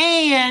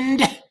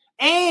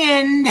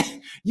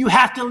you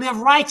have to live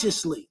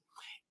righteously.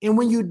 And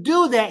when you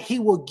do that, he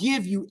will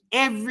give you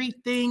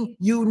everything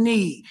you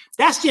need.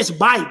 That's just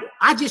Bible.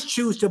 I just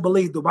choose to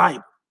believe the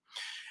Bible.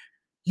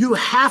 You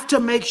have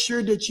to make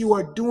sure that you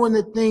are doing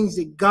the things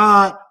that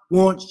God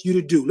wants you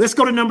to do. Let's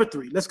go to number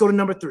 3.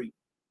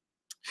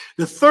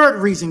 The third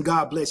reason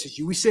God blesses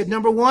you. We said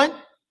number 1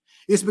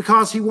 is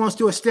because he wants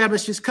to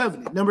establish his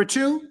covenant. Number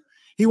 2,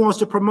 he wants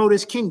to promote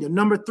his kingdom.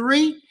 Number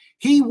 3,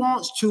 he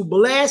wants to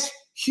bless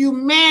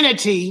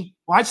humanity.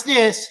 Watch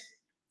this,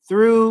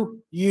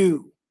 through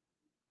you.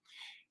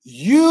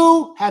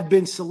 You have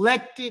been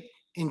selected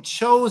and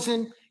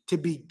chosen to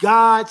be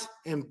God's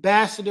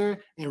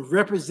ambassador and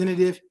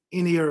representative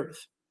in the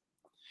earth.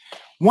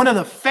 One of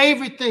the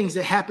favorite things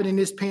that happened in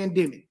this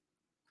pandemic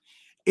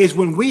is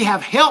when we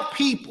have helped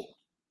people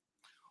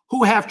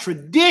who have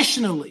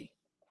traditionally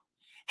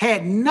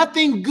had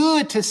nothing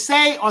good to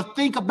say or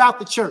think about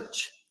the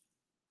church.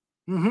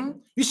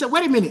 You said,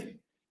 wait a minute.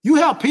 You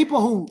help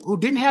people who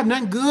didn't have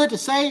nothing good to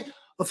say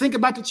or think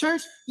about the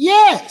church?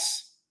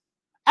 Yes,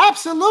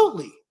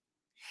 absolutely.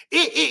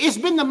 It's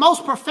been the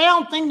most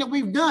profound thing that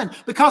we've done,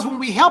 because when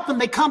we help them,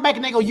 they come back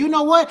and they go, you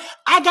know what?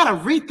 I got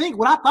to rethink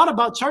what I thought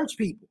about church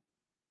people.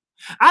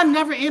 I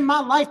never in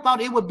my life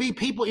thought it would be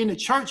people in the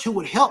church who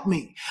would help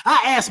me.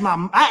 I asked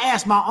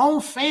my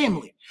own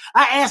family.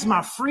 I asked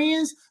my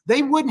friends,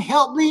 they wouldn't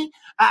help me.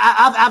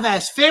 I've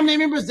asked family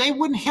members, they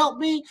wouldn't help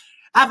me.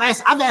 I've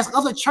asked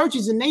other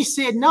churches and they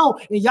said no,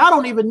 and y'all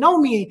don't even know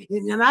me.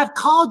 And I've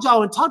called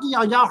y'all and talked to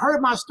y'all. Y'all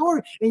heard my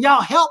story and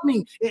y'all helped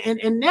me.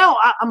 And now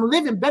I'm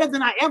living better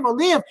than I ever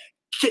lived.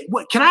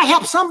 Can I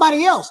help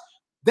somebody else?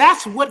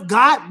 That's what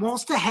God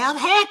wants to have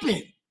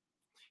happen.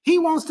 He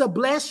wants to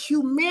bless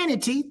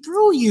humanity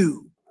through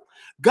you.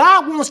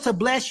 God wants to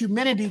bless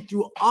humanity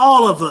through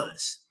all of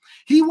us.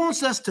 He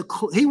wants us to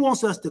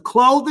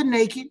clothe the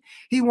naked.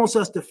 He wants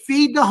us to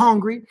feed the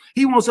hungry.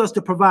 He wants us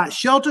to provide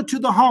shelter to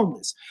the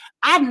homeless.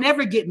 I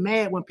never get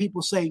mad when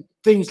people say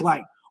things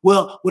like,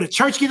 well, the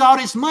church get all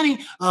this money,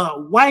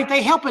 why ain't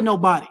they helping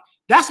nobody?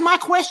 That's my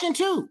question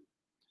too.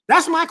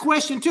 That's my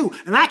question too.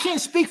 And I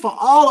can't speak for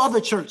all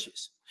other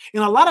churches.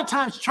 And a lot of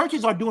times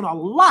churches are doing a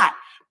lot.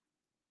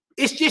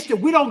 It's just that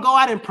we don't go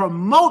out and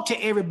promote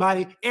to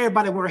everybody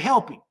we're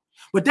helping.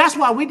 But that's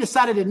why we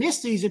decided in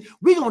this season,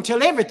 we're going to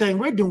tell everything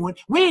we're doing.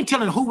 We ain't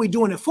telling who we're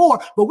doing it for,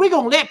 but we're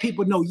going to let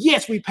people know,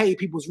 yes, we pay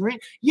people's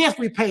rent. Yes,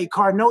 we pay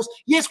car notes.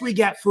 Yes, we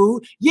got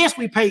food. Yes,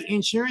 we pay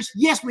insurance.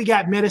 Yes, we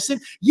got medicine.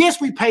 Yes,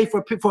 we pay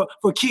for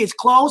kids'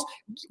 clothes.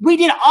 We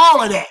did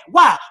all of that.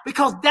 Why?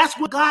 Because that's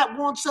what God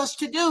wants us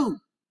to do.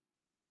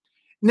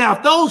 Now,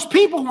 if those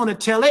people want to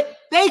tell it,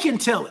 they can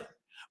tell it.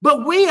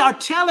 But we are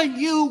telling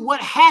you what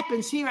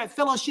happens here at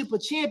Fellowship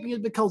of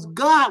Champions because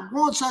God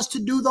wants us to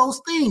do those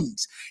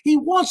things. He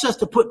wants us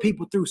to put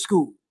people through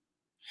school.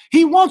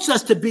 He wants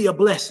us to be a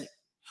blessing.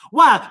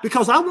 Why?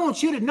 Because I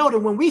want you to know that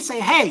when we say,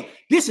 hey,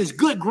 this is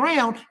good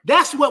ground,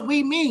 that's what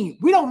we mean.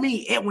 We don't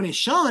mean Edwin and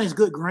Sean is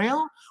good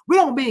ground. We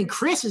don't mean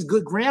Chris is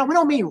good ground. We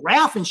don't mean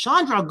Ralph and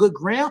Chandra are good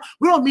ground.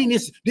 We don't mean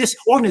this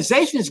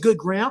organization is good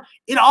ground.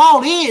 It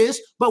all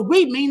is, but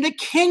we mean the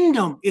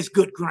kingdom is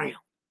good ground.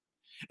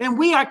 And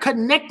we are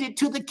connected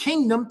to the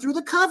kingdom through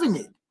the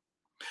covenant.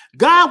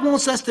 God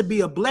wants us to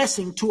be a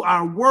blessing to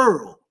our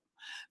world.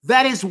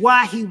 That is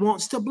why he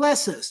wants to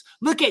bless us.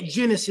 Look at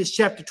Genesis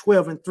chapter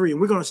 12 and 3. And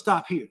we're going to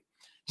stop here.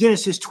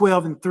 Genesis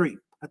 12 and 3.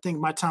 I think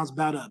my time's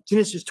about up.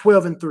 Genesis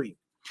 12 and 3.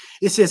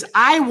 It says,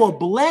 I will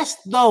bless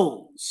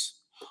those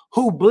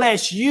who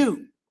bless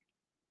you.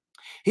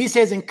 He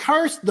says, and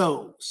curse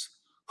those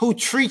who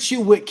treat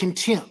you with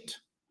contempt.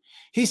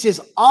 He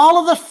says, all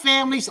of the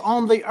families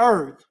on the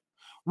earth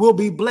will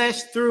be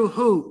blessed through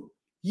who?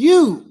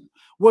 You.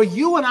 Well,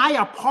 you and I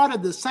are part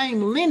of the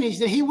same lineage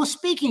that he was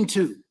speaking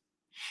to.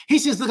 He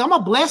says, look, I'm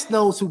going to bless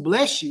those who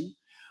bless you,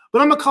 but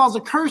I'm going to cause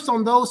a curse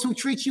on those who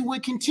treat you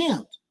with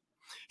contempt.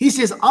 He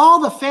says, all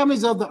the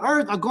families of the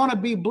earth are going to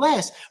be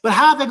blessed, but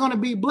how are they going to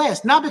be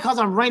blessed? Not because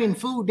I'm raining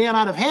food down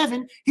out of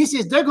heaven. He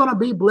says, they're going to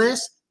be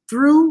blessed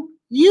through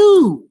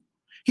you.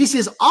 He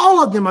says,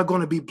 all of them are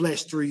going to be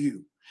blessed through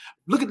you.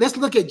 Let's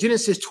look at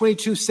Genesis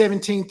 22,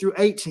 17 through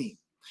 18.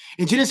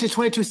 In Genesis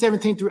 22,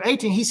 17 through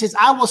 18, he says,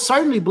 I will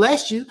certainly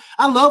bless you.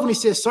 I love when he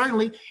says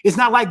certainly. It's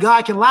not like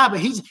God can lie, but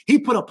he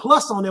put a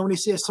plus on there when he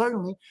says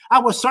certainly. I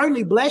will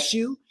certainly bless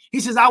you. He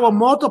says, I will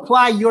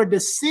multiply your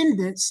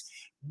descendants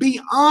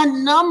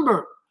beyond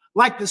number,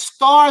 like the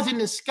stars in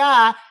the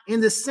sky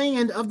and the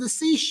sand of the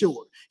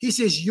seashore. He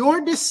says,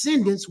 your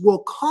descendants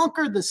will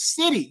conquer the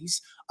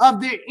cities of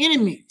their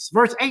enemies.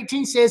 Verse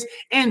 18 says,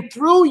 and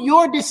through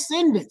your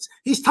descendants,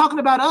 he's talking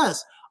about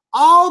us,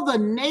 all the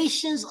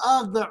nations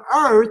of the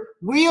earth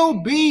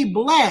will be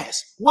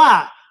blessed.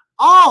 Why?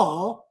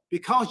 All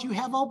because you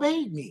have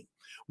obeyed me.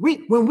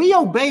 When we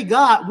obey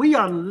God, we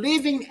are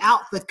living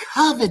out the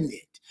covenant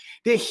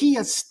that he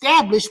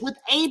established with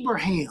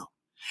Abraham.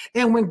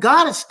 And when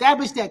God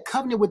established that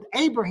covenant with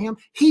Abraham,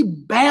 he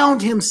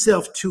bound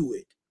himself to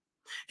it.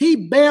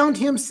 He bound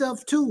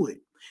himself to it.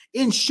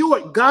 In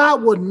short,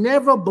 God will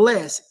never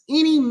bless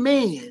any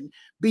man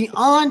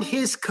beyond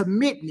his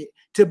commitment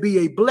to be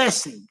a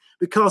blessing,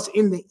 because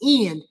in the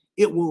end,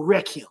 it will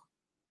wreck him.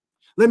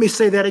 Let me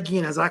say that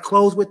again as I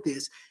close with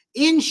this.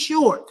 In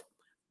short,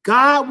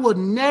 God will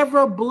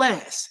never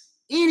bless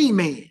any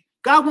man.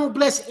 God won't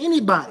bless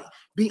anybody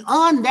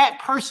beyond that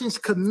person's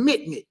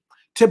commitment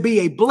to be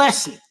a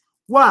blessing.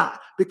 Why?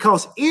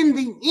 Because in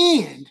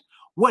the end,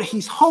 what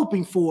he's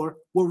hoping for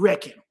will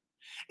wreck him.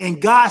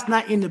 And God's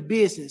not in the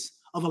business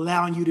of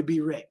allowing you to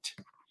be wrecked.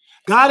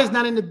 God is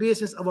not in the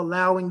business of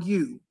allowing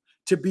you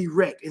to be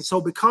wrecked. And so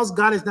because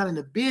God is not in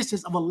the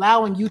business of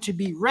allowing you to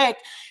be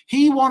wrecked,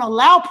 he won't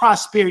allow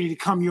prosperity to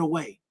come your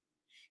way.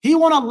 He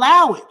won't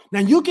allow it. Now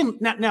you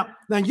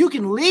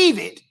can leave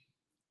it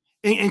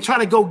and try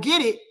to go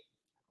get it.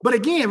 But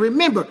again,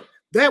 remember,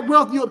 that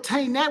wealth you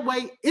obtain that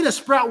way, it'll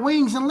sprout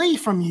wings and leave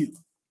from you.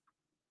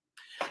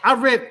 I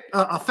read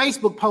a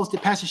Facebook post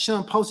that Pastor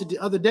Sean posted the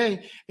other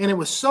day, and it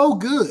was so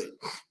good.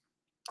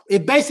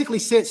 It basically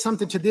said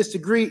something to this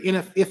degree,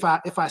 and if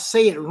I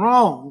say it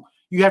wrong,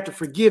 you have to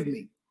forgive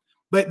me.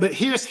 But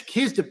here's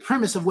the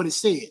premise of what it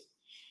said.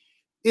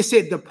 It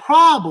said the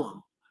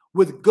problem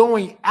with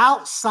going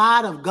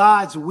outside of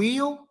God's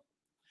will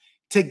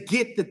to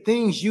get the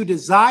things you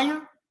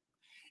desire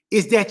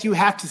is that you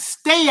have to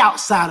stay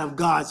outside of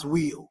God's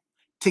will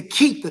to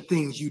keep the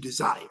things you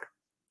desire.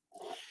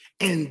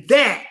 And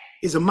that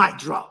is a mic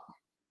drop.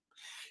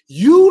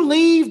 You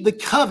leave the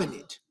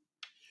covenant.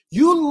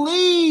 You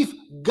leave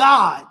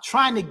God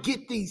trying to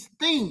get these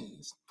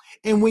things.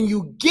 And when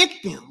you get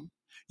them,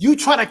 you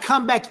try to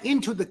come back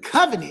into the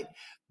covenant.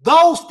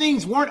 Those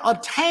things weren't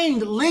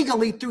obtained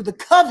legally through the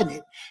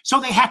covenant, so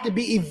they have to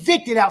be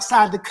evicted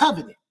outside the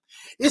covenant.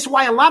 It's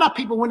why a lot of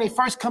people, when they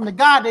first come to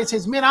God, they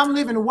says, man, I'm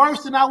living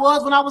worse than I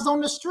was when I was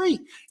on the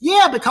street.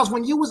 Yeah, because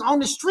when you was on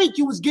the street,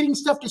 you was getting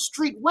stuff the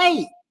street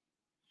way.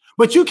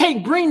 But you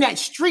can't bring that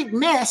street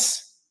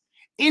mess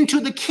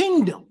into the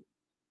kingdom.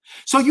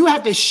 So you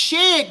have to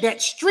shed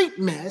that street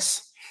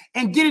mess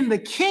and get in the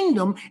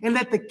kingdom and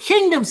let the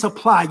kingdom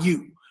supply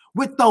you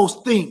with those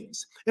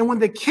things. And when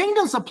the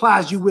kingdom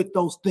supplies you with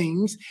those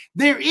things,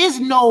 there is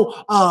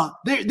no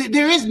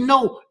there is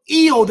no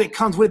ill that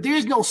comes with it. There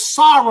is no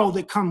sorrow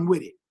that comes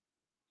with it.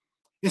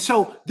 And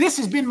so this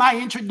has been my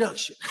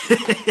introduction.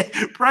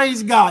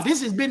 Praise God.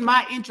 This has been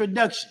my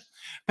introduction.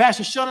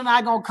 Pastor Sean and I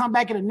are going to come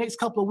back in the next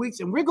couple of weeks,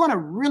 and we're going to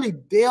really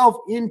delve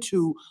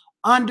into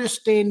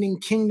understanding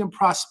kingdom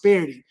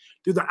prosperity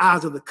through the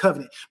eyes of the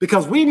covenant,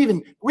 because we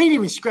didn't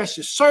even scratch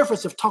the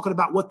surface of talking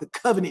about what the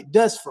covenant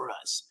does for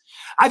us.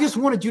 I just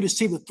wanted you to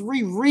see the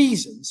 3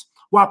 reasons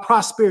why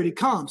prosperity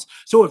comes.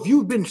 So if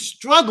you've been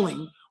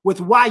struggling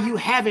with why you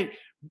haven't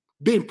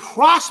been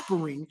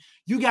prospering,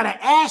 you got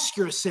to ask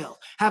yourself,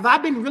 have I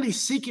been really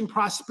seeking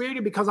prosperity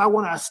because I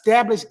want to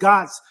establish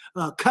God's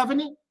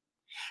covenant?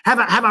 Have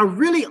I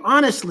really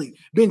honestly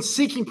been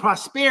seeking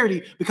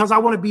prosperity because I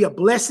want to be a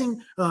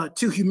blessing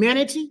to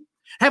humanity?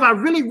 Have I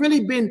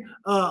really been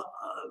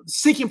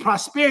seeking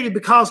prosperity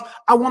because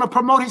I want to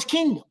promote his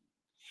kingdom?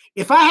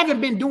 If I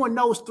haven't been doing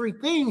those 3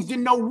 things,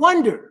 then no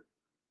wonder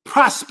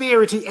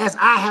prosperity as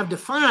I have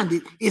defined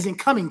it isn't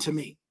coming to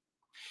me.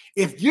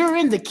 If you're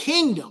in the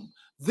kingdom,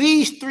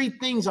 these 3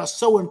 things are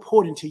so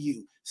important to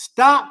you.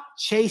 Stop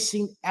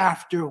chasing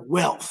after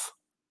wealth.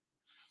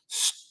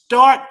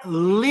 Start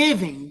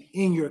living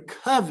in your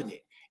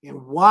covenant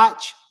and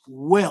watch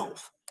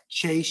wealth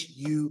chase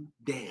you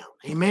down.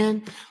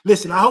 Amen.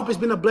 Listen, I hope it's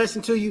been a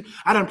blessing to you.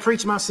 I done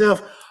preached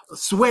myself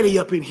sweaty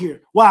up in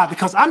here. Why?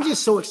 Because I'm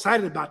just so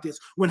excited about this.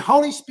 When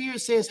Holy Spirit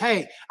says,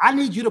 hey, I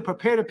need you to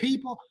prepare the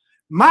people,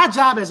 my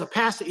job as a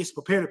pastor is to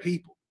prepare the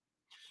people.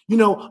 You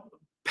know,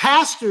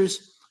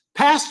 pastors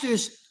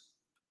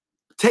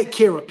take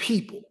care of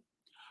people.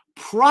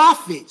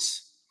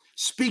 Prophets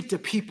speak to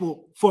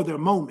people for their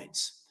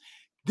moments.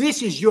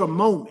 This is your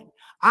moment.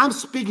 I'm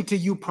speaking to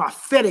you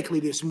prophetically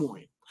this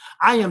morning.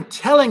 I am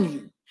telling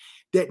you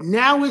that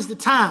now is the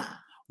time,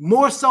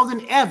 more so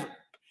than ever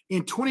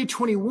in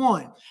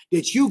 2021,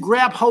 that you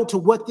grab hold to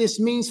what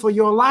this means for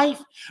your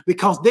life,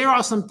 because there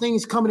are some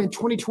things coming in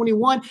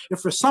 2021, and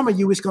for some of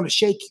you, it's going to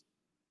shake you.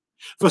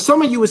 For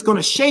some of you, it's going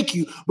to shake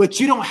you,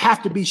 but you don't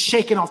have to be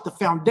shaken off the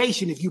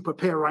foundation if you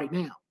prepare right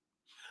now.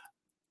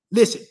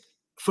 Listen,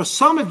 for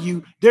some of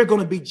you, there's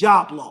going to be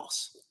job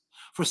loss.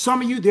 For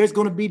some of you, there's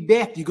going to be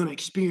death you're going to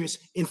experience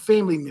in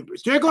family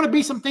members. There are going to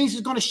be some things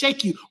that's going to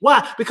shake you.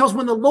 Why? Because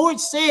when the Lord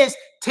says,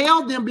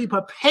 tell them, be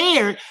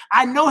prepared,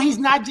 I know he's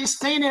not just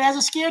saying it as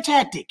a scare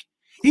tactic.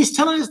 He's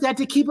telling us that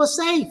to keep us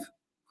safe.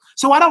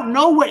 So I don't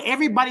know what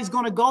everybody's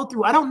going to go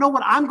through. I don't know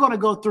what I'm going to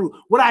go through.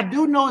 What I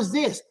do know is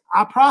this: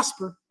 I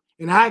prosper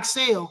and I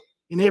excel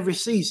in every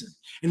season.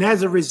 And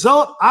as a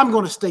result, I'm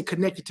going to stay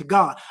connected to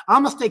God.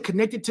 I'm going to stay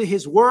connected to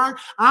his word.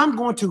 I'm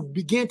going to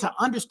begin to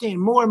understand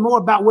more and more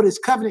about what his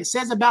covenant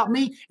says about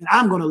me, and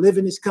I'm going to live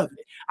in his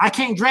covenant. I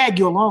can't drag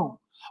you along.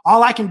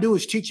 All I can do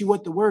is teach you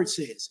what the word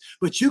says,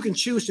 but you can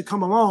choose to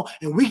come along,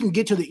 and we can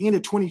get to the end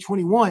of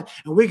 2021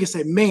 and we can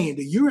say, man,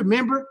 do you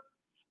remember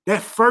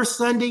that first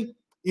Sunday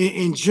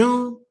in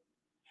June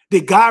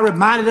that God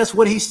reminded us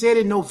what he said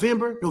in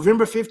November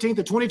 15th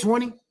of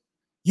 2020?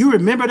 You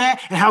remember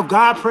that, and how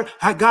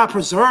God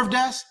preserved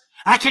us?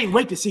 I can't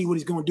wait to see what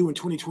he's going to do in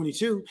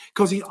 2022,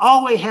 because he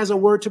always has a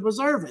word to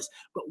preserve us.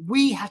 But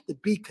we have to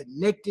be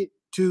connected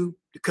to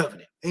the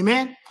covenant.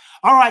 Amen.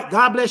 All right.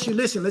 God bless you.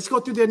 Listen, let's go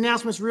through the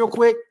announcements real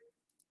quick.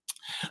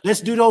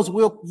 Let's do those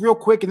real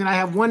quick. And then I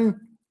have one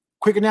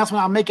quick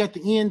announcement I'll make at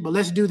the end, but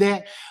let's do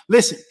that.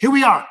 Listen, here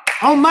we are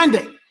on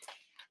Monday.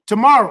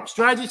 Tomorrow,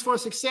 Strategies for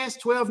Success,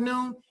 12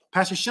 noon.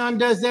 Pastor Sean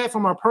does that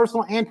from our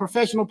personal and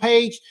professional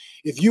page.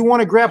 If you want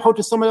to grab hold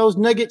of some of those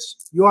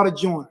nuggets, you ought to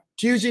join.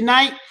 Tuesday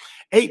night,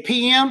 8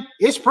 p.m.,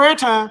 it's prayer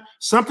time.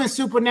 Something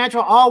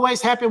supernatural always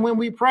happens when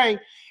we pray.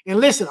 And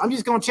listen, I'm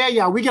just going to tell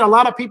y'all, we get a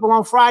lot of people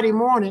on Friday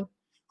morning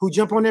who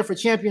jump on there for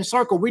Champion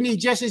Circle. We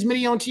need just as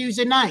many on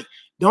Tuesday night.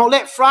 Don't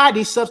let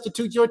Friday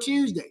substitute your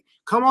Tuesday.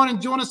 Come on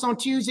and join us on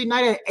Tuesday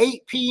night at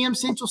 8 p.m.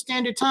 Central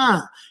Standard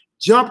Time.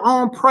 Jump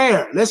on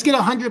prayer. Let's get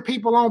 100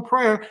 people on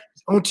prayer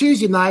on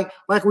Tuesday night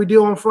like we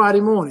do on Friday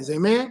mornings.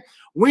 Amen.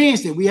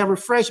 Wednesday, we have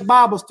refreshed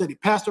Bible study.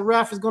 Pastor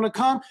Ralph is going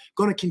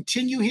to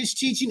continue his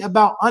teaching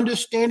about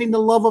understanding the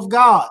love of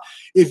God.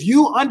 If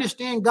you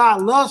understand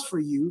God's love for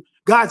you,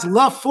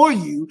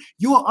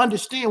 you will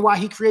understand why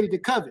he created the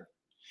covenant.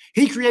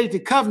 He created the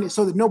covenant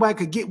so that nobody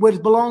could get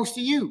what belongs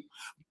to you.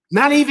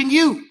 Not even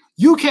you.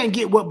 You can't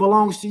get what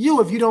belongs to you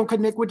if you don't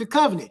connect with the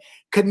covenant.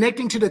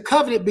 Connecting to the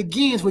covenant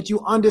begins with you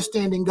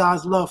understanding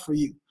God's love for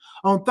you.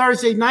 On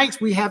Thursday nights,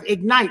 we have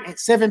Ignite at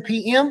 7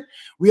 p.m.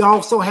 We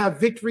also have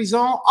Victory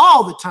Zone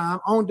all the time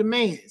on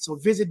demand. So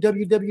visit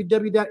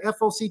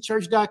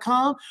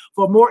www.focchurch.com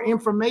for more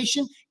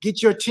information.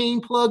 Get your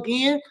team plugged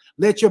in.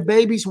 Let your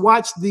babies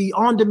watch the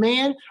on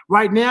demand.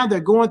 Right now,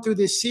 they're going through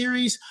this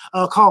series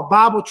called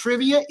Bible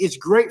Trivia. It's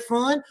great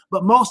fun,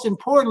 but most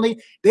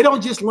importantly, they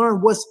don't just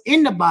learn what's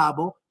in the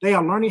Bible. They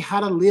are learning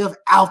how to live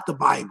out the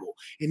Bible.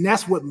 And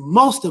that's what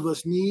most of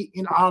us need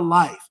in our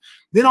life.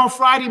 Then on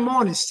Friday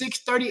morning,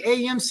 6:30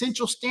 a.m.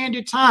 Central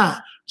Standard Time,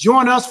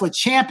 join us for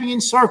Champion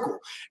Circle.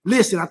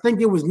 Listen, I think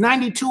there was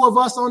 92 of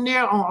us on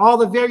there on all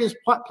the various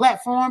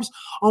platforms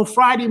on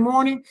Friday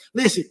morning.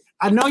 Listen,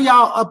 I know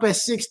y'all up at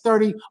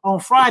 6:30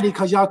 on Friday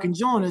because y'all can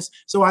join us.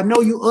 So I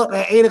know you up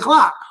at 8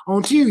 o'clock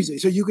on Tuesday,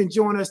 so you can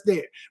join us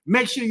there.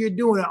 Make sure you're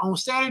doing it. On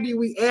Saturday,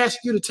 we ask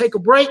you to take a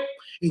break,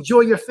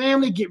 enjoy your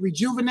family, get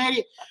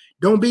rejuvenated.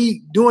 Don't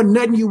be doing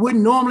nothing you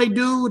wouldn't normally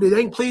do that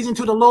ain't pleasing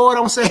to the Lord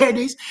on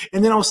Saturdays.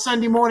 And then on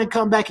Sunday morning,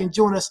 come back and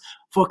join us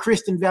for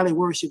Kristen Valley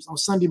Worships on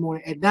Sunday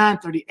morning at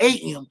 9:30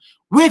 a.m.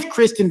 with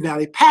Kristen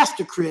Valley,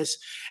 Pastor Chris,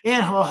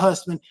 and her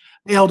husband,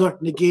 Elder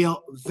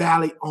Nigel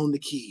Valley on the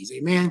keys.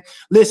 Amen.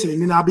 Listen, and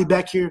then I'll be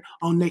back here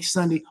on next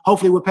Sunday,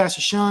 hopefully with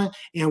Pastor Sean,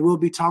 and we'll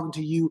be talking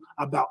to you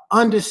about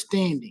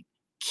understanding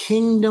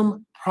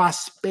kingdom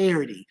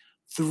prosperity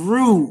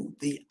through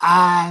the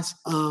eyes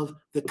of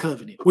the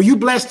covenant. Were you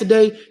blessed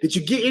today? Did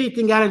you get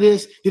anything out of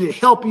this? Did it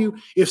help you?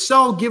 If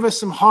so, give us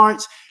some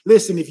hearts.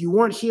 Listen, if you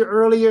weren't here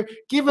earlier,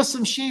 give us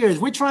some shares.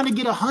 We're trying to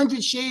get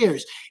 100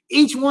 shares.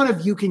 Each one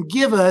of you can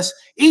give us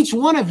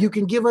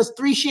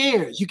 3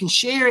 shares. You can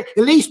share it,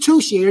 at least 2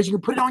 shares. You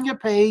can put it on your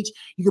page.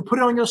 You can put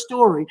it on your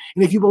story.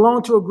 And if you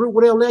belong to a group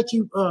where they'll let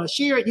you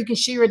share it, you can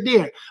share it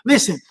there.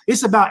 Listen,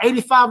 it's about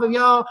 85 of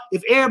y'all.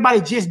 If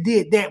everybody just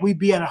did that, we'd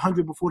be at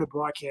 100 before the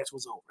broadcast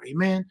was over.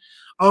 Amen.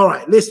 All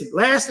right. Listen,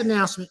 last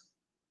announcement.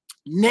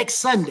 Next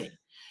Sunday,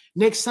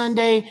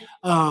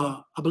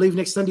 I believe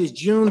next Sunday is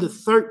June the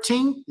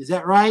 13th. Is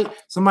that right?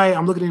 Somebody,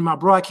 I'm looking in my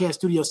broadcast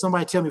studio.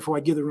 Somebody tell me before I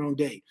give the wrong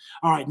date.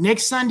 All right,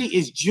 next Sunday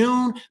is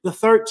June the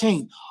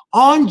 13th.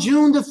 On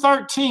June the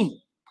 13th,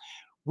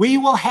 we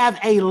will have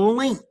a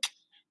link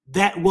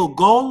that will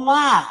go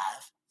live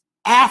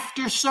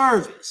after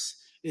service.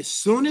 As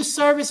soon as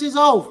service is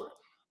over,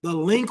 the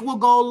link will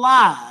go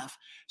live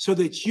so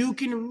that you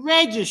can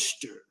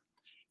register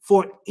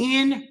for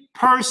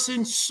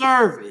in-person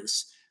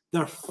service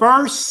the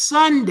first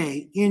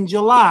Sunday in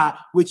July,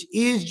 which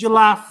is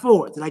July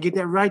 4th. Did I get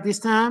that right this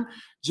time?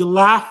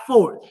 July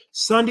 4th,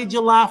 Sunday,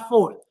 July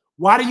 4th.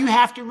 Why do you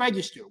have to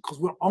register? Because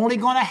we're only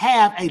going to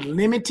have a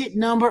limited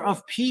number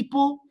of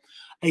people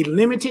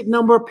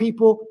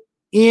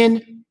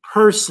in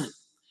person.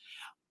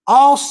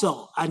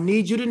 Also, I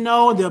need you to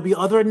know, there'll be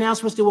other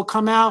announcements that will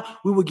come out.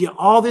 We will get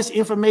all this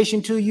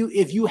information to you.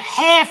 If you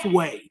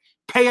halfway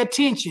pay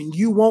attention,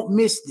 you won't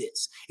miss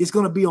this. It's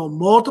going to be on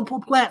multiple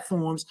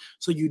platforms,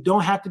 so you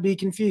don't have to be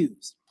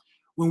confused.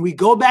 When we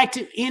go back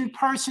to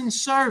in-person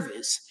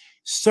service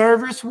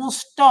will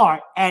start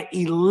at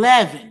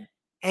 11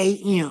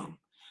 a.m.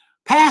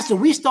 Pastor,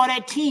 we start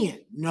at 10.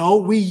 No,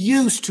 we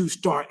used to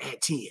start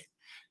at 10.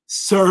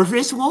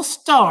 Service will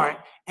start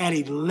at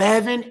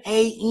 11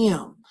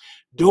 a.m.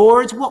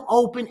 Doors will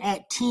open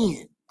at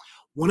 10.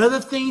 One of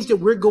the things that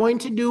we're going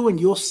to do, and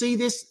you'll see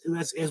this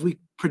as we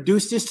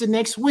produce this the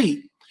next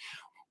week,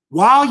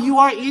 while you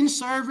are in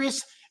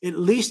service, at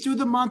least through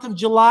the month of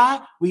July,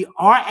 we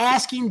are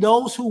asking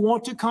those who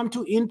want to come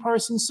to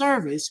in-person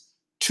service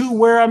to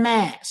wear a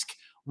mask,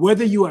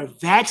 whether you are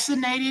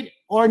vaccinated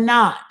or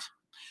not.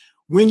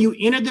 When you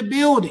enter the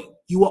building,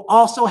 you will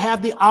also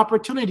have the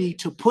opportunity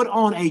to put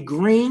on a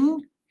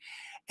green,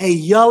 a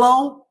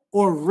yellow,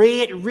 or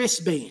red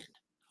wristband.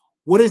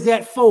 What is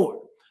that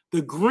for?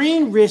 The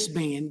green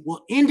wristband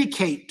will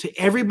indicate to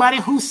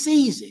everybody who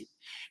sees it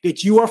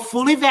that you are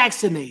fully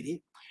vaccinated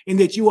and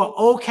that you are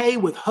okay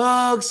with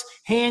hugs,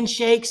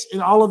 handshakes,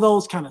 and all of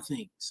those kind of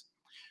things.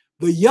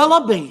 The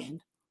yellow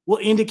band will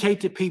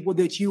indicate to people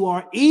that you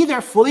are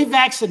either fully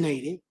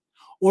vaccinated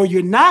or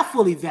you're not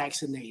fully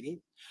vaccinated,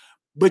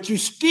 but you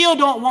still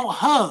don't want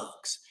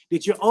hugs,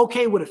 that you're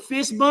okay with a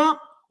fist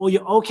bump or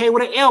you're okay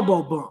with an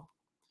elbow bump.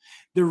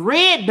 The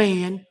red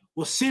band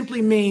will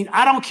simply mean,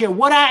 I don't care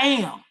what I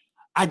am.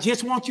 I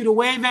just want you to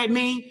wave at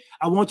me.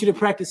 I want you to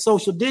practice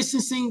social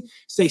distancing,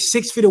 stay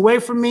 6 feet away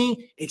from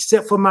me,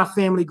 except for my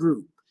family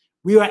group.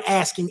 We are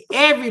asking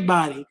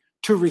everybody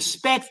to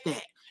respect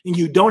that. And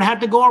you don't have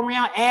to go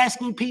around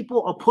asking people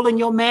or pulling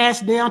your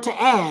mask down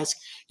to ask.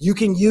 You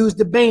can use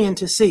the band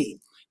to see.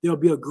 There'll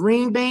be a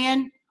green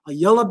band, a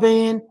yellow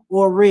band,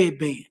 or a red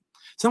band.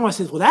 Someone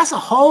says, well, that's a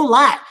whole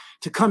lot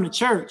to come to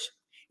church.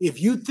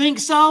 If you think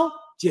so,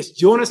 just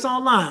join us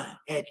online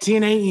at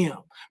 10 a.m.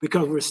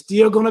 because we're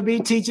still going to be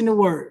teaching the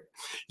word.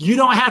 You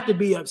don't have to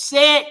be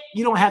upset.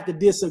 You don't have to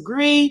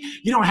disagree.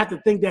 You don't have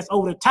to think that's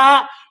over the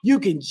top. You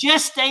can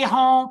just stay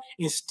home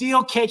and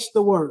still catch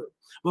the word.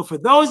 But for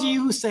those of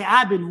you who say,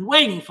 I've been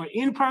waiting for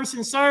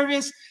in-person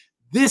service,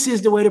 this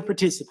is the way to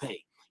participate.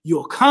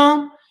 You'll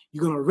come.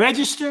 You're going to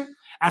register.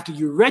 After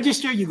you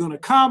register, you're going to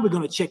come. We're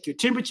going to check your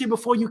temperature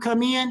before you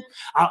come in.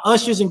 Our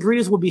ushers and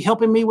greeters will be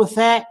helping me with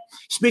that.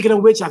 Speaking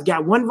of which, I've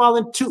got one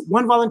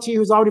volunteer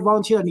who's already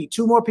volunteered. I need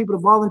 2 more people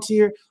to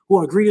volunteer who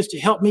are greeters to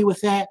help me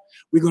with that.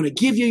 We're going to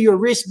give you your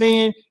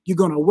wristband. You're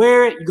going to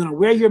wear it. You're going to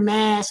wear your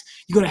mask.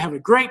 You're going to have a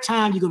great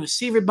time. You're going to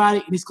see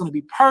everybody, and it's going to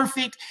be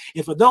perfect.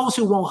 And for those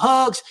who want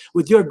hugs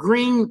with your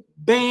green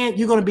band,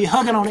 you're going to be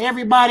hugging on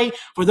everybody.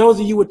 For those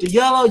of you with the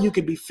yellow, you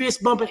can be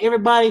fist bumping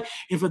everybody.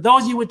 And for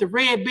those of you with the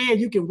red band,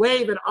 you can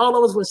wave at all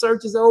of us when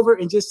search is over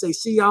and just say,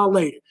 see y'all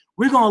later.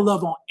 We're going to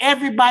love on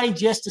everybody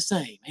just the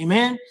same.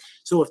 Amen.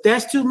 So if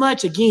that's too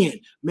much, again,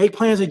 make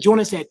plans to join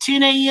us at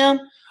 10 a.m.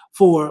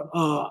 for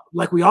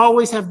like we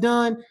always have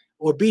done,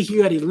 or be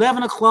here at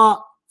 11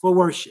 o'clock for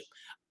worship.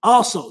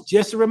 Also,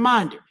 just a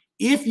reminder,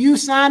 if you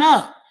sign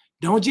up,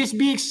 don't just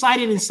be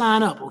excited and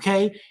sign up,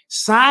 okay?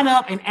 Sign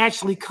up and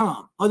actually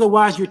come.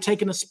 Otherwise, you're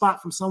taking a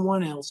spot from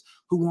someone else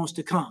who wants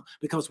to come.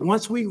 Because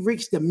once we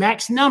reach the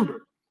max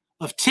number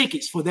of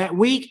tickets for that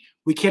week,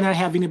 we cannot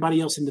have anybody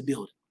else in the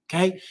building,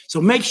 okay?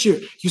 So make sure.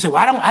 You say,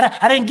 well,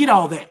 I didn't get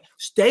all that.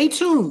 Stay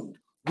tuned.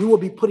 We will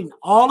be putting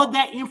all of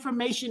that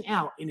information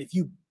out. And if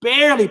you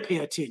barely pay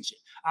attention,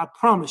 I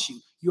promise you,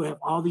 you'll have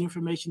all the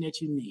information that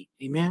you need.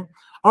 Amen.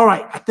 All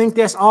right. I think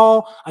that's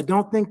all. I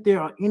don't think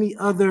there are any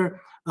other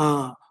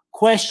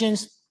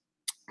questions.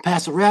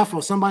 Pastor Ralph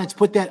or somebody to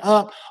put that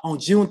up on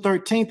June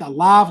 13th. A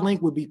live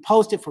link will be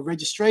posted for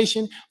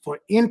registration for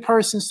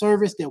in-person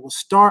service that will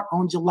start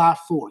on July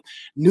 4th.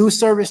 New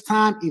service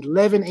time,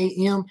 11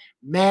 a.m.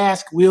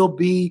 Mask will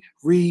be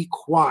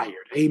required.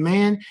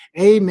 Amen,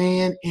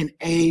 amen, and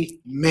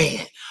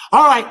amen.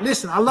 All right,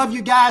 listen, I love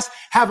you guys.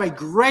 Have a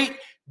great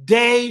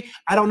day.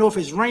 I don't know if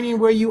it's raining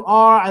where you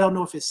are. I don't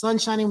know if it's sun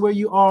shining where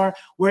you are.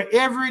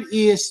 Wherever it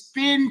is,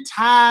 spend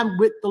time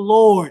with the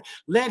Lord.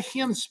 Let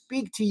him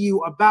speak to you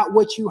about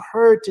what you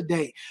heard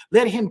today.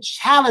 Let him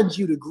challenge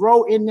you to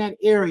grow in that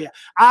area.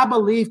 I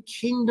believe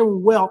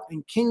kingdom wealth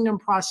and kingdom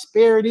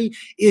prosperity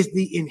is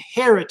the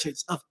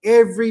inheritance of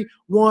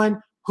everyone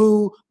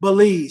who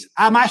believes.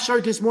 My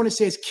shirt this morning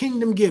says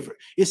kingdom giver.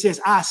 It says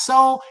I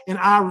sow and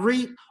I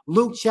reap.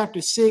 Luke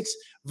chapter 6,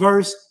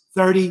 verse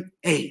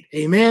 38.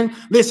 Amen.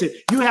 Listen,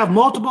 you have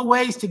multiple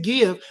ways to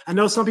give. I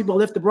know some people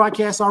left the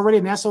broadcast already,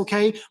 and that's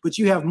okay, but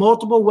you have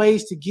multiple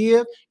ways to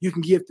give. You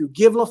can give through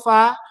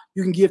Givelify.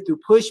 You can give through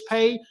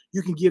PushPay.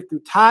 You can give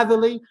through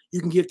Tithely.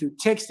 You can give through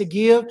Text to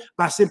Give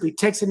by simply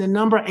texting the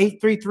number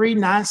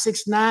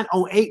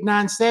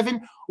 833-969-0897,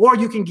 or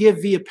you can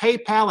give via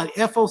PayPal at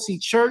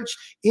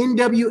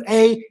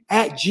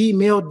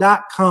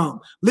focchurchnwa@gmail.com.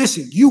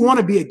 Listen, you want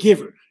to be a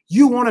giver.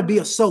 You want to be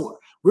a sower.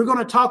 We're going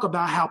to talk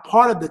about how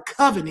part of the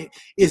covenant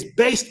is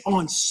based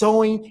on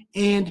sowing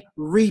and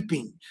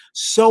reaping.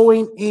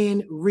 Sowing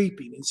and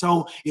reaping. And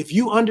so if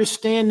you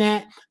understand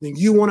that, then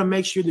you want to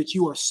make sure that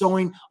you are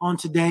sowing on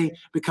today,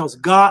 because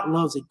God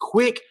loves a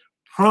quick,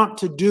 prompt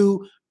to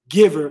do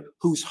giver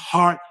whose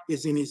heart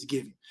is in his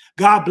giving.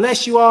 God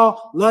bless you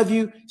all. Love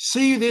you.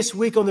 See you this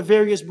week on the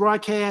various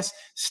broadcasts.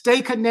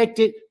 Stay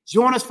connected.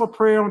 Join us for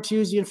prayer on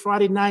Tuesday and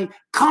Friday night.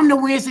 Come to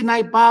Wednesday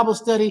night Bible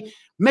study.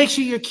 Make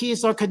sure your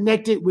kids are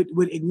connected with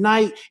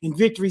Ignite and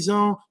Victory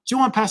Zone.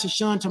 Join Pastor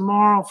Sean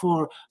tomorrow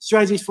for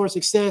Strategies for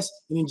Success,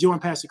 and then join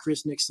Pastor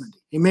Chris next Sunday.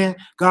 Amen.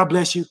 God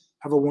bless you.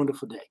 Have a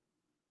wonderful day.